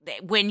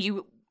when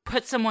you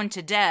put someone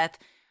to death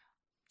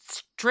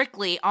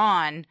strictly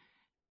on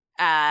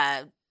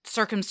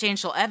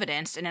circumstantial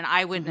evidence and an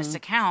eyewitness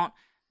account,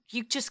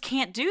 you just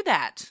can't do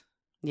that.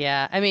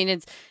 Yeah. I mean,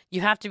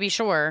 you have to be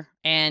sure.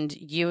 And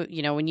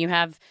when you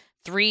have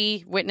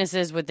 3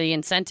 witnesses with the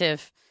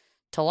incentive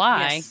to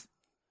lie,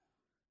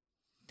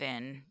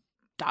 then ...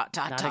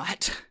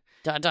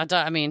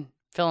 I mean,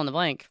 fill in the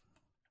blank.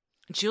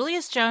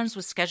 Julius Jones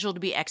was scheduled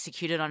to be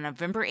executed on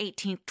November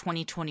 18th,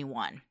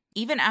 2021.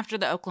 Even after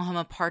the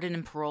Oklahoma Pardon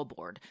and Parole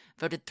Board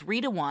voted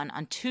 3-1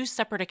 on 2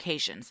 separate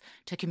occasions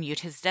to commute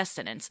his death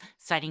sentence,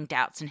 citing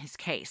doubts in his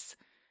case.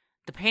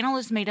 The panel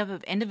is made up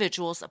of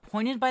individuals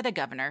appointed by the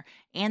governor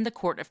and the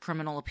Court of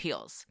Criminal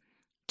Appeals.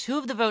 2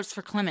 of the votes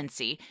for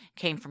clemency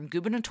came from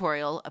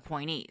gubernatorial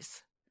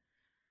appointees.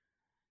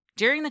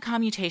 During the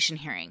commutation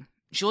hearing,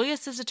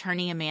 Julius's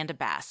attorney Amanda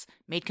Bass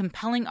made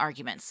compelling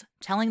arguments,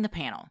 telling the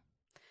panel,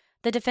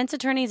 "The defense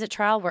attorneys at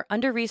trial were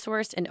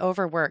under-resourced and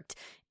overworked,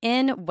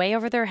 way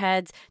over their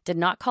heads, did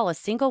not call a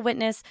single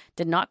witness,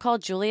 did not call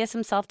Julius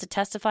himself to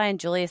testify in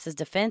Julius's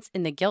defense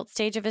in the guilt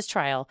stage of his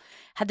trial.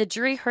 Had the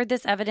jury heard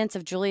this evidence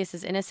of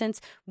Julius's innocence,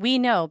 we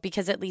know,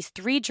 because at least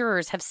 3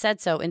 jurors have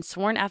said so in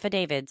sworn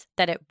affidavits,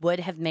 that it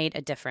would have made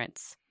a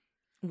difference."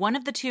 One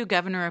of the 2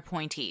 governor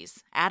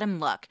appointees,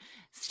 Adam Luck,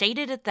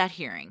 stated at that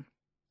hearing,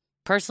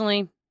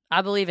 "Personally,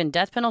 I believe in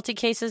death penalty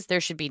cases there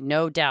should be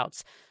no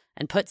doubts.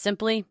 And put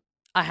simply,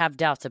 I have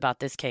doubts about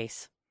this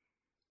case."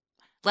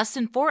 Less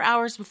than 4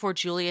 hours before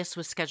Julius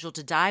was scheduled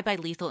to die by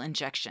lethal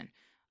injection,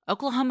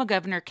 Oklahoma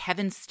Governor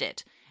Kevin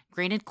Stitt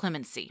granted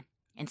clemency,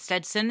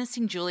 instead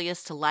sentencing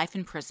Julius to life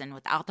in prison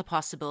without the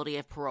possibility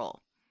of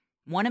parole.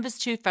 One of his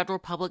 2 federal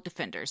public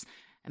defenders,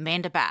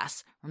 Amanda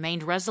Bass,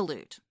 remained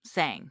resolute,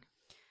 saying,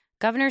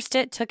 "Governor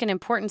Stitt took an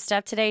important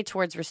step today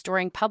towards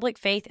restoring public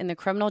faith in the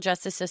criminal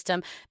justice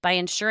system by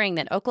ensuring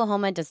that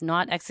Oklahoma does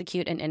not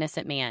execute an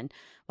innocent man.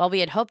 While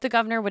we had hoped the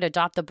governor would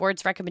adopt the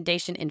board's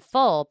recommendation in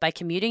full by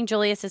commuting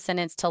Julius's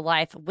sentence to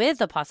life with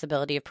the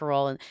possibility of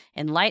parole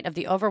in light of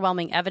the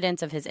overwhelming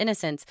evidence of his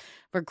innocence,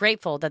 we're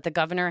grateful that the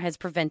governor has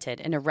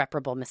prevented an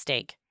irreparable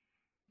mistake."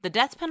 The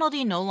death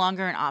penalty no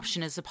longer an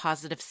option is a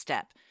positive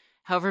step.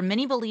 However,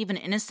 many believe an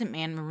innocent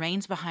man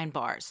remains behind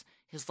bars,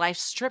 his life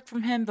stripped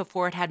from him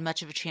before it had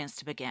much of a chance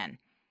to begin.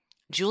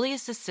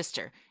 Julius's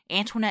sister,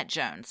 Antoinette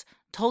Jones,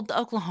 told the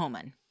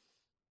Oklahoman,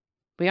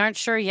 "We aren't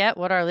sure yet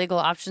what our legal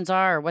options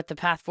are or what the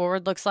path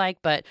forward looks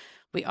like, but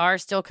we are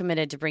still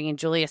committed to bringing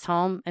Julius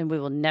home, and we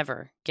will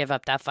never give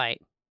up that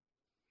fight."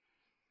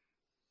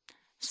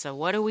 So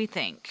what do we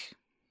think?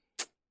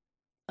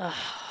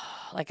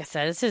 Like I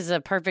said, this is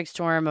a perfect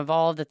storm of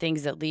all of the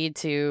things that lead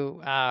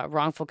to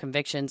wrongful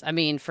convictions. I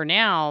mean, for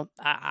now,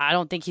 I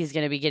don't think he's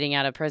going to be getting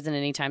out of prison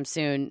anytime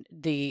soon.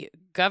 The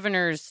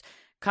governor's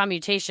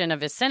commutation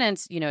of his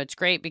sentence, it's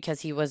great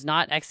because he was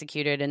not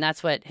executed. And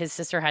that's what his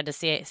sister had to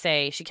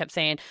say. She kept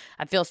saying,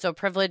 "I feel so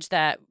privileged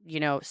that,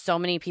 so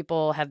many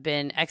people have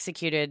been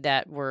executed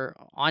that were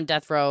on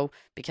death row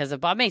because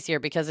of Bob Macy or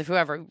because of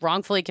whoever,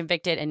 wrongfully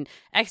convicted and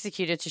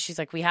executed." So she's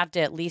like, we have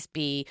to at least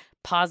be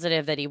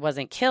positive that he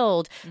wasn't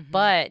killed.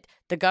 But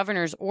the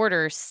governor's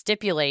order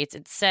stipulates,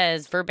 it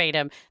says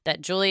verbatim, that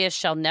Julius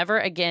shall never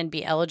again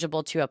be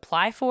eligible to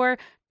apply for,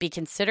 be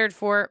considered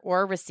for,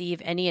 or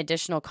receive any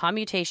additional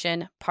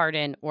commutation,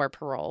 pardon, or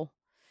parole.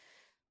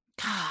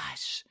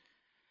 Gosh,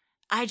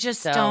 I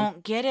just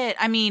don't get it.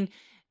 I mean,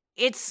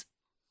 it's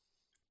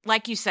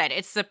like you said,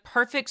 it's the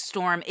perfect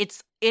storm.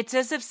 It's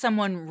as if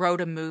someone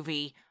wrote a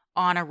movie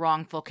on a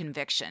wrongful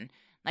conviction.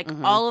 Like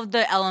all of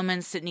the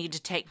elements that need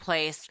to take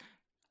place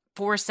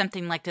for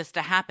something like this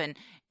to happen.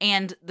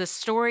 And the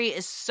story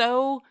is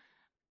so,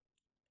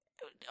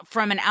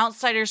 from an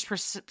outsider's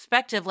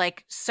perspective,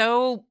 like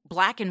so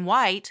black and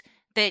white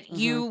that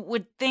you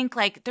would think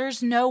like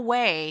there's no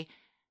way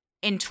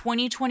in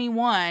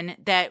 2021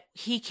 that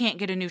he can't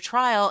get a new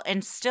trial.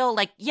 And still,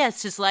 like,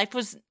 yes, his life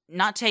was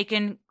not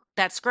taken.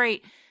 That's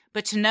great.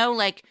 But to know,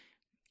 like,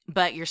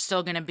 but you're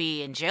still going to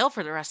be in jail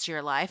for the rest of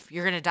your life.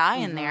 You're going to die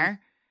in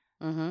there.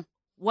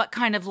 what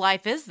kind of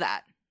life is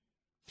that?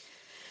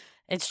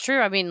 It's true.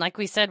 I mean, like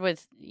we said,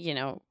 with,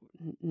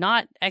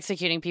 not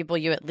executing people,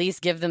 you at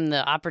least give them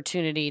the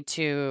opportunity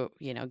to,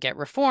 get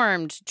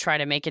reformed, try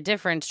to make a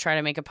difference, try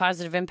to make a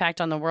positive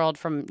impact on the world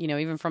from,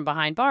 even from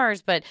behind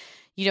bars. But,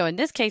 in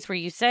this case where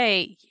you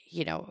say,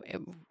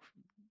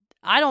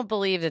 I don't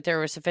believe that there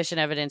was sufficient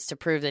evidence to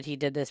prove that he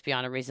did this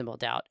beyond a reasonable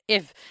doubt.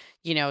 If,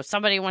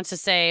 somebody wants to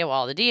say,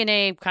 well, the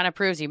DNA kind of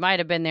proves he might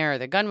have been there, or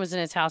the gun was in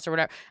his house or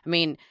whatever. I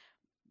mean,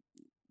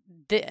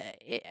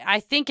 I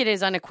think it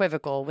is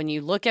unequivocal when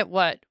you look at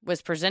what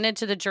was presented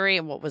to the jury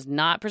and what was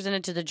not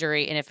presented to the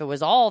jury. And if it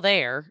was all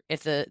there,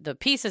 if the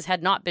pieces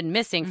had not been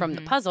missing from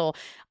the puzzle,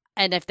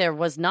 and if there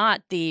was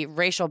not the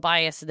racial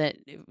bias that,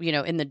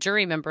 in the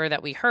jury member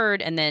that we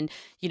heard, and then,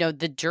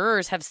 the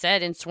jurors have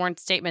said in sworn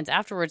statements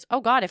afterwards,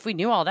 oh God, if we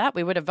knew all that,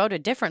 we would have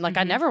voted different. Like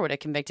I never would have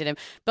convicted him.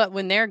 But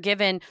when they're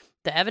given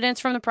the evidence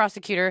from the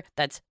prosecutor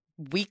that's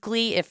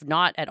weakly, if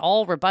not at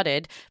all,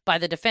 rebutted by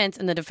the defense,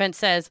 and the defense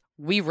says,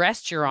 we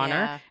rest, Your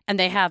Honor, and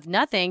they have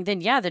nothing, then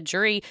the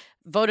jury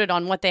voted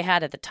on what they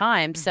had at the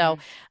time. So,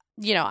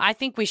 I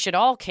think we should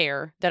all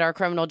care that our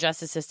criminal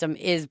justice system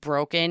is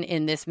broken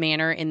in this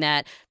manner, in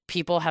that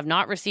people have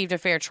not received a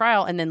fair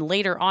trial. And then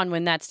later on,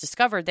 when that's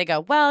discovered, they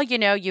go, well,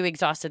 you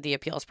exhausted the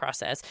appeals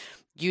process.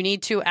 You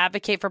need to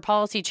advocate for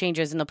policy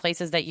changes in the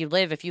places that you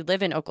live. If you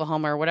live in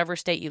Oklahoma or whatever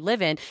state you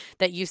live in,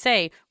 that you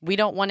say, we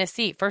don't want to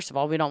see, first of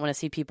all, we don't want to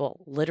see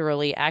people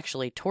literally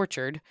actually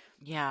tortured.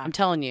 Yeah. I'm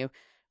telling you,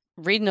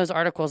 reading those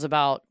articles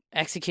about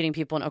executing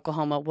people in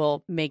Oklahoma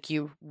will make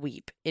you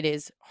weep. It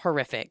is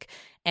horrific.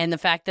 And the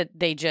fact that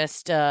they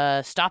just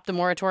stopped the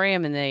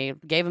moratorium and they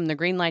gave them the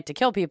green light to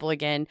kill people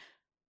again,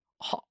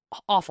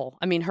 awful.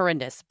 I mean,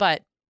 horrendous.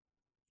 But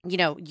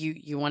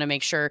you want to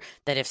make sure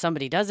that if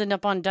somebody does end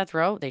up on death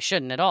row, they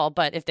shouldn't at all.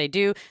 But if they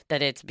do,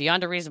 that it's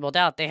beyond a reasonable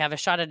doubt, they have a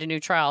shot at a new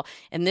trial.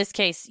 In this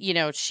case,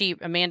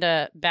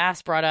 Amanda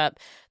Bass brought up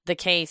the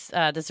case,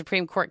 the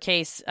Supreme Court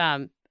case,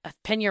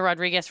 Pena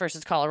Rodriguez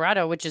versus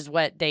Colorado, which is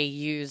what they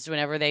used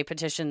whenever they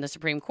petitioned the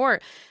Supreme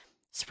Court.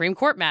 Supreme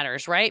Court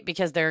matters, right?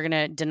 Because they're going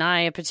to deny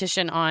a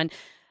petition on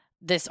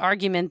this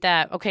argument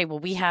that, okay, well,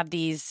 we have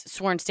these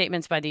sworn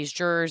statements by these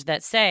jurors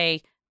that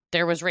say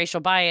there was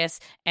racial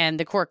bias, and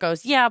the court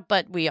goes, yeah,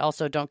 but we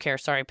also don't care.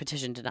 Sorry,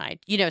 petition denied.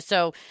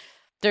 So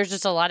there's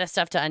just a lot of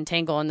stuff to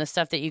untangle, and the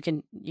stuff that you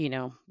can,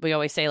 we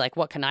always say, like,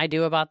 what can I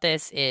do about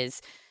this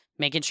is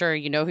making sure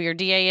you know who your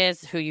DA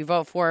is, who you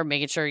vote for,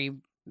 making sure you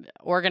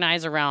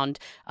organize around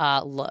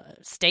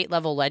state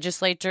level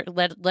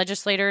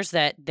legislators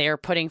that they're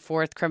putting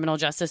forth criminal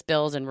justice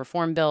bills and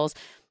reform bills.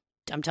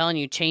 I'm telling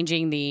you,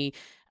 changing the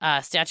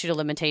statute of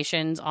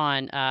limitations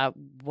on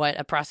what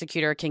a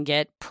prosecutor can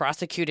get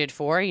prosecuted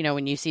for,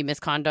 when you see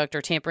misconduct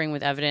or tampering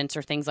with evidence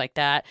or things like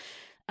that.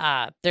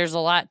 There's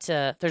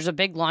a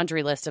big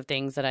laundry list of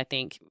things that I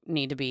think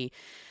need to be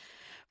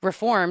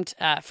reformed.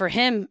 For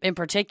him in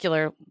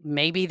particular,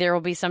 maybe there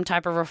will be some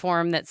type of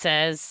reform that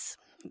says,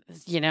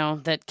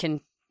 that can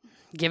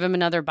give him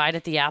another bite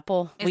at the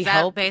apple. Is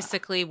that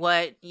basically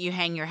what you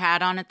hang your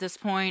hat on at this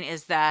point?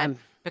 Is that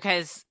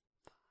because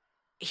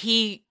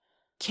he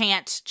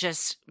can't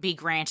just be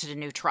granted a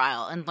new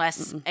trial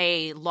unless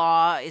a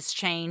law is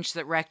changed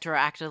that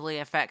retroactively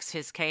affects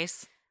his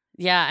case?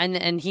 Yeah,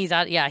 and he's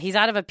out. Yeah, he's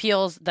out of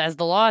appeals. As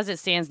the law as it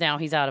stands now,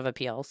 he's out of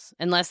appeals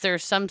unless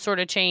there's some sort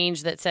of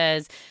change that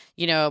says,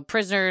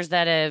 prisoners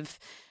that have.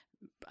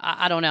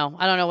 I don't know.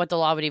 I don't know what the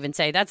law would even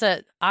say.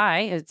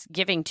 It's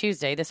Giving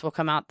Tuesday. This will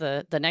come out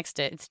the next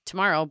day. It's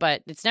tomorrow,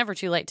 but it's never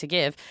too late to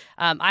give.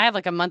 I have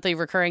like a monthly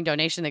recurring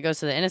donation that goes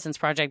to the Innocence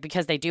Project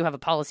because they do have a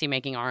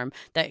policymaking arm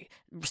that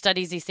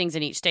studies these things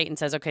in each state and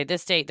says, okay,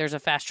 this state, there's a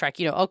fast track.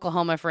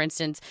 Oklahoma, for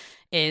instance,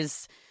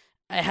 has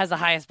the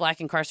highest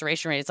Black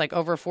incarceration rate. It's like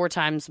over 4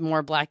 times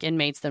more Black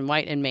inmates than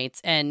white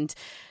inmates. And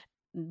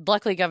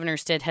luckily, Governor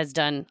Stitt has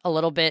done a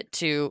little bit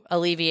to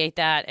alleviate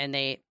that, and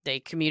they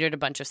commuted a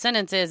bunch of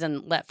sentences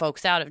and let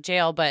folks out of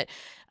jail. But,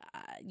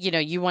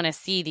 you want to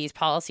see these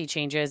policy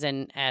changes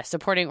and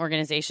supporting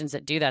organizations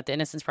that do that. The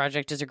Innocence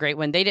Project is a great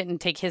one. They didn't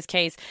take his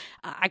case.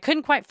 I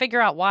couldn't quite figure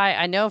out why.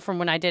 I know from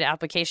when I did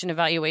application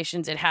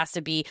evaluations, it has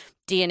to be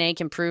DNA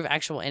can prove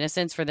actual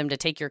innocence for them to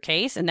take your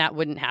case, and that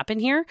wouldn't happen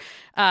here.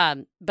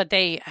 But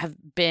they have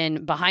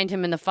been behind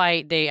him in the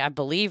fight. I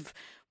believe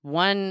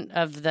one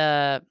of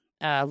the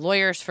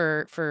lawyers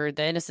for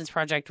the Innocence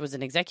Project was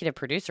an executive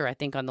producer, I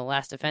think, on The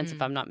Last Offense,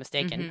 if I'm not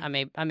mistaken.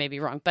 I may be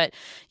wrong, but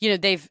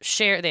they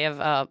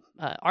have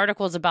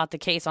articles about the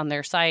case on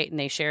their site, and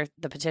they share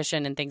the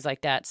petition and things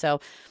like that. So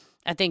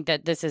I think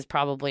that this is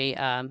probably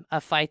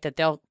a fight that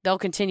they'll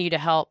continue to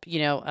help.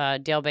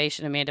 Dale Bache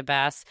and Amanda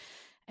Bass.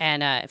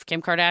 And if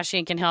Kim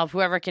Kardashian can help,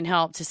 whoever can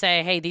help to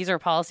say, hey, these are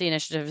policy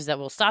initiatives that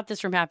will stop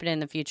this from happening in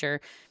the future,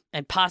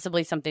 and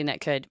possibly something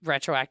that could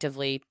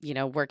retroactively,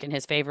 work in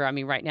his favor. I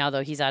mean, right now,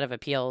 though, he's out of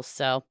appeals.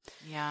 So,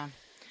 yeah.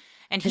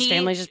 And his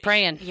family's just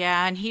praying.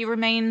 Yeah, and he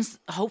remains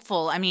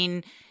hopeful. I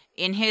mean,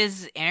 in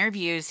his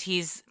interviews,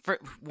 he's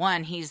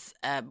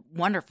a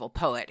wonderful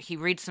poet. He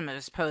reads some of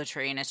his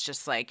poetry, and it's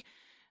just like,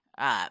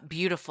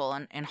 beautiful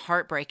and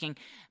heartbreaking.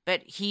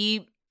 But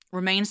he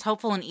remains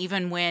hopeful. And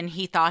even when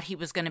he thought he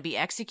was going to be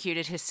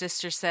executed, his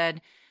sister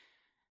said,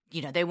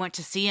 they went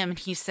to see him and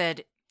he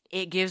said,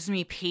 "It gives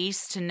me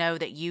peace to know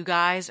that you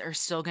guys are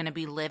still going to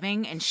be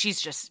living." And she's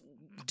just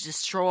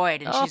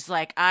destroyed. And she's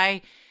like,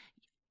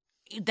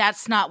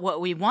 that's not what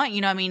we want.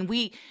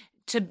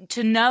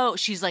 To know,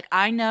 she's like,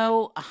 I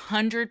know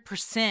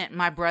 100%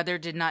 my brother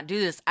did not do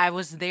this. I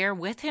was there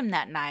with him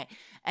that night.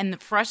 And the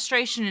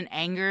frustration and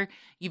anger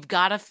you've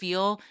got to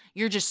feel,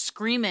 you're just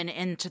screaming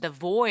into the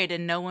void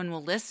and no one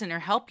will listen or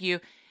help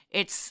you.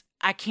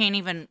 I can't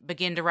even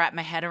begin to wrap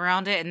my head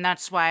around it. And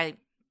that's why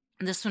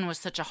this one was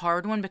such a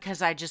hard one,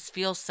 because I just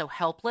feel so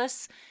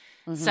helpless.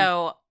 Mm-hmm.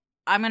 So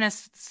I'm going to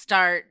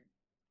start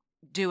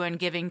doing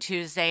Giving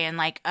Tuesday and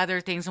like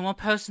other things. And we'll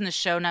post in the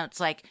show notes,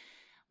 like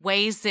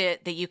ways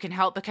that you can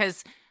help,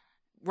 because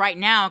right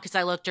now, because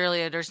I looked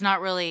earlier, there's not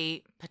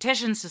really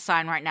petitions to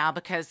sign right now,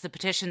 because the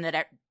petition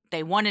that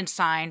they wanted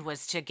signed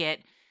was to get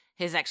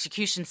his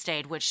execution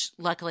stayed, which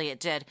luckily it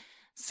did.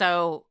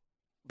 So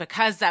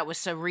because that was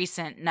so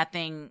recent,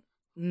 nothing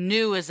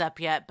new is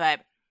up yet,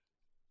 but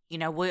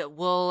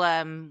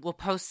we'll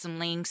post some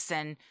links,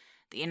 and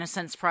the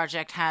Innocence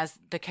Project has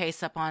the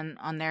case up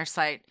on their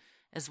site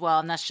as well,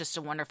 and that's just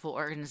a wonderful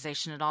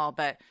organization at all.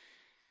 But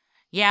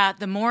yeah,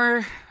 the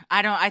more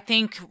I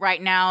think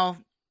right now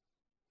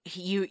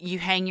you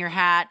hang your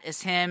hat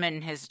as him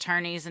and his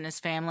attorneys and his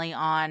family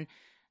on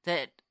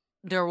that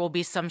there will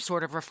be some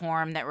sort of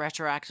reform that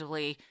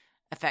retroactively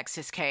affects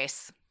his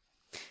case.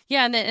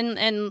 Yeah,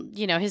 and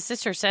his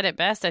sister said it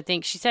best. I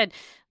think she said,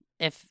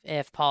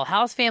 if Paul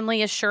House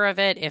family is sure of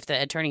it, if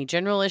the attorney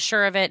general is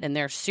sure of it, and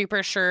they're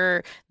super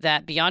sure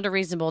that beyond a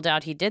reasonable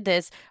doubt he did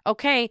this,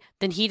 okay,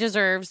 then he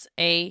deserves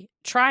a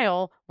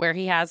trial where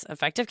he has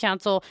effective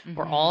counsel, mm-hmm.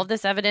 where all of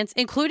this evidence,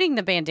 including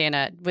the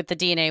bandana with the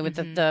DNA, with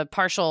mm-hmm. the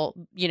partial,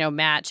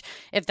 match,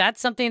 if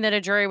that's something that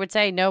a jury would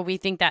say, no, we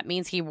think that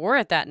means he wore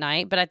it that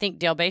night. But I think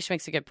Dale Bache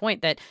makes a good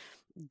point that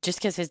just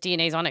because his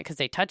DNA's on it because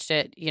they touched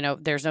it,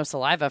 there's no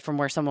saliva from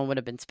where someone would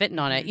have been spitting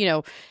on it,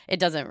 it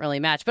doesn't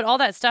really match. But all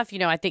that stuff,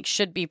 I think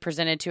should be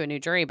presented to a new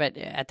jury. But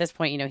at this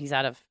point, he's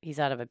out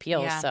of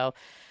appeals. Yeah. So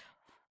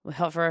we'll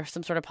hope for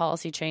some sort of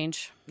policy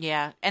change.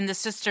 Yeah. And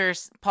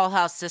Paul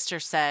House's sister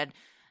said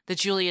that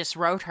Julius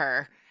wrote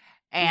her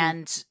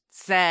and mm-hmm.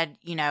 said,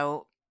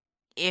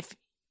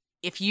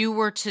 if you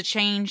were to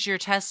change your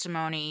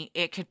testimony,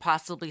 it could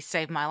possibly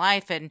save my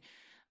life. And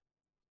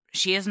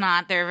she is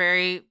not.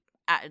 They're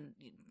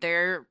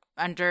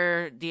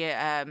under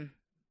the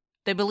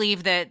they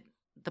believe that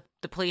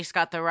the police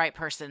got the right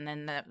person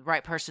and the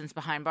right person's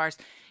behind bars,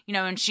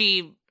 and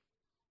she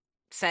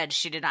said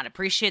she did not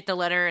appreciate the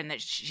letter and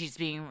that she's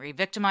being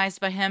re-victimized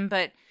by him.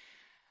 But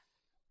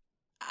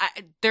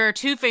there are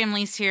two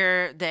families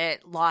here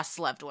that lost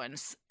loved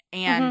ones,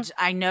 and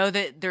mm-hmm. I know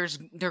that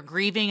they're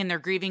grieving, and they're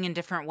grieving in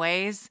different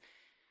ways.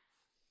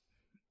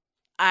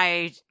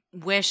 I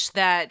wish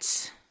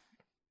that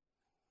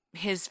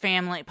his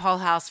family, Paul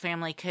House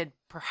family, could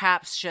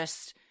perhaps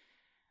just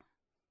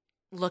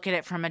look at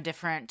it from a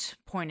different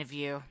point of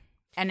view.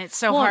 And it's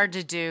so hard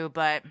to do,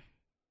 but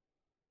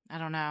I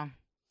don't know.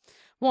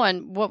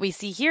 One, what we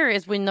see here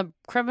is when the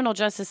criminal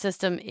justice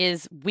system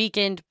is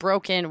weakened,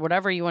 broken,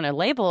 whatever you want to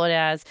label it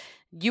as,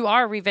 you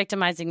are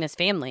re-victimizing this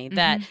family. Mm-hmm.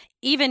 That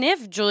even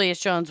if Julius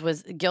Jones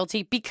was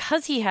guilty,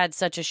 because he had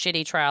such a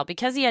shitty trial,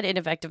 because he had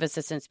ineffective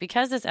assistance,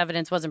 because this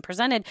evidence wasn't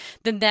presented,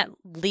 then that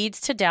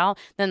leads to doubt.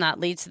 Then that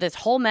leads to this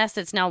whole mess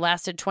that's now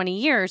lasted 20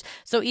 years.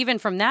 So even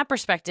from that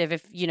perspective,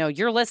 if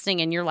you're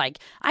listening and you're like,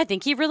 I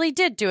think he really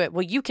did do it.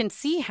 Well, you can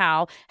see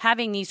how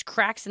having these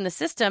cracks in the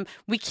system,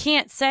 we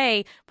can't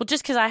say, well,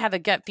 just because I have a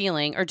gut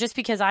feeling or just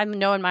because I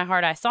know in my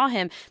heart I saw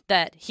him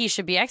that he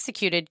should be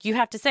executed. You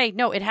have to say,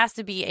 no, it has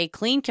to be a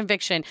clean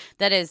conviction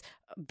that is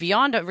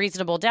beyond a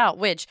reasonable doubt,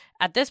 which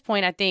at this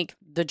point, I think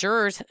the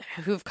jurors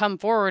who've come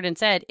forward and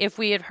said, if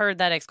we had heard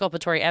that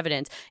exculpatory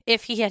evidence,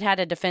 if he had had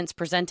a defense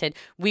presented,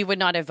 we would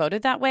not have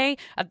voted that way.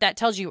 That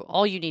tells you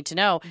all you need to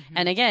know. Mm-hmm.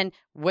 And again,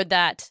 would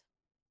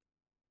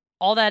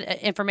all that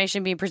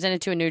information being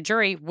presented to a new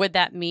jury, would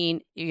that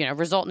mean,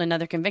 result in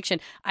another conviction?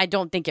 I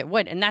don't think it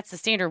would. And that's the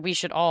standard we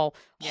should all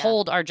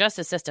hold our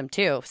justice system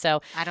to.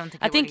 So I don't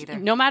think would either.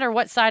 No matter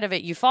what side of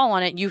it you fall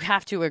on it, you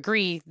have to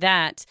agree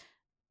that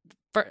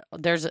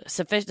there's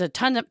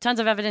tons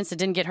of evidence that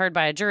didn't get heard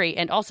by a jury.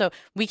 And also,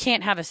 we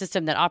can't have a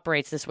system that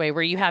operates this way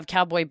where you have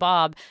Cowboy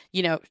Bob,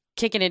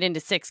 kicking it into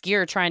sixth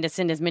gear, trying to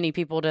send as many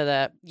people to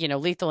the,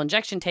 lethal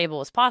injection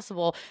table as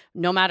possible,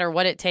 no matter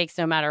what it takes,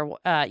 no matter,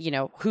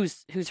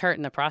 who's hurt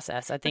in the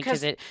process. I think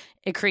because it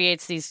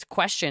creates these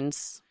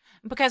questions.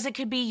 Because it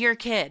could be your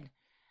kid.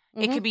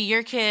 Mm-hmm. It could be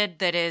your kid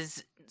that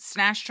is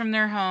snatched from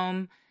their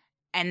home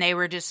and they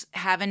were just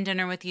having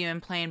dinner with you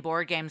and playing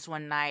board games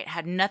one night,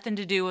 had nothing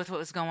to do with what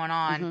was going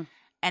on. Mm-hmm.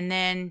 And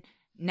then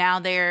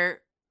now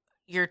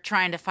you're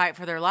trying to fight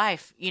for their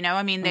life.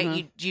 Mm-hmm.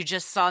 That you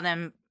just saw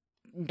them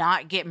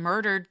not get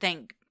murdered,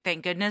 thank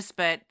goodness,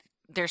 but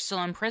they're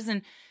still in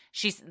prison.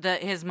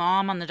 His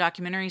mom on the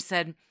documentary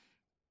said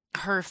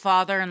her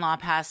father-in-law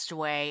passed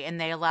away, and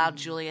they allowed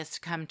Julius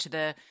to come to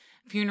the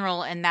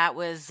funeral, and that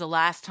was the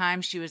last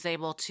time she was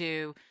able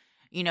to,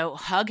 you know,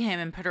 hug him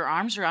and put her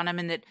arms around him,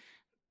 and that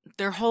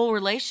their whole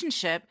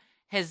relationship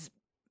has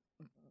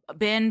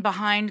been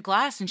behind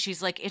glass. And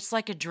she's like, it's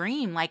like a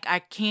dream. Like, I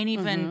can't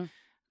even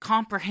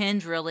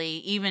comprehend really,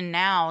 even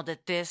now,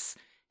 that this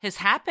has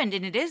happened.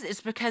 And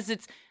it's because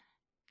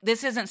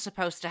this isn't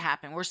supposed to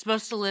happen. We're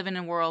supposed to live in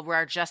a world where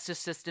our justice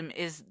system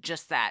is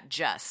just that,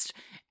 just.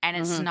 And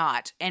it's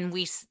not. And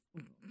we,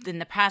 in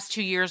the past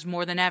 2 years,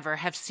 more than ever,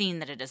 have seen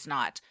that it is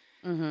not.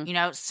 You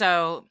know,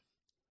 so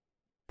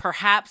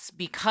perhaps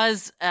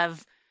because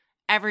of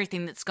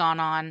everything that's gone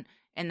on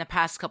in the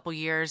past couple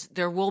years,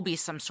 there will be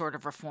some sort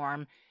of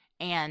reform.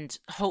 And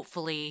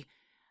hopefully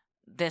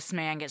this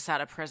man gets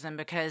out of prison,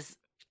 because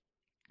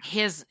he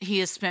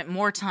has spent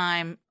more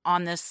time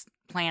on this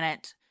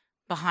planet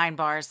behind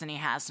bars than he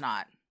has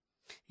not.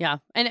 Yeah.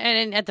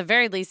 And at the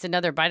very least,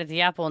 another bite at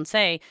the apple and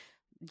say,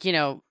 you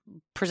know,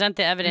 present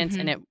the evidence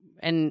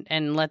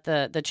and let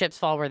the chips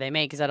fall where they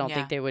may, because I don't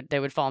think they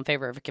would fall in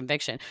favor of a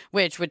conviction,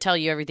 which would tell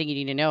you everything you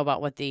need to know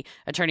about what the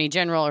attorney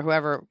general or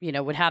whoever, you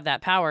know, would have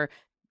that power,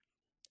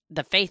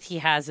 the faith he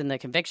has in the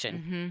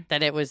conviction,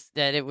 that it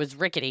was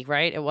rickety,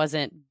 right? It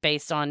wasn't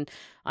based on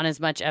as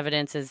much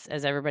evidence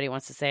as everybody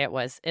wants to say it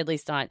was, at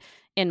least not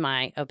in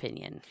my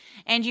opinion.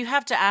 And you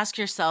have to ask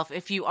yourself,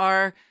 if you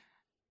are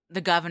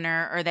the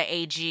governor or the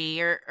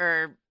AG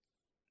or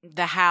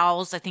the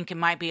Howes, I think it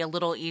might be a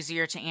little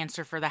easier to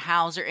answer for the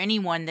Howes or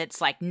anyone that's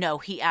like, no,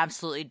 he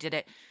absolutely did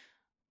it.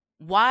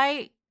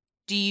 Why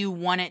do you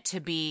want it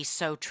to be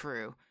so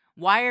true?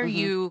 Why do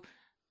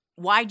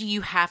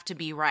you have to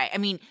be right? I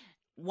mean,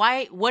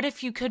 what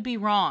if you could be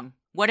wrong?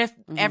 What if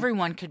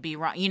everyone could be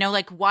wrong? You know,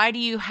 like, why do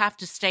you have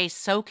to stay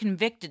so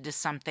convicted to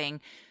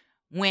something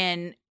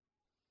when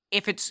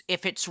if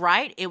it's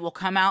right, it will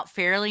come out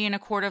fairly in a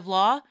court of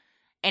law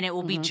and it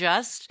will be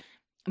just.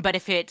 But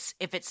if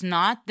it's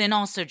not, then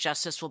also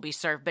justice will be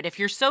served. But if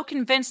you're so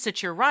convinced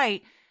that you're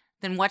right,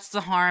 then what's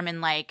the harm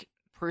in, like,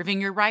 proving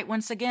you're right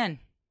once again?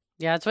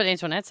 Yeah, that's what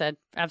Antoinette said.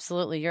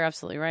 Absolutely. You're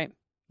absolutely right.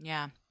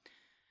 Yeah.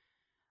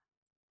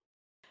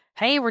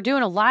 Hey, we're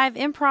doing a live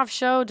improv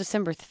show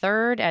December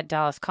 3rd at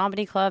Dallas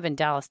Comedy Club in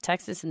Dallas,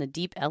 Texas, in the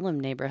Deep Ellum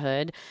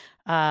neighborhood.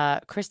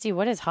 Christy,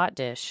 what is Hot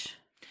Dish?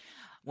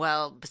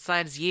 Well,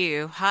 besides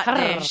you, Hot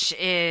Dish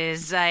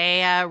is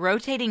a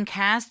rotating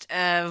cast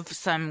of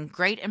some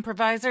great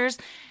improvisers.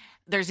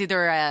 There's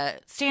either a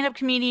stand-up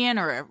comedian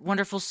or a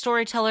wonderful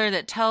storyteller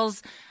that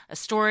tells a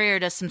story or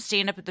does some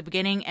stand-up at the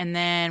beginning, and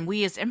then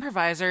we as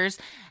improvisers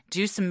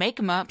do some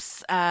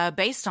make-em-ups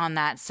based on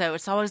that. So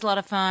it's always a lot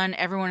of fun.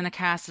 Everyone in the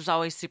cast is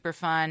always super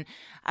fun.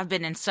 I've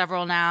been in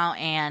several now,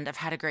 and I've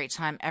had a great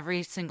time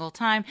every single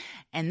time.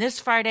 And this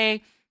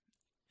Friday,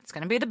 it's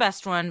going to be the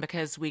best one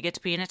because we get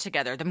to be in it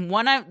together.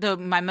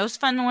 My most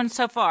fun one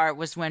so far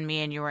was when me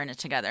and you were in it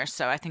together.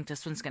 So I think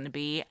this one's going to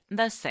be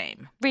the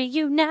same.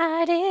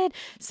 Reunited.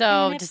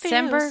 So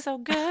December, feels so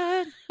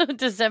good.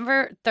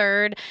 December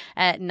 3rd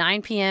at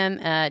 9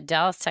 p.m.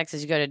 Dallas,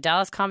 Texas. You go to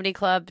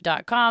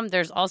DallasComedyClub.com.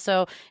 There's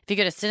also, if you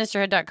go to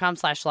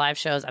sinisterhood.com/live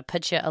shows, I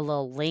put you a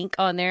little link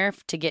on there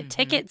to get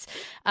tickets.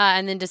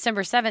 And then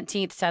December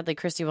 17th, sadly,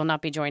 Christy will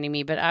not be joining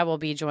me, but I will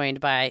be joined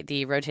by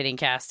the rotating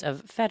cast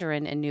of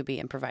veteran and newbie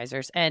improvisers.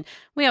 And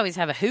we always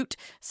have a hoot.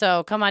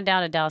 So come on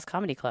down to Dallas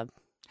Comedy Club.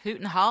 Hoot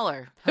and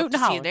holler. Hope to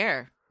see you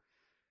there.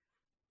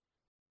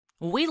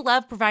 We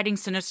love providing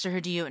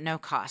Sinisterhood to you at no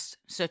cost.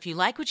 So if you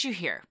like what you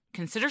hear,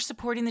 consider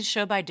supporting the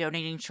show by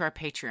donating to our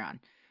Patreon.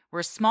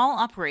 We're a small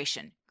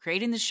operation,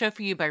 creating the show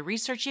for you by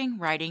researching,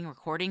 writing,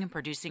 recording, and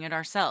producing it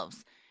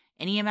ourselves.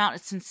 Any amount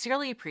is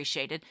sincerely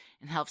appreciated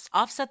and helps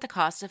offset the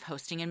cost of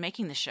hosting and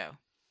making the show.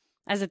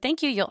 As a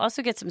thank you, you'll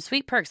also get some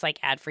sweet perks like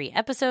ad-free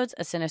episodes,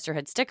 a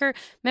Sinisterhood sticker,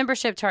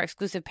 membership to our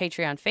exclusive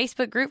Patreon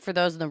Facebook group for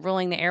those in the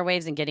Ruling the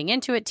Airwaves and Getting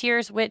Into It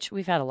tiers, which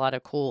we've had a lot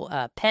of cool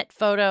pet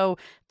photo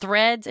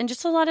threads and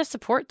just a lot of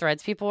support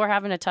threads. People were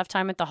having a tough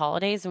time at the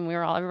holidays, and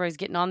everybody's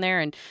getting on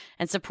there and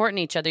supporting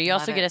each other. You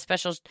also get a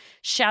special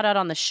shout out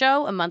on the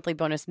show, a monthly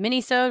bonus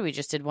mini-sode. We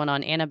just did one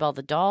on Annabelle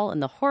the Doll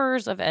and the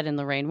horrors of Ed and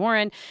Lorraine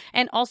Warren,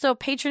 and also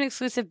patron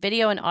exclusive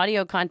video and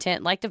audio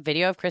content like the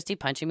video of Christy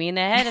punching me in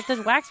the head at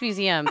the Wax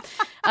Museum.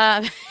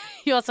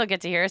 You also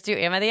get to hear us do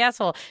Am I the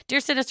Asshole? Dear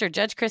Sinister,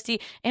 Judge Christy,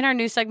 in our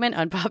new segment,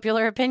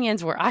 Unpopular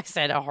Opinions, where I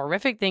said a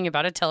horrific thing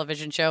about a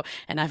television show,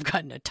 and I've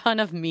gotten a ton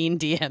of mean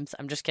DMs.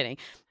 I'm just kidding.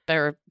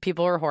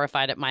 People were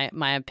horrified at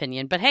my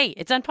opinion. But hey,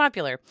 it's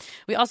unpopular.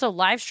 We also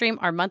live stream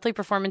our monthly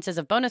performances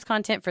of bonus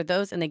content for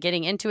those in the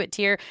Getting Into It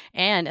tier.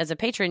 And as a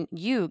patron,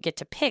 you get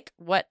to pick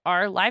what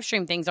our live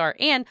stream things are.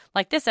 And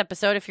like this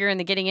episode, if you're in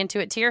the Getting Into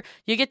It tier,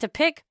 you get to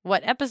pick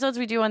what episodes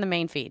we do on the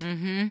main feed.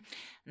 Mm-hmm.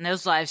 And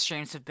those live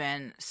streams have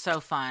been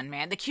so fun,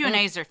 man. The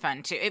Q&As are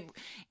fun, too.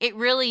 It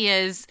really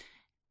is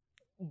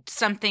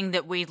something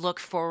that we look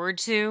forward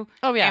to.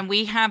 Oh, yeah. And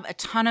we have a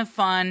ton of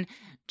fun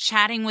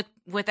chatting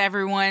with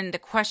everyone. The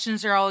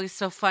questions are always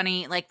so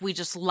funny. Like, we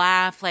just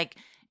laugh. Like,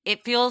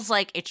 it feels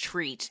like a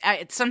treat.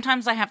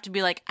 Sometimes I have to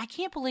be like, I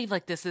can't believe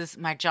like this is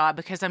my job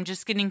because I'm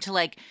just getting to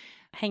like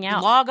hang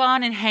out, log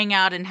on and hang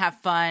out and have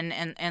fun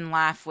and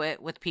laugh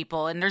with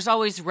people. And there's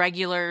always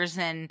regulars,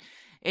 and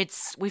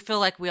we feel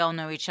like we all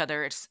know each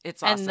other. It's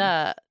awesome.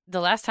 And the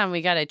last time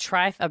we got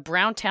a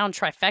Browntown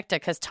trifecta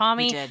because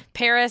Tommy,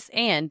 Paris,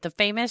 and the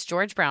famous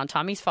George Brown,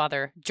 Tommy's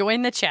father,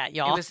 joined the chat,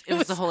 y'all. It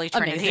was the Holy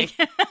Trinity.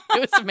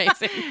 It was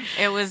amazing.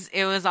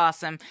 It was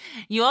awesome.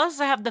 You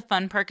also have the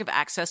fun perk of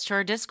access to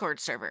our Discord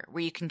server,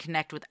 where you can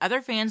connect with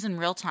other fans in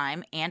real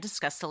time and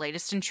discuss the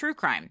latest in true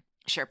crime,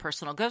 share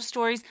personal ghost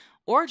stories,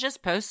 or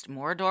just post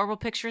more adorable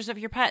pictures of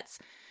your pets.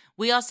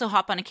 We also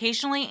hop on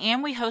occasionally,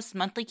 and we host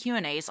monthly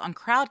Q&As on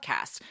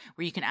Crowdcast,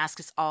 where you can ask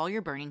us all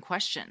your burning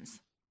questions.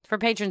 For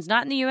patrons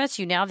not in the U.S.,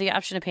 you now have the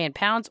option of paying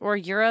pounds or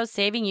euros,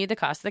 saving you the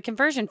cost of the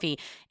conversion fee.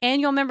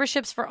 Annual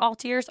memberships for all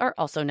tiers are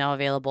also now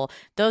available.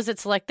 Those that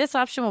select this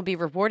option will be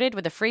rewarded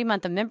with a free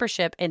month of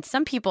membership, and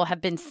some people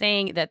have been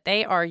saying that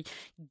they are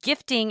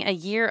gifting a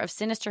year of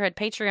Sinisterhood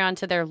Patreon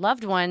to their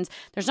loved ones.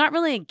 There's not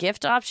really a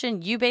gift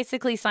option. You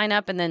basically sign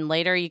up, and then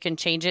later you can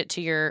change it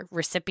to your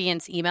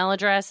recipient's email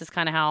address is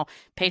kind of how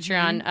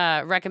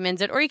Patreon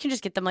recommends it, or you can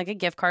just get them like a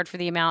gift card for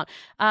the amount.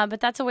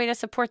 But that's a way to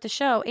support the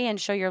show and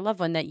show your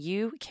loved one that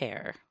you care.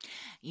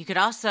 You could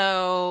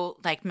also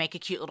like make a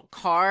cute little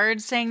card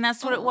saying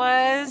that's what it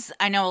was.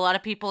 I know a lot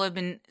of people have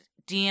been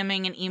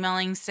DMing and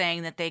emailing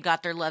saying that they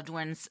got their loved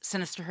ones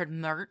Sinisterhood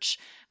merch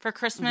for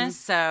Christmas.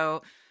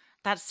 So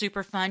that's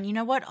super fun. You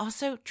know what?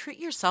 Also, treat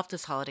yourself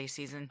this holiday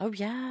season. Oh,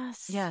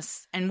 yes.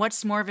 Yes. And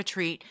what's more of a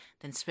treat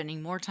than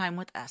spending more time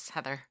with us,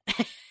 Heather?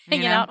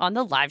 Hanging out on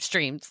the live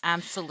streams.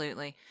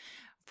 Absolutely.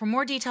 For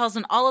more details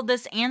on all of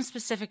this and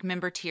specific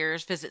member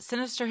tiers, visit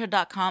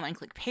Sinisterhood.com and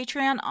click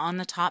Patreon on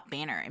the top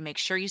banner. And make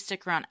sure you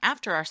stick around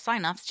after our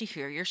sign-offs to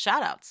hear your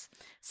shout-outs.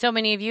 So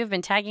many of you have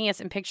been tagging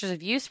us in pictures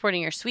of you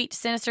sporting your sweet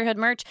Sinisterhood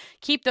merch.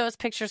 Keep those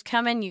pictures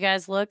coming. You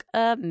guys look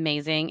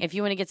amazing. If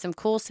you want to get some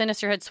cool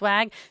Sinisterhood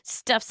swag,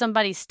 stuff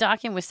somebody's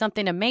stocking with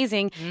something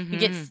amazing. You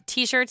get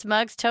t-shirts,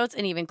 mugs, totes,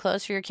 and even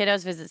clothes for your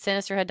kiddos. Visit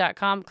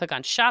Sinisterhood.com. Click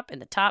on Shop in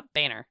the top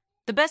banner.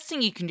 The best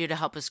thing you can do to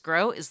help us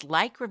grow is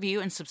like, review,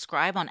 and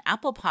subscribe on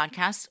Apple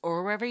Podcasts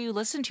or wherever you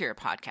listen to your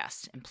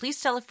podcast. And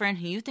please tell a friend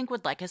who you think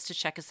would like us to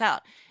check us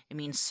out. It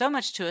means so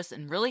much to us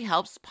and really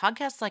helps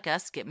podcasts like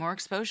us get more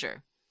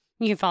exposure.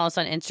 You can follow us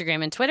on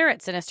Instagram and Twitter at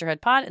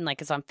SinisterhoodPod and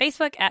like us on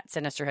Facebook at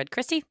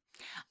SinisterhoodChristy.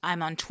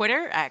 I'm on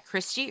Twitter at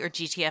Christy or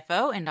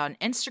GTFO and on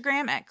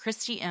Instagram at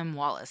Christy M.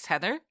 Wallace.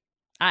 Heather?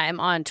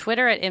 I'm on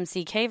Twitter at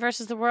MCK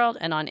versus the world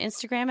and on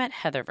Instagram at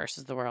Heather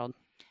versus the world.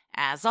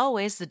 As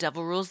always, the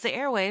devil rules the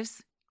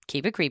airwaves.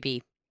 Keep it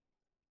creepy.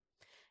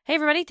 Hey,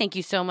 everybody. Thank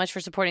you so much for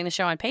supporting the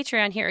show on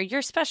Patreon. Here are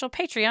your special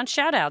Patreon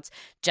shout-outs.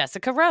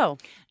 Jessica Rowe.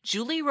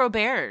 Julie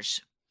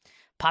Roberge.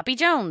 Poppy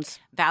Jones.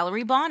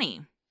 Valerie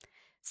Bonney.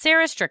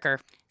 Sarah Stricker.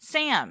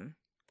 Sam.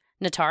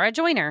 Natara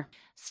Joyner.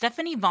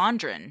 Stephanie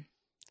Vondran.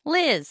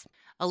 Liz.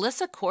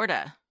 Alyssa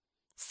Corda.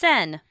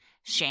 Sen.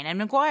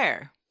 Shannon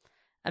McGuire.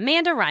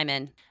 Amanda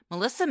Ryman.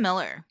 Melissa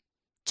Miller.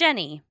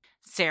 Jenny.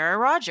 Sarah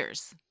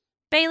Rogers.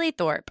 Bailey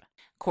Thorpe.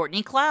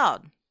 Courtney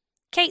Cloud.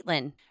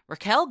 Caitlin.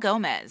 Raquel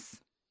Gomez.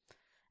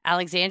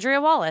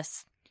 Alexandria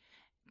Wallace.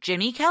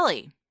 Jimmy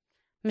Kelly.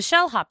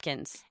 Michelle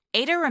Hopkins.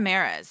 Ada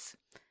Ramirez.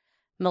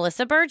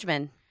 Melissa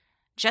Bergman.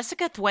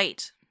 Jessica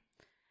Thwaite.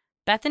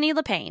 Bethany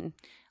LePaine.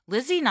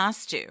 Lizzie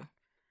Nostu.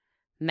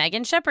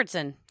 Megan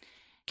Shepherdson.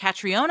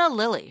 Catriona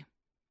Lilly.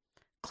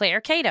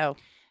 Claire Cato.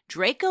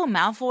 Draco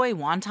Malfoy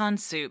Wonton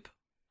Soup.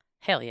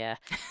 Hell yeah.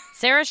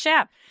 Sarah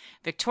Shapp.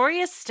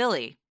 Victoria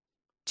Stilley.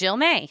 Jill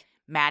May.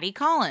 Maddie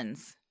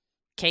Collins.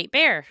 Kate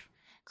Bear.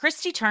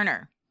 Christy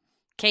Turner.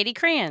 Katie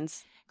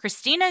Crayons.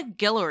 Christina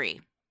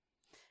Guillory.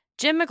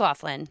 Jim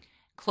McLaughlin.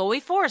 Chloe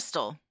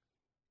Forrestal.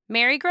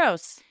 Mary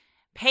Gross.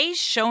 Paige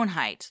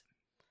Schoenheit.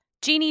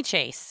 Jeannie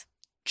Chase.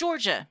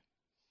 Georgia.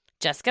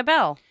 Jessica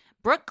Bell.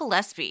 Brooke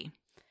Gillespie.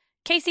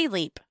 Casey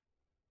Leap.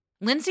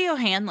 Lindsay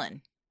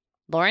O'Hanlon.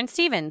 Lauren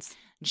Stevens.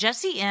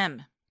 Jesse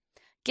M.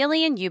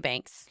 Gillian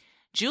Eubanks.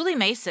 Julie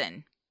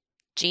Mason.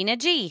 Gina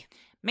G.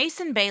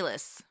 Mason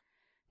Bayless.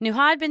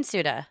 Nuhad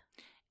Bensuda.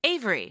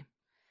 Avery.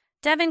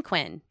 Devin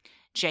Quinn.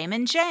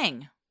 Jamin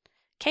Jang.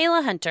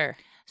 Kayla Hunter.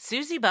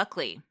 Susie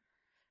Buckley.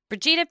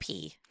 Brigida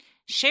P.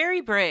 Sherry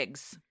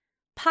Briggs.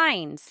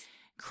 Pines.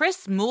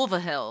 Chris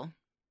Mulvihill.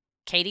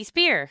 Katie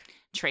Spear.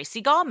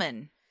 Tracy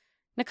Gallman.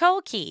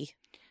 Nicole Key.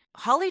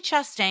 Holly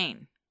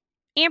Chastain.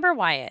 Amber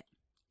Wyatt.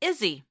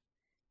 Izzy.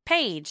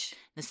 Paige.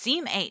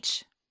 Naseem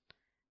H.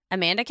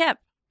 Amanda Kep.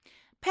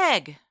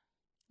 Peg.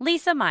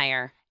 Lisa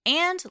Meyer.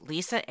 And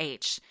Lisa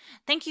H.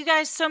 Thank you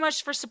guys so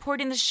much for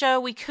supporting the show.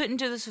 We couldn't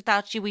do this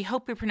without you. We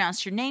hope we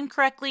pronounced your name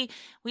correctly.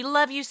 We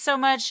love you so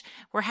much.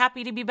 We're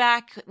happy to be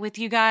back with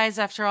you guys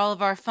after all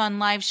of our fun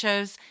live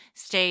shows.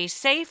 Stay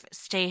safe,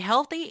 stay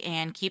healthy,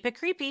 and keep it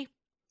creepy.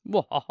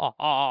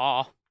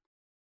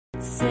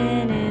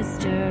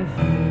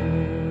 Sinisterhood.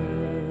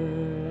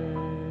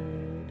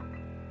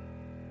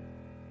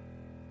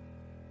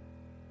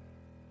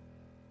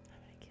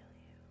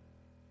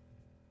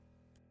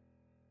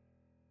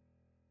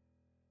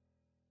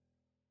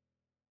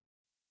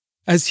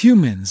 As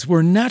humans,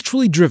 we're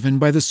naturally driven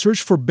by the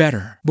search for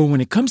better. But when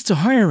it comes to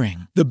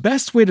hiring, the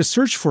best way to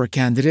search for a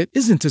candidate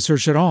isn't to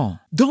search at all.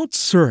 Don't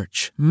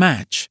search,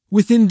 match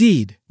with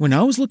Indeed. When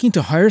I was looking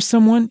to hire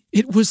someone,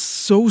 it was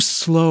so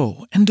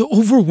slow and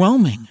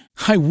overwhelming.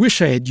 I wish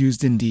I had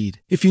used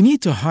Indeed. If you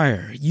need to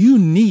hire, you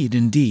need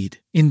Indeed.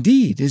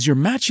 Indeed is your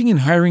matching and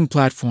hiring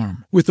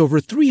platform with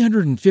over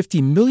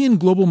 350 million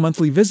global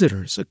monthly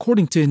visitors,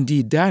 according to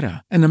Indeed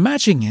data, and a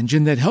matching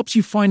engine that helps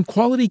you find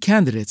quality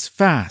candidates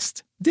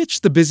fast.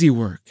 Ditch the busy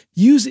work.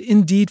 Use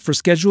Indeed for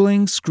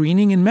scheduling,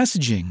 screening, and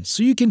messaging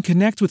so you can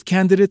connect with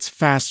candidates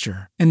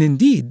faster. And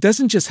Indeed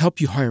doesn't just help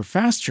you hire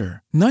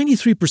faster.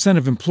 93%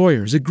 of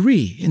employers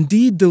agree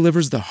Indeed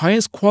delivers the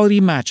highest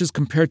quality matches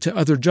compared to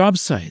other job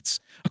sites,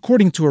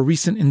 according to a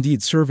recent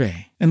Indeed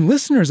survey. And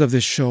listeners of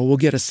this show will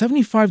get a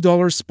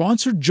 $75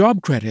 sponsored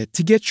job credit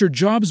to get your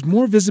jobs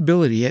more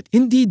visibility at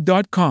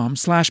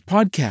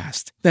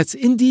Indeed.com/podcast. That's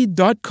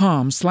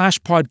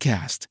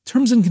Indeed.com/podcast.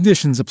 Terms and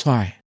conditions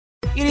apply.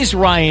 It is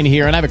Ryan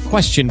here, and I have a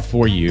question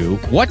for you.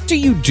 What do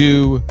you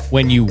do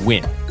when you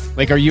win?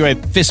 Like, are you a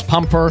fist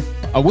pumper,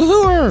 a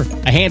woo-hooer,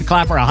 a hand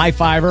clapper, a high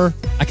fiver?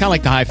 I kind of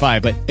like the high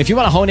five, but if you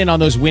want to hone in on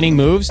those winning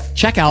moves,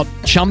 check out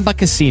Chumba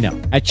Casino.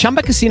 At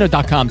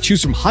ChumbaCasino.com,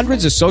 choose from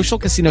hundreds of social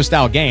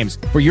casino-style games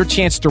for your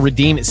chance to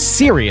redeem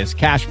serious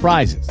cash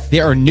prizes.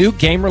 There are new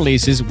game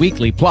releases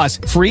weekly,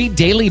 plus free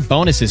daily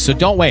bonuses. So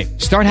don't wait.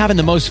 Start having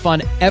the most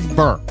fun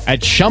ever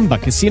at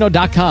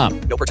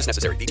ChumbaCasino.com. No purchase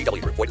necessary.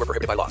 VGW Group. Void where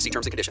prohibited by law. See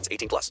terms and conditions.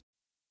 18+.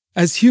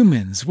 As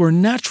humans, we're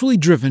naturally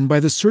driven by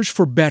the search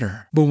for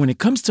better. But when it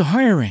comes to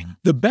hiring,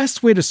 the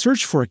best way to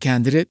search for a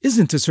candidate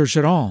isn't to search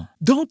at all.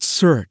 Don't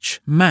search,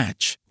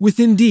 match with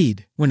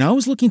Indeed. When I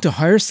was looking to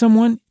hire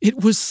someone,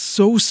 it was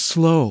so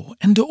slow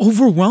and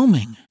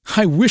overwhelming.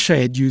 I wish I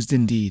had used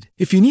Indeed.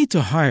 If you need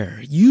to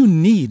hire, you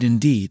need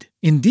Indeed.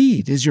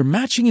 Indeed is your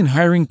matching and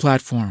hiring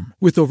platform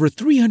with over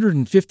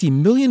 350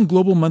 million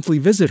global monthly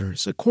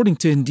visitors, according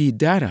to Indeed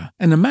data,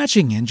 and a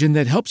matching engine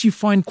that helps you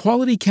find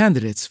quality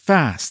candidates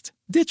fast.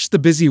 Ditch the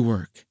busy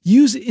work.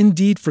 Use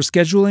Indeed for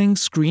scheduling,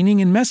 screening,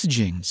 and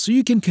messaging so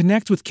you can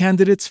connect with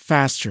candidates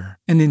faster.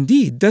 And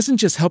Indeed doesn't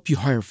just help you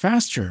hire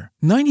faster.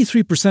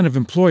 93% of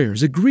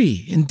employers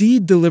agree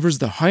Indeed delivers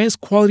the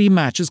highest quality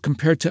matches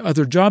compared to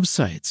other job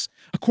sites,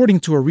 according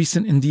to a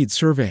recent Indeed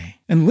survey.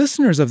 And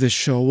listeners of this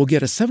show will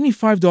get a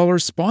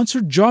 $75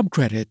 sponsored job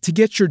credit to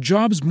get your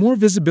jobs more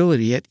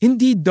visibility at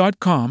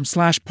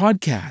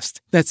Indeed.com/podcast.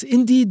 That's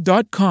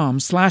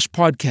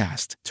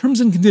Indeed.com/podcast.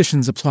 Terms and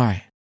conditions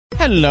apply.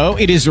 Hello,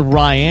 it is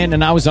Ryan,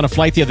 and I was on a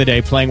flight the other day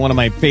playing one of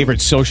my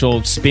favorite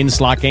social spin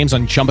slot games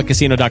on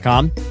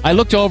ChumbaCasino.com. I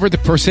looked over at the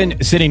person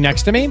sitting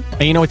next to me,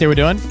 and you know what they were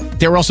doing?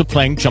 They were also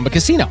playing Chumba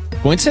Casino.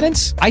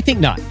 Coincidence? I think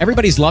not.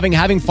 Everybody's loving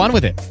having fun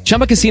with it.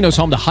 Chumba Casino is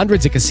home to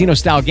hundreds of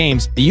casino-style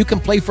games that you can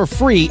play for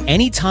free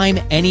anytime,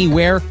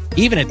 anywhere,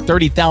 even at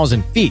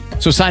 30,000 feet.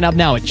 So sign up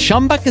now at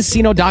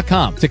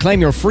ChumbaCasino.com to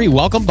claim your free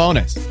welcome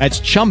bonus. That's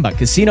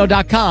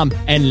ChumbaCasino.com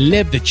and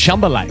live the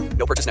Chumba life.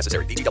 No purchase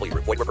necessary. VGW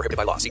Group. Void where prohibited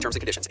by law. See terms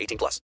and conditions.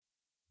 18+.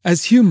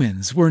 As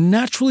humans, we're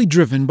naturally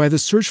driven by the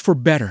search for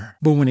better.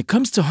 But when it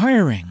comes to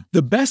hiring,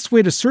 the best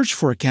way to search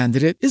for a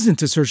candidate isn't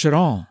to search at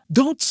all.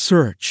 Don't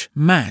search,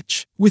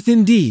 match with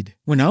Indeed.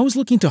 When I was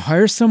looking to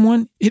hire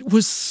someone, it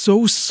was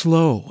so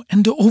slow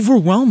and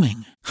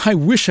overwhelming. I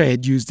wish I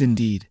had used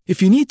Indeed.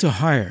 If you need to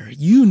hire,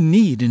 you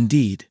need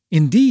Indeed.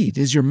 Indeed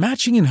is your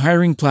matching and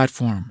hiring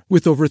platform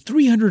with over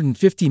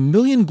 350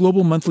 million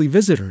global monthly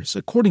visitors,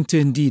 according to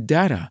Indeed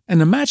data,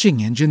 and a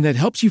matching engine that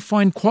helps you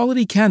find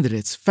quality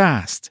candidates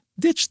fast.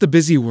 Ditch the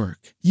busy work.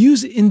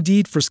 Use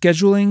Indeed for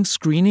scheduling,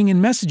 screening,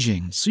 and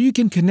messaging so you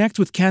can connect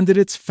with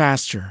candidates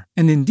faster.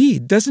 And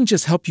Indeed doesn't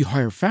just help you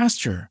hire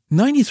faster.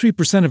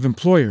 93% of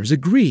employers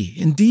agree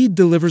Indeed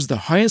delivers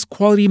the highest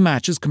quality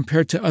matches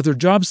compared to other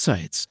job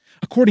sites,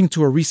 according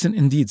to a recent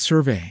Indeed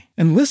survey.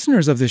 And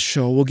listeners of this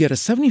show will get a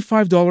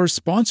 $75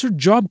 sponsored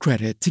job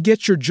credit to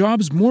get your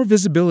jobs more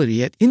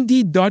visibility at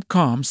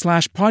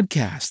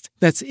Indeed.com/podcast.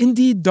 That's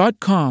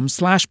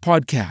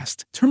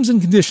Indeed.com/podcast. Terms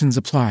and conditions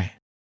apply.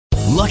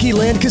 Lucky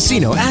Land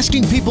Casino,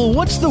 asking people,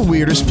 what's the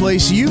weirdest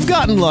place you've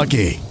gotten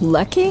lucky?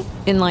 Lucky?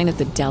 In line at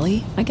the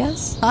deli, I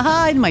guess?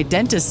 Aha, in my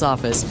dentist's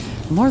office.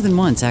 More than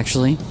once,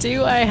 actually.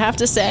 Do I have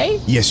to say?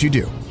 Yes, you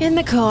do. In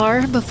the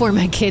car before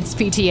my kids'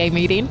 PTA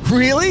meeting.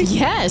 Really?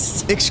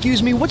 Yes.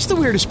 Excuse me, what's the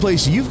weirdest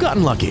place you've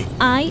gotten lucky?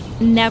 I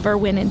never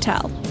win and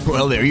tell.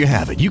 Well, there you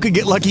have it. You can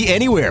get lucky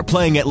anywhere,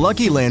 playing at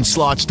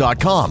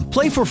LuckyLandSlots.com.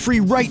 Play for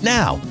free right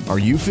now. Are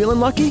you feeling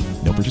lucky?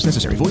 No purchase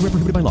necessary. Void where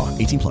prohibited by law.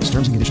 18+.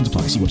 Terms and conditions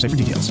apply. See website for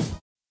details.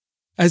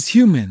 As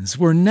humans,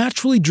 we're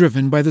naturally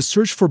driven by the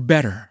search for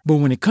better. But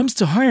when it comes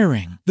to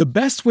hiring, the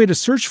best way to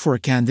search for a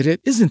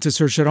candidate isn't to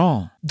search at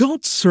all.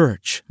 Don't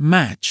search,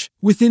 match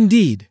with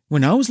Indeed.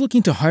 When I was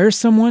looking to hire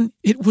someone,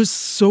 it was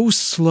so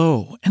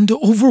slow and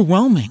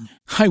overwhelming.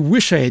 I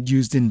wish I had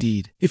used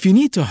Indeed. If you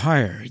need to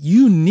hire,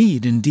 you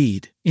need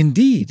Indeed.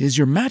 Indeed is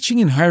your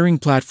matching and hiring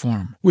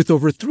platform with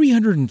over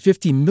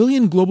 350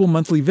 million global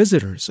monthly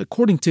visitors,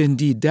 according to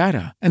Indeed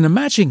data, and a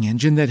matching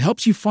engine that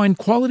helps you find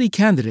quality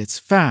candidates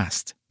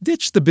fast.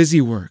 Ditch the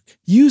busy work.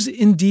 Use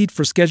Indeed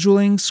for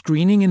scheduling,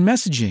 screening, and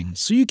messaging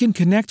so you can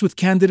connect with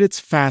candidates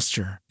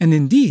faster. And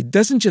Indeed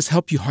doesn't just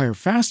help you hire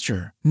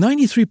faster.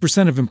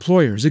 93% of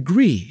employers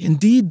agree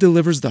Indeed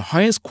delivers the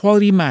highest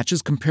quality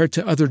matches compared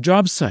to other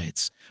job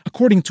sites,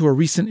 according to a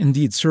recent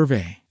Indeed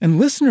survey. And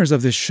listeners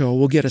of this show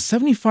will get a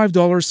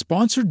 $75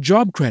 sponsored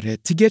job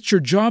credit to get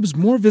your jobs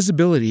more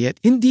visibility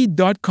at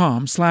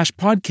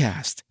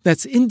Indeed.com/podcast.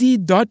 That's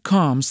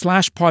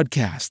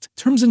Indeed.com/podcast.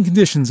 Terms and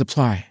conditions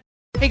apply.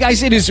 Hey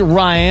guys, it is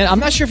Ryan. I'm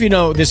not sure if you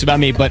know this about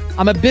me, but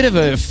I'm a bit of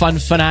a fun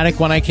fanatic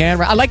when I can.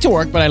 I like to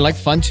work, but I like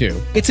fun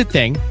too. It's a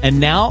thing. And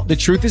now the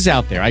truth is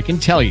out there. I can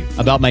tell you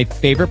about my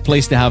favorite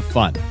place to have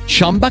fun.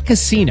 Chumba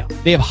Casino.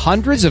 They have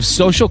hundreds of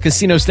social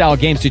casino style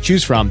games to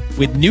choose from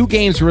with new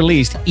games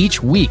released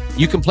each week.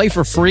 You can play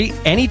for free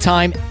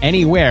anytime,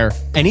 anywhere.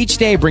 And each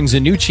day brings a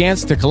new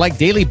chance to collect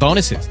daily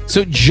bonuses.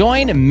 So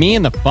join me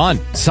in the fun.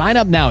 Sign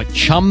up now at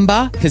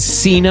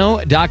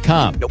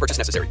ChumbaCasino.com. No purchase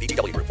necessary.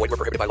 VGW Group. Void where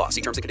prohibited by law.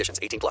 See terms and conditions.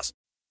 18+.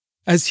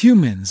 As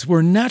humans,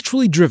 we're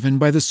naturally driven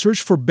by the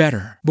search for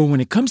better. But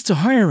when it comes to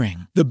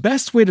hiring, the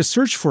best way to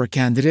search for a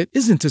candidate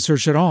isn't to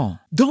search at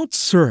all. Don't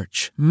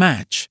search,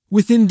 match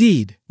with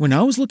Indeed. When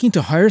I was looking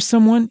to hire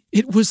someone,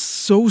 it was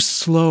so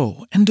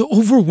slow and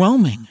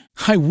overwhelming.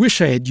 I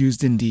wish I had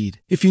used Indeed.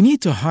 If you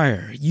need to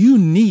hire, you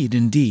need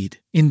Indeed.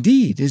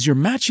 Indeed is your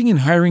matching and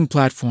hiring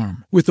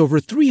platform with over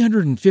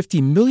 350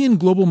 million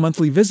global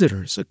monthly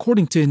visitors,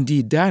 according to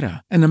Indeed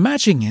data, and a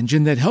matching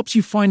engine that helps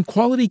you find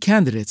quality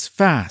candidates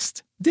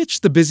fast.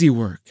 Ditch the busy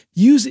work.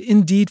 Use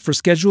Indeed for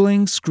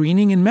scheduling,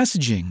 screening, and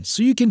messaging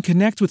so you can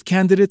connect with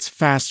candidates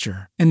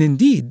faster. And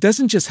Indeed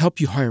doesn't just help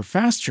you hire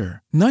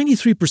faster.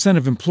 93%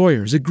 of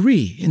employers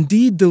agree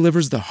Indeed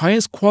delivers the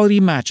highest quality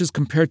matches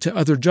compared to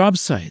other job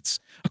sites,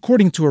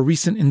 according to a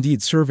recent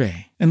Indeed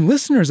survey. And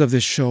listeners of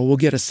this show will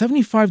get a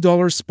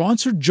 $75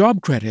 sponsored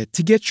job credit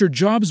to get your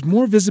jobs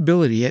more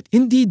visibility at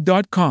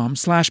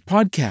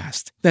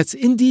Indeed.com/podcast. That's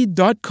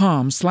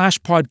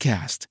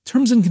Indeed.com/podcast.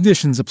 Terms and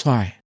conditions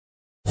apply.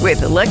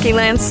 With the Lucky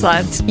Land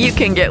Slots, you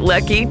can get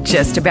lucky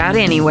just about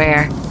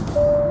anywhere.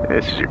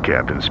 This is your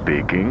captain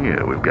speaking.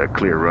 We've got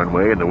clear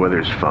runway and the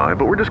weather's fine,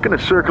 but we're just going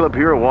to circle up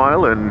here a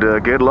while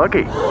and get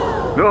lucky.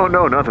 No,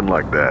 nothing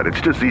like that.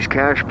 It's just these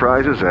cash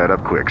prizes add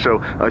up quick.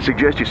 So I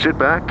suggest you sit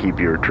back,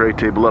 keep your tray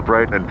table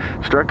upright, and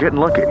start getting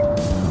lucky.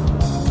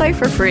 Play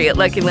for free at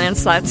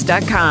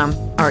LuckyLandSlots.com.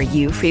 Are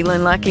you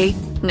feeling lucky?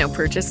 No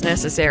purchase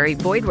necessary.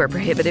 Void where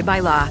prohibited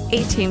by law.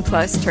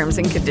 18+ terms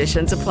and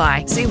conditions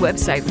apply. See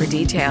website for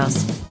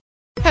details.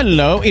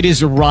 Hello, it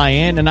is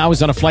Ryan, and I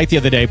was on a flight the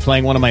other day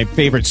playing one of my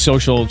favorite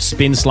social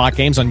spin slot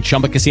games on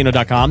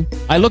ChumbaCasino.com.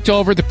 I looked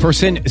over at the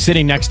person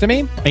sitting next to me,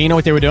 and you know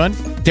what they were doing?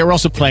 They were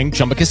also playing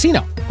Chumba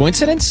Casino.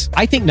 Coincidence?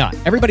 I think not.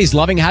 Everybody's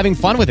loving having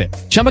fun with it.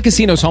 Chumba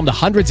Casino is home to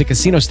hundreds of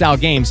casino-style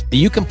games that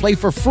you can play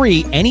for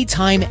free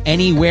anytime,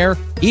 anywhere,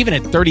 even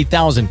at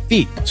 30,000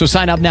 feet. So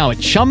sign up now at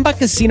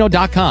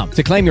ChumbaCasino.com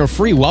to claim your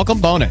free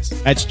welcome bonus.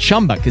 That's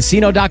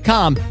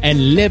ChumbaCasino.com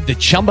and live the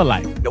Chumba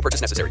life. No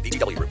purchase necessary.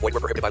 VGW Group. Void where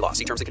prohibited by law.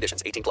 See terms and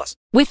conditions. 18+.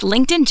 With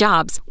LinkedIn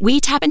Jobs,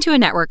 we tap into a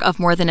network of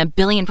more than 1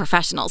 billion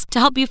professionals to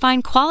help you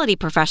find quality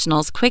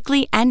professionals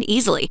quickly and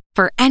easily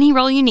for any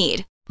role you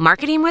need.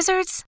 Marketing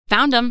wizards?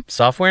 Found them.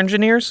 Software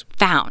engineers?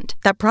 Found.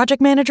 That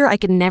project manager I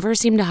could never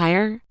seem to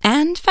hire?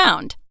 And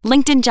found.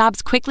 LinkedIn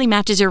Jobs quickly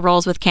matches your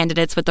roles with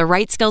candidates with the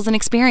right skills and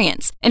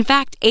experience. In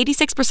fact,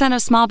 86%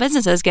 of small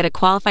businesses get a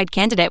qualified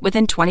candidate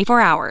within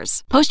 24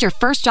 hours. Post your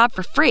first job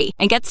for free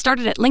and get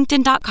started at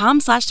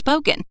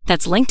LinkedIn.com/spoken.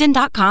 That's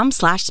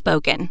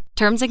LinkedIn.com/spoken.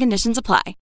 Terms and conditions apply.